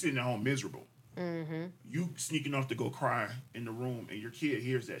 Because you sitting at home miserable. Mm-hmm. You sneaking off to go cry in the room, and your kid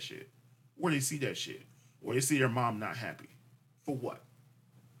hears that shit. Or they see that shit. Or they see their mom not happy. For what?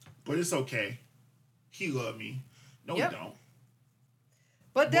 But it's okay. He loved me. No, he don't.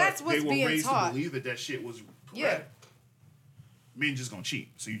 But that's what's being taught. They were raised to believe that shit was correct. Yeah. Men just gonna cheat,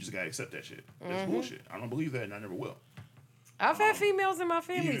 so you just gotta accept that shit. That's bullshit. I don't believe that, and I never will. I've had females in my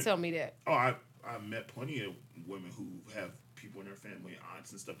family tell me that. Oh, I've met plenty of women who have people in their family,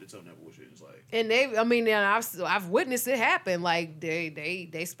 aunts and stuff that tell them that bullshit. It's like, and I've witnessed it happen. Like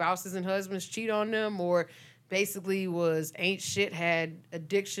they spouses and husbands cheat on them, or basically ain't shit, had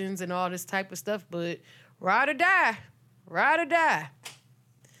addictions and all this type of stuff. But ride or die.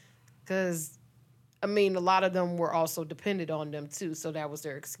 Because a lot of them were also dependent on them too, so that was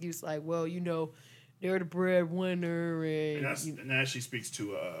their excuse. Like, well, they're the breadwinner, and that actually speaks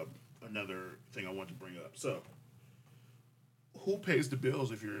to another thing I want to bring up. So, who pays the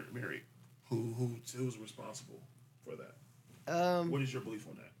bills if you're married? Who's responsible for that? What is your belief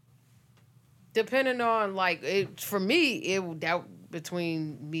on that? Depending on for me,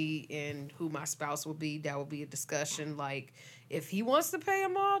 between me and who my spouse will be, that will be a discussion. Like, if he wants to pay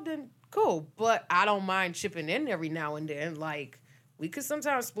them all, then cool. But I don't mind chipping in every now and then. Like, we could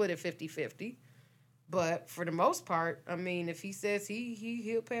sometimes split it 50-50. But for the most part, if he says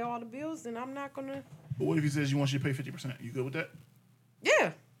he'll pay all the bills, then I'm not gonna. But what if he says he wants you to pay 50%? You good with that?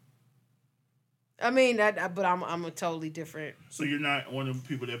 Yeah. But I'm a totally different. So you're not one of the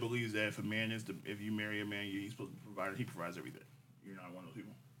people that believes that if you marry a man, he's supposed to provide. He provides everything. You're not one of those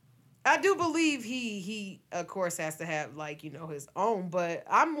people. I do believe he of course has to have his own, but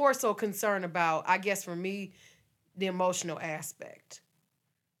I'm more so concerned about, I guess for me, the emotional aspect.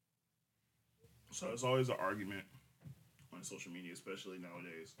 So there's always an argument on social media, especially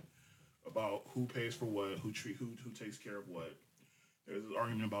nowadays, about who pays for what, who takes care of what. There's an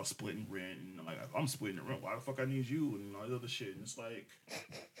argument about splitting rent, and like, if I'm splitting the rent, why the fuck I need you and all that other shit? And it's like,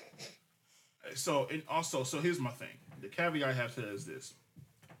 so here's my thing. The caveat I have to that is this.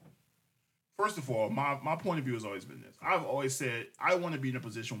 First of all, my point of view has always been this. I've always said I want to be in a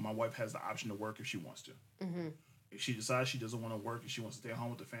position where my wife has the option to work if she wants to. Mm-hmm. If she decides she doesn't want to work and she wants to stay at home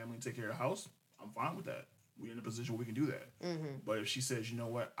with the family and take care of the house, I'm fine with that. We're in a position where we can do that. Mm-hmm. But if she says, you know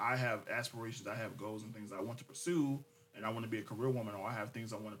what, I have aspirations, I have goals and things I want to pursue, and I want to be a career woman, or I have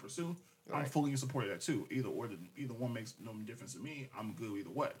things I want to pursue, right, I'm fully in support of that too. Either one makes no difference to me. I'm good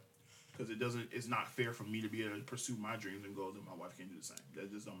either way. Because it's not fair for me to be able to pursue my dreams and goals and my wife can't do the same.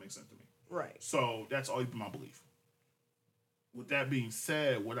 That just don't make sense to me. Right. So that's always been my belief. With that being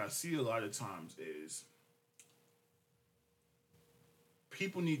said, what I see a lot of times is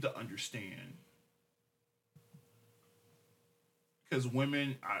people need to understand, because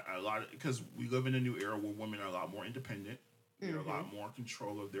women, because we live in a new era where women are a lot more independent. They're a lot more in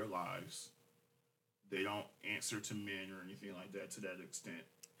control of their lives. They don't answer to men or anything like that to that extent.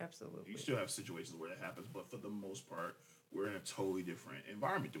 Absolutely. You still have situations where that happens, but for the most part, we're in a totally different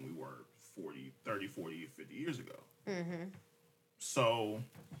environment than we were 30, 40, 50 years ago. Mm-hmm. So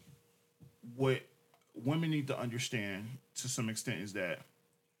what women need to understand to some extent is that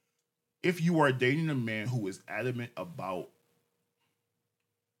if you are dating a man who is adamant about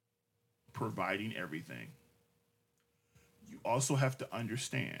providing everything, you also have to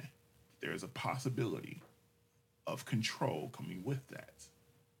understand there's a possibility of control coming with that.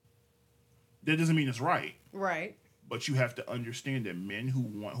 That doesn't mean it's right. Right. But you have to understand that men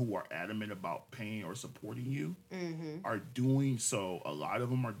who are adamant about paying or supporting you are doing so. A lot of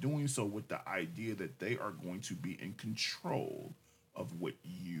them are doing so with the idea that they are going to be in control of what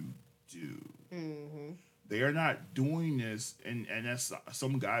you do. Mm-hmm. they are not doing this, and that's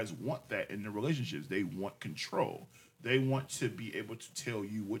some guys want that in their relationships. They want control. They want to be able to tell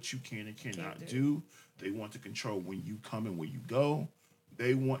you what you can and cannot do. They want to control when you come and when you go.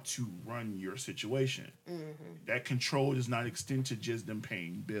 They want to run your situation. That control does not extend to just them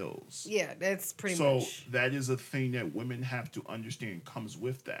paying bills. Yeah, that's pretty much. So that is a thing that women have to understand comes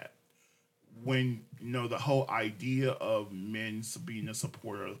with that. When, the whole idea of men being a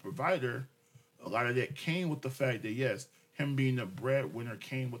supporter or the provider, a lot of that came with the fact that, yes, him being a breadwinner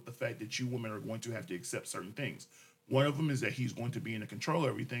came with the fact that you women are going to have to accept certain things. One of them is that he's going to be in control of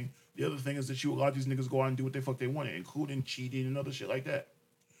everything. The other thing is that you allow these niggas go out and do what the fuck they want, including cheating and other shit like that.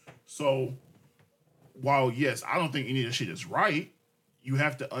 So, while, yes, I don't think any of this shit is right, you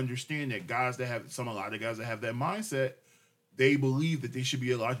have to understand that a lot of guys that have that mindset, they believe that they should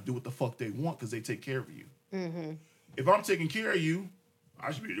be allowed to do what the fuck they want because they take care of you. If I'm taking care of you,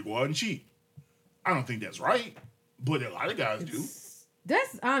 I should be able to go out and cheat. I don't think that's right, but a lot of guys do.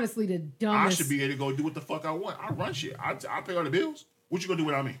 That's honestly the dumbest. I should be able to go do what the fuck I want. I run shit. I pay all the bills. What you gonna do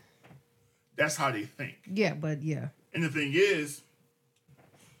without me? That's how they think. Yeah, but yeah. And the thing is,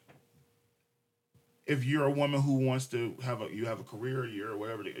 if you're a woman who wants to have a career, you're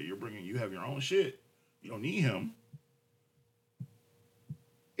whatever you're bringing, you have your own shit. You don't need him.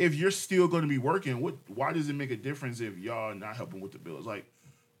 If you're still going to be working, why does it make a difference if y'all not helping with the bills? Like,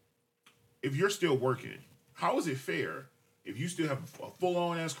 if you're still working, how is it fair if you still have a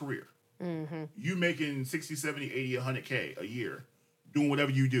full-on ass career? You making 60, 70, 80, 100K a year doing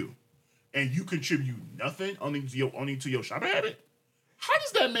whatever you do, and you contribute nothing only to your shopping habit? How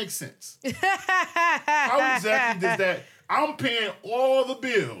does that make sense? How exactly does that? I'm paying all the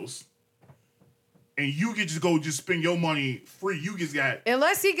bills, and you can just spend your money free. You just got,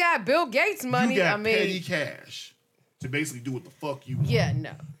 unless he got Bill Gates money. You got petty cash to basically do what the fuck you want. Yeah,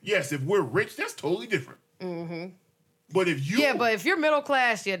 no. Yes, if we're rich, that's totally different. But if you're middle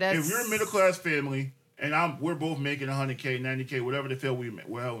class, that's. If you're a middle class family, and we're both making 100K, 90K, whatever the hell we're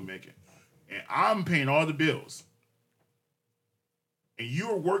making, and I'm paying all the bills, and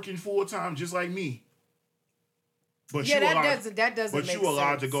you're working full time just like me. But that doesn't. But you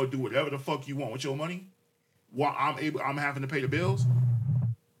allowed to go do whatever the fuck you want with your money, while I'm having to pay the bills.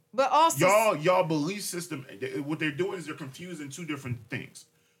 But also, y'all belief system, what they're doing is they're confusing two different things,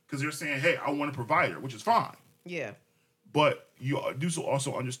 because they're saying, "Hey, I want a provider," which is fine. Yeah. But you do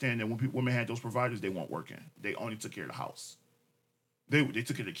also understand that when women had those providers, they weren't working. They only took care of the house. They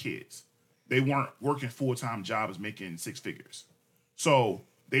took care of the kids. They weren't working full-time jobs making six figures. So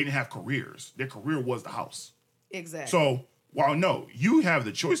they didn't have careers. Their career was the house. Exactly. So while you have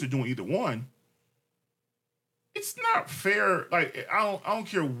the choice of doing either one, it's not fair. Like, I don't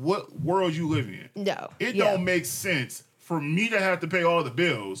care what world you live in. No. It don't make sense for me to have to pay all the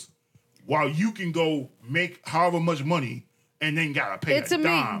bills while you can go make however much money and then gotta pay a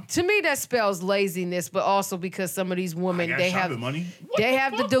dime. To me, that spells laziness, but also because some of these women, they have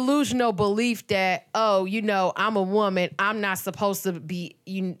the delusional belief that, I'm a woman, I'm not supposed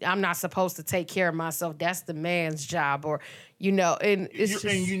to take care of myself. That's the man's job, or and it's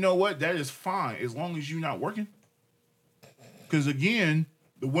and you know what? That is fine as long as you're not working. Because again,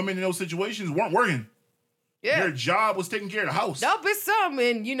 the women in those situations weren't working. Yeah. Their job was taking care of the house. Nope, it's some.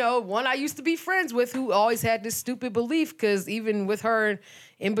 And, one I used to be friends with who always had this stupid belief, because even with her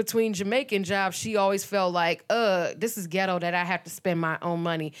in between Jamaican jobs, she always felt like, this is ghetto that I have to spend my own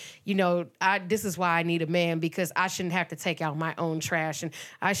money. This is why I need a man, because I shouldn't have to take out my own trash and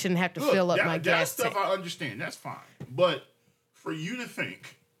I shouldn't have to fill up my gas tank. That stuff I understand. That's fine. But for you to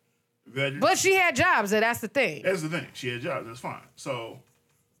think that... But she had jobs, and that's the thing. That's the thing. She had jobs. That's fine. So,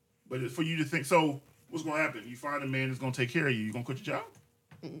 but for you to think... So... What's going to happen? You find a man that's going to take care of you. You going to quit your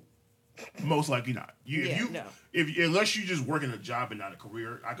job? Most likely not. No. Unless you just working a job and not a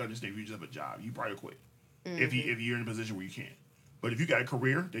career, I can understand if you just have a job, you probably quit. If you're in a position where you can. But if you got a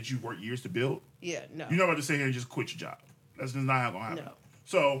career that you've worked years to build, no. You're not about to sit here and just quit your job. That's just not how going to happen. No.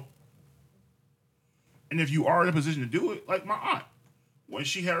 So, and if you are in a position to do it, like my aunt, when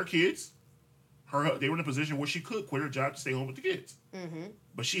she had her kids, they were in a position where she could quit her job to stay home with the kids.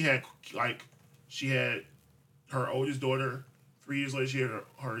 But she had her oldest daughter. 3 years later, she had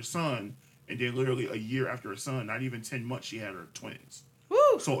her son. And then literally a year after her son, not even 10 months, she had her twins.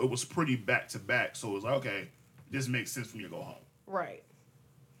 Woo! So it was pretty back to back. So it was like, okay, this makes sense for me to go home. Right.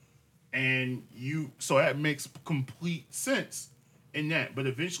 And so that makes complete sense in that. But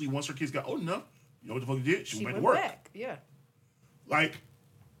eventually, once her kids got old enough, you know what the fuck she did? She went to work. Back. Yeah. Like,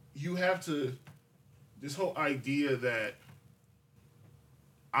 you have to, this whole idea that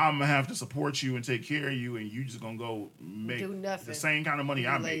I'm gonna have to support you and take care of you, and you just gonna go make do nothing. The same kind of money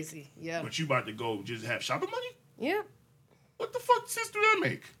I lazy. make. Yeah. But you about to go just have shopping money? Yep. What the fuck sense do that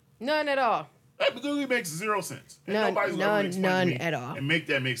make? None at all. That literally makes 0 sense. And None at all. And make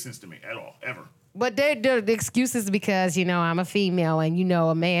that make sense to me at all, ever. But the excuse is because, I'm a female and,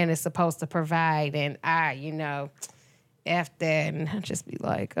 a man is supposed to provide and I, F that. And I just be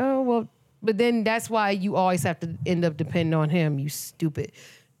like, oh, well, but then that's why you always have to end up depending on him, you stupid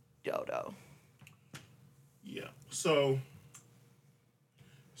dodo. Yeah. So,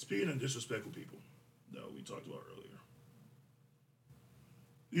 speaking of disrespectful people that we talked about earlier,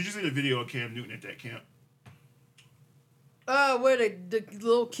 did you see the video of Cam Newton at that camp? Where the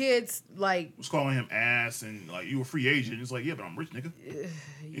little kids, like... was calling him ass and, like, you a free agent. It's like, yeah, but I'm rich, nigga.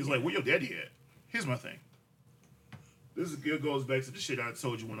 He's like, where your daddy at? Here's my thing. This goes back to the shit I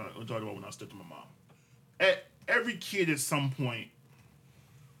told you when I talked about when I stepped to my mom. Every kid at some point,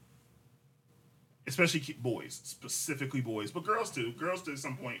 especially boys, specifically boys, but girls too. Girls too at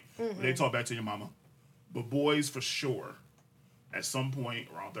some point, they talk back to your mama. But boys for sure, at some point,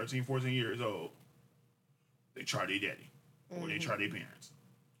 around 13, 14 years old, they try their daddy. Or they try their parents.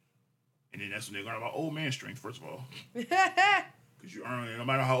 And then that's when they learn about old man strength, first of all. Because you earn it. No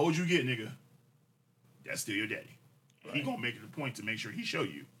matter how old you get, nigga, that's still your daddy. Right. He gonna make it a point to make sure he show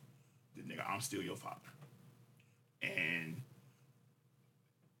you that, nigga, I'm still your father. And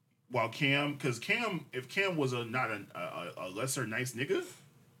while if Cam was not a lesser nice nigga,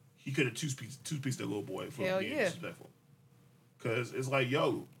 he could have two-pieced that little boy for being disrespectful. Because it's like,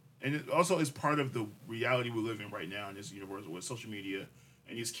 yo, and it also is part of the reality we live in right now in this universe with social media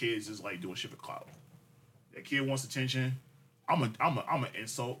and these kids is like doing shit for clout. That kid wants attention. I'm a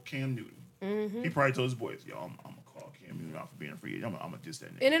insult Cam Newton. Mm-hmm. He probably told his boys, yo, I'm gonna call Cam Newton out for being a free agent. I'm gonna diss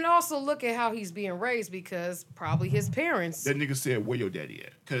that nigga. And then also look at how he's being raised because probably his parents. That nigga said, where your daddy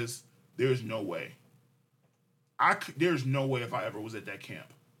at? Because there's no way. There's no way if I ever was at that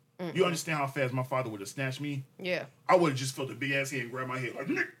camp. Mm-mm. You understand how fast my father would have snatched me? Yeah. I would have just felt a big ass hand and grabbed my head like,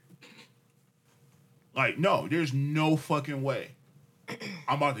 Nick. Like, no, there's no fucking way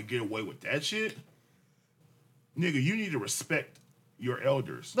I'm about to get away with that shit. Nigga, you need to respect your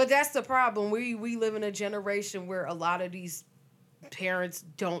elders. But that's the problem. We live in a generation where a lot of these parents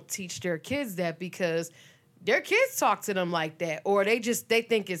don't teach their kids that because their kids talk to them like that. Or they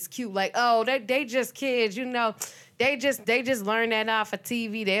think it's cute. Like, oh, they just kids, They just learn that off of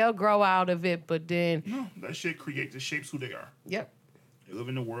TV. They'll grow out of it, but then... No, that shit shapes who they are. Yep. They live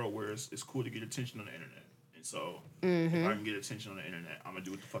in a world where it's cool to get attention on the internet. And so, if I can get attention on the internet, I'm going to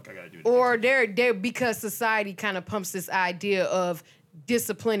do what the fuck I got to do. Or they're because society kind of pumps this idea of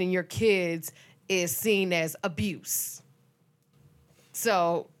disciplining your kids is seen as abuse.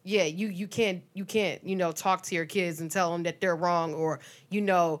 So, yeah, you can't, talk to your kids and tell them that they're wrong or,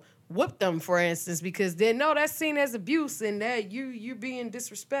 whip them, for instance, because then, no, that's seen as abuse and that you're being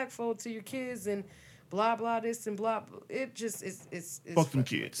disrespectful to your kids and blah, blah, this and blah, blah. It just, it's fuck them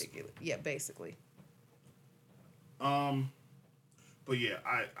kids. Ridiculous. Yeah, basically. But yeah,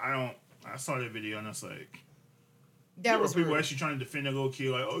 I saw that video and I was like, that was people actually trying to defend a little kid,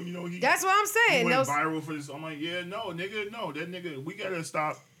 like, oh, that's what I'm saying. He went viral for this. I'm like, yeah, no, that nigga, we gotta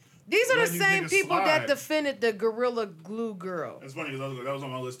stop. These are the same people that defended the Gorilla Glue girl. It's funny because that was on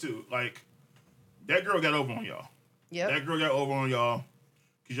my list too. Like, that girl got over on y'all. Yeah. That girl got over on y'all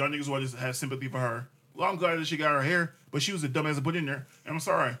because y'all niggas wanted to have sympathy for her. Well, I'm glad that she got her hair, but she was a dumbass to put in there. And I'm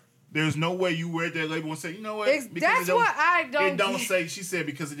sorry. There's no way you read that label and say, you know what? That's what I don't... It don't say, she said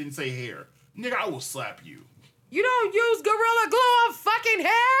because it didn't say hair. Nigga, I will slap you. You don't use Gorilla Glue on fucking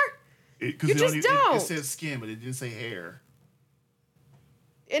hair? You just don't. It says skin, but it didn't say hair.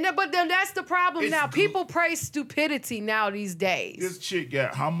 But then that's the problem now. People praise stupidity now these days. This chick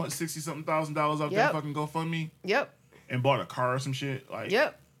got how much? $60-something thousand off that fucking GoFundMe? Yep. And bought a car or some shit? Like,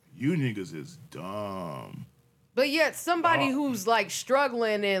 yep. You niggas is dumb. But yet somebody who's like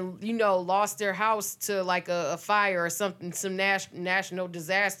struggling and, lost their house to like a fire or something, some national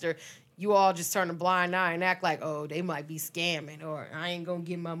disaster, you all just turn a blind eye and act like, oh, they might be scamming or I ain't going to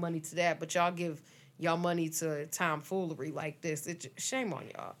give my money to that. But y'all give y'all money to tomfoolery like this. Shame on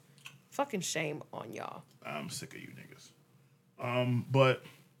y'all. Fucking shame on y'all. I'm sick of you niggas. But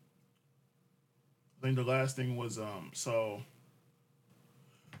I think the last thing was, so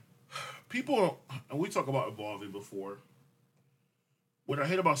people, and we talk about evolving before. What I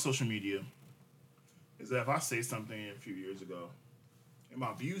hate about social media is that if I say something a few years ago and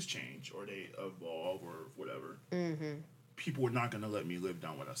my views change or they evolve or whatever, people are not going to let me live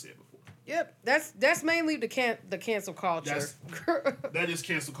down what I said before. Yep, that's mainly the cancel culture. That is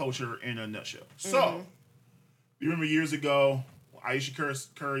cancel culture in a nutshell. So, you remember years ago,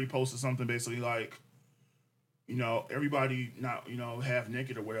 Aisha Curry posted something basically like, everybody not, half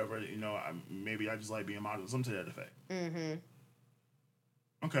naked or whatever, maybe I just like being model, something to that effect. Mm-hmm.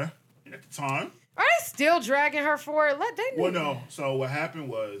 Okay. And at the time. Are they still dragging her for it? Well, no. So what happened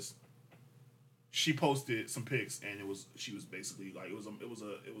was she posted some pics and she was basically like, it was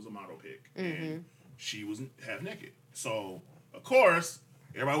a model pic. Mm-hmm. And she was half naked. So, of course,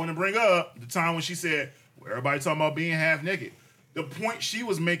 everybody want to bring up the time when she said, well, everybody talking about being half naked. The point she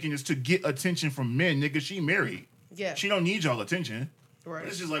was making is to get attention from men, nigga. She married. Yeah. She don't need y'all attention. Right.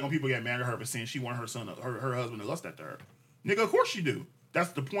 It's just like when people get mad at her for saying she want her son, her husband to lust after her. Nigga, of course you do.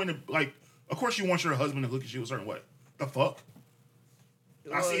 That's the point of, like, of course you want your husband to look at you a certain way. The fuck?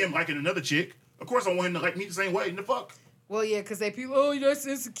 I see him liking another chick. Of course I want him to like me the same way. The fuck? Well, yeah, because they people, oh, that's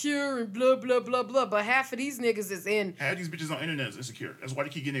insecure and blah, blah, blah, blah. But half of these niggas is in. Half these bitches on the internet is insecure. That's why they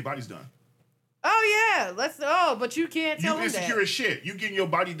keep getting their bodies done. Oh, yeah. But you can't tell them that. You insecure as shit. You getting your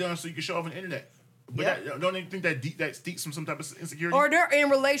body done so you can show off on the internet. But don't they think that steaks from some type of insecurity? Or they're in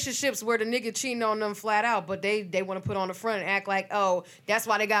relationships where the nigga cheating on them flat out, but they want to put on the front and act like, oh, that's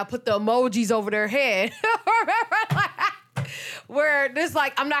why they got to put the emojis over their head. Where it's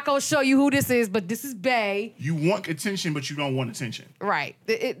like, I'm not going to show you who this is, but this is bae. You want attention, but you don't want attention. Right.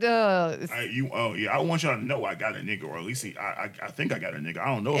 I want y'all to know I got a nigga, or at least I think I got a nigga.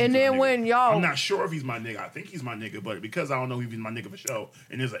 I don't know if and he's then when y'all... I'm not sure if he's my nigga. I think he's my nigga, but because I don't know if he's my nigga for sure,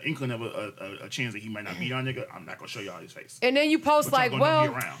 and there's an inkling of a chance that he might not be our nigga, I'm not going to show y'all his face. And then you post but like,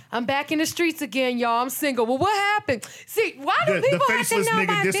 well, I'm back in the streets again, y'all. I'm single. Well, what happened? See, why do people the faceless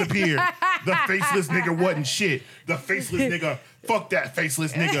nigga disappeared. The faceless nigga wasn't shit. The faceless nigga... Fuck that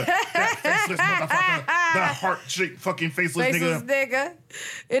faceless nigga. That faceless motherfucker. That heart-shaped fucking faceless nigga.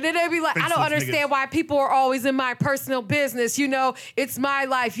 And then they be like, faceless I don't understand why people are always in my personal business. It's my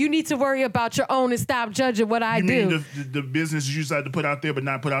life. You need to worry about your own and stop judging what I do. You mean the business you decided to put out there but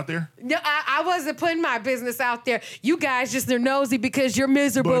not put out there? No, I wasn't putting my business out there. You guys just are nosy because you're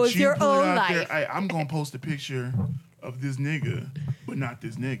miserable with your own life. I'm going to post a picture of this nigga, but not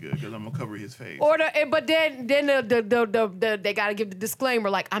this nigga, because I'm gonna cover his face. But then they gotta give the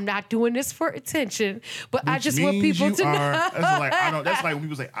disclaimer, like, I'm not doing this for attention, but I just want people to know. That's like when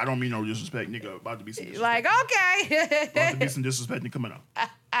people say, I don't mean no disrespect, nigga. About to be some disrespect. Like, okay. About to be some disrespect coming up.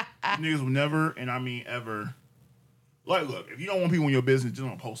 Niggas will never, and I mean ever. Like, look, if you don't want people in your business, just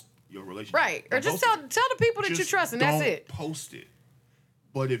don't post your relationship. Right, or just tell the people that you trust, and that's it. Post it.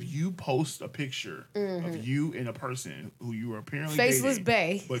 But if you post a picture of you and a person who you are apparently faceless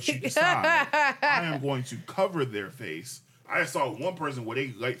dating, bae, but you decide, I am going to cover their face. I saw one person where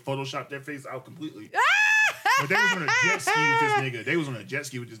they like photoshopped their face out completely. But they was on a jet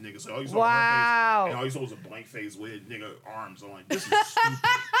ski with this nigga. So all you saw was her face, and all you saw was a blank face with nigga arms on. This is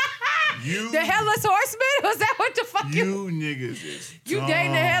stupid. The Headless Horseman? Was that what the fuck? You niggas is dumb. You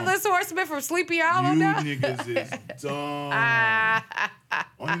dating the Headless Horseman from Sleepy Hollow now? You niggas is dumb.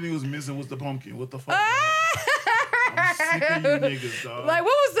 Only thing was missing was the pumpkin. What the fuck? I'm sick of you niggas, dog. Like,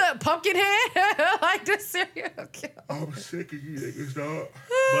 what was the pumpkin head? Like the serial killer. I'm sick of you niggas, dog.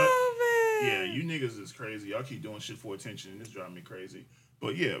 Oh, man. Yeah, you niggas is crazy. Y'all keep doing shit for attention, and it's driving me crazy.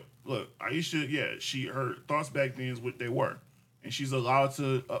 But yeah, look, Aisha, her thoughts back then is what they were. And she's allowed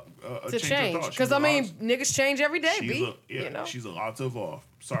to change her thoughts. Because, niggas change every day, she's allowed to evolve.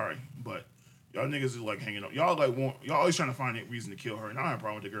 Sorry, but y'all niggas is like hanging up. Y'all always trying to find a reason to kill her. And I don't have a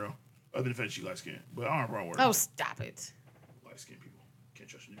problem with the girl. Other than the fact she light skinned. But I don't have a problem with her. Oh, stop it. Light skinned people. Can't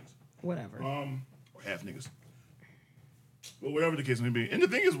trust your niggas. Whatever. Or half niggas. Well, whatever the case may be. And the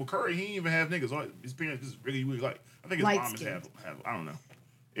thing is, with Curry, he ain't even have niggas. His parents just really like. I think his mom is have. I don't know.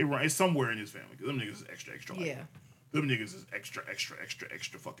 It's somewhere in his family. Because them niggas is extra light. Yeah. Them niggas is extra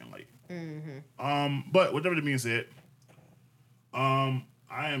fucking light. Mm-hmm. But whatever that being said, I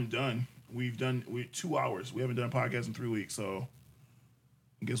am done. We're 2 hours. We haven't done a podcast in 3 weeks, so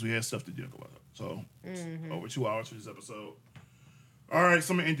I guess we had stuff to do about it. So over 2 hours for this episode. All right,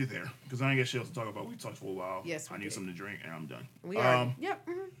 so I'm gonna end it there because I ain't got shit else to talk about. We talked for a while. Yes, I need something to drink, and I'm done. We are. Yep.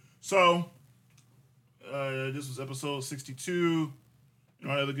 Mm-hmm. So this was episode 62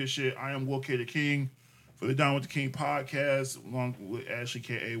 and all that other good shit. I am Will K. the King for the Down with the King podcast, along with Ashley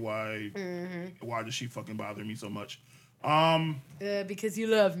K.A.Y. Why does she fucking bother me so much? Because you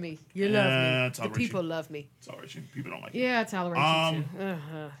love me. You love me. The people love me. Tolerate you. People don't like you. Yeah, I tolerate you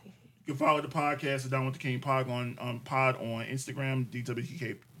too. You can follow the podcast, the Down with the King pod on Instagram,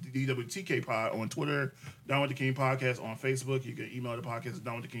 DWTK pod on Twitter, Down with the King podcast on Facebook. You can email the podcast at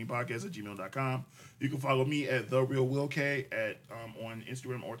downwiththekingpodcast@gmail.com. You can follow me at The Real Will K on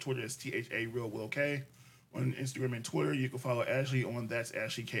Instagram or Twitter as THA Real Will K. on Instagram and Twitter. You can follow Ashley on That's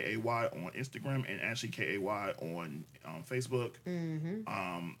Ashley KAY on Instagram and Ashley KAY on Facebook.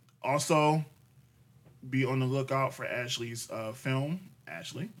 Also, be on the lookout for Ashley's film.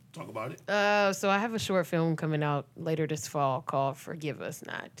 Ashley, talk about it. So I have a short film coming out later this fall called Forgive Us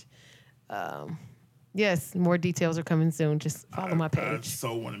Not. Yes, more details are coming soon. Just follow my page. I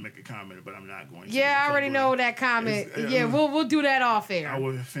so want to make a comment, but I'm not going to. Yeah, I already know that comment. Yeah, we'll do that off air. I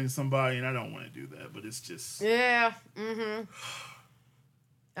would offend somebody, and I don't want to do that, but it's just... Yeah,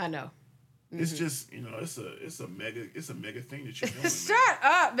 I know. It's just, it's a mega thing that you're doing. Shut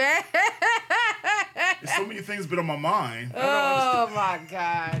up, man. There's so many things been on my mind. Oh my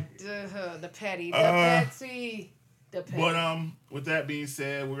God. The petty. But with that being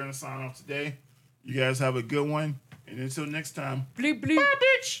said, we're gonna sign off today. You guys have a good one, and until next time. Bleep bleep.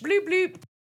 Bleep bleep.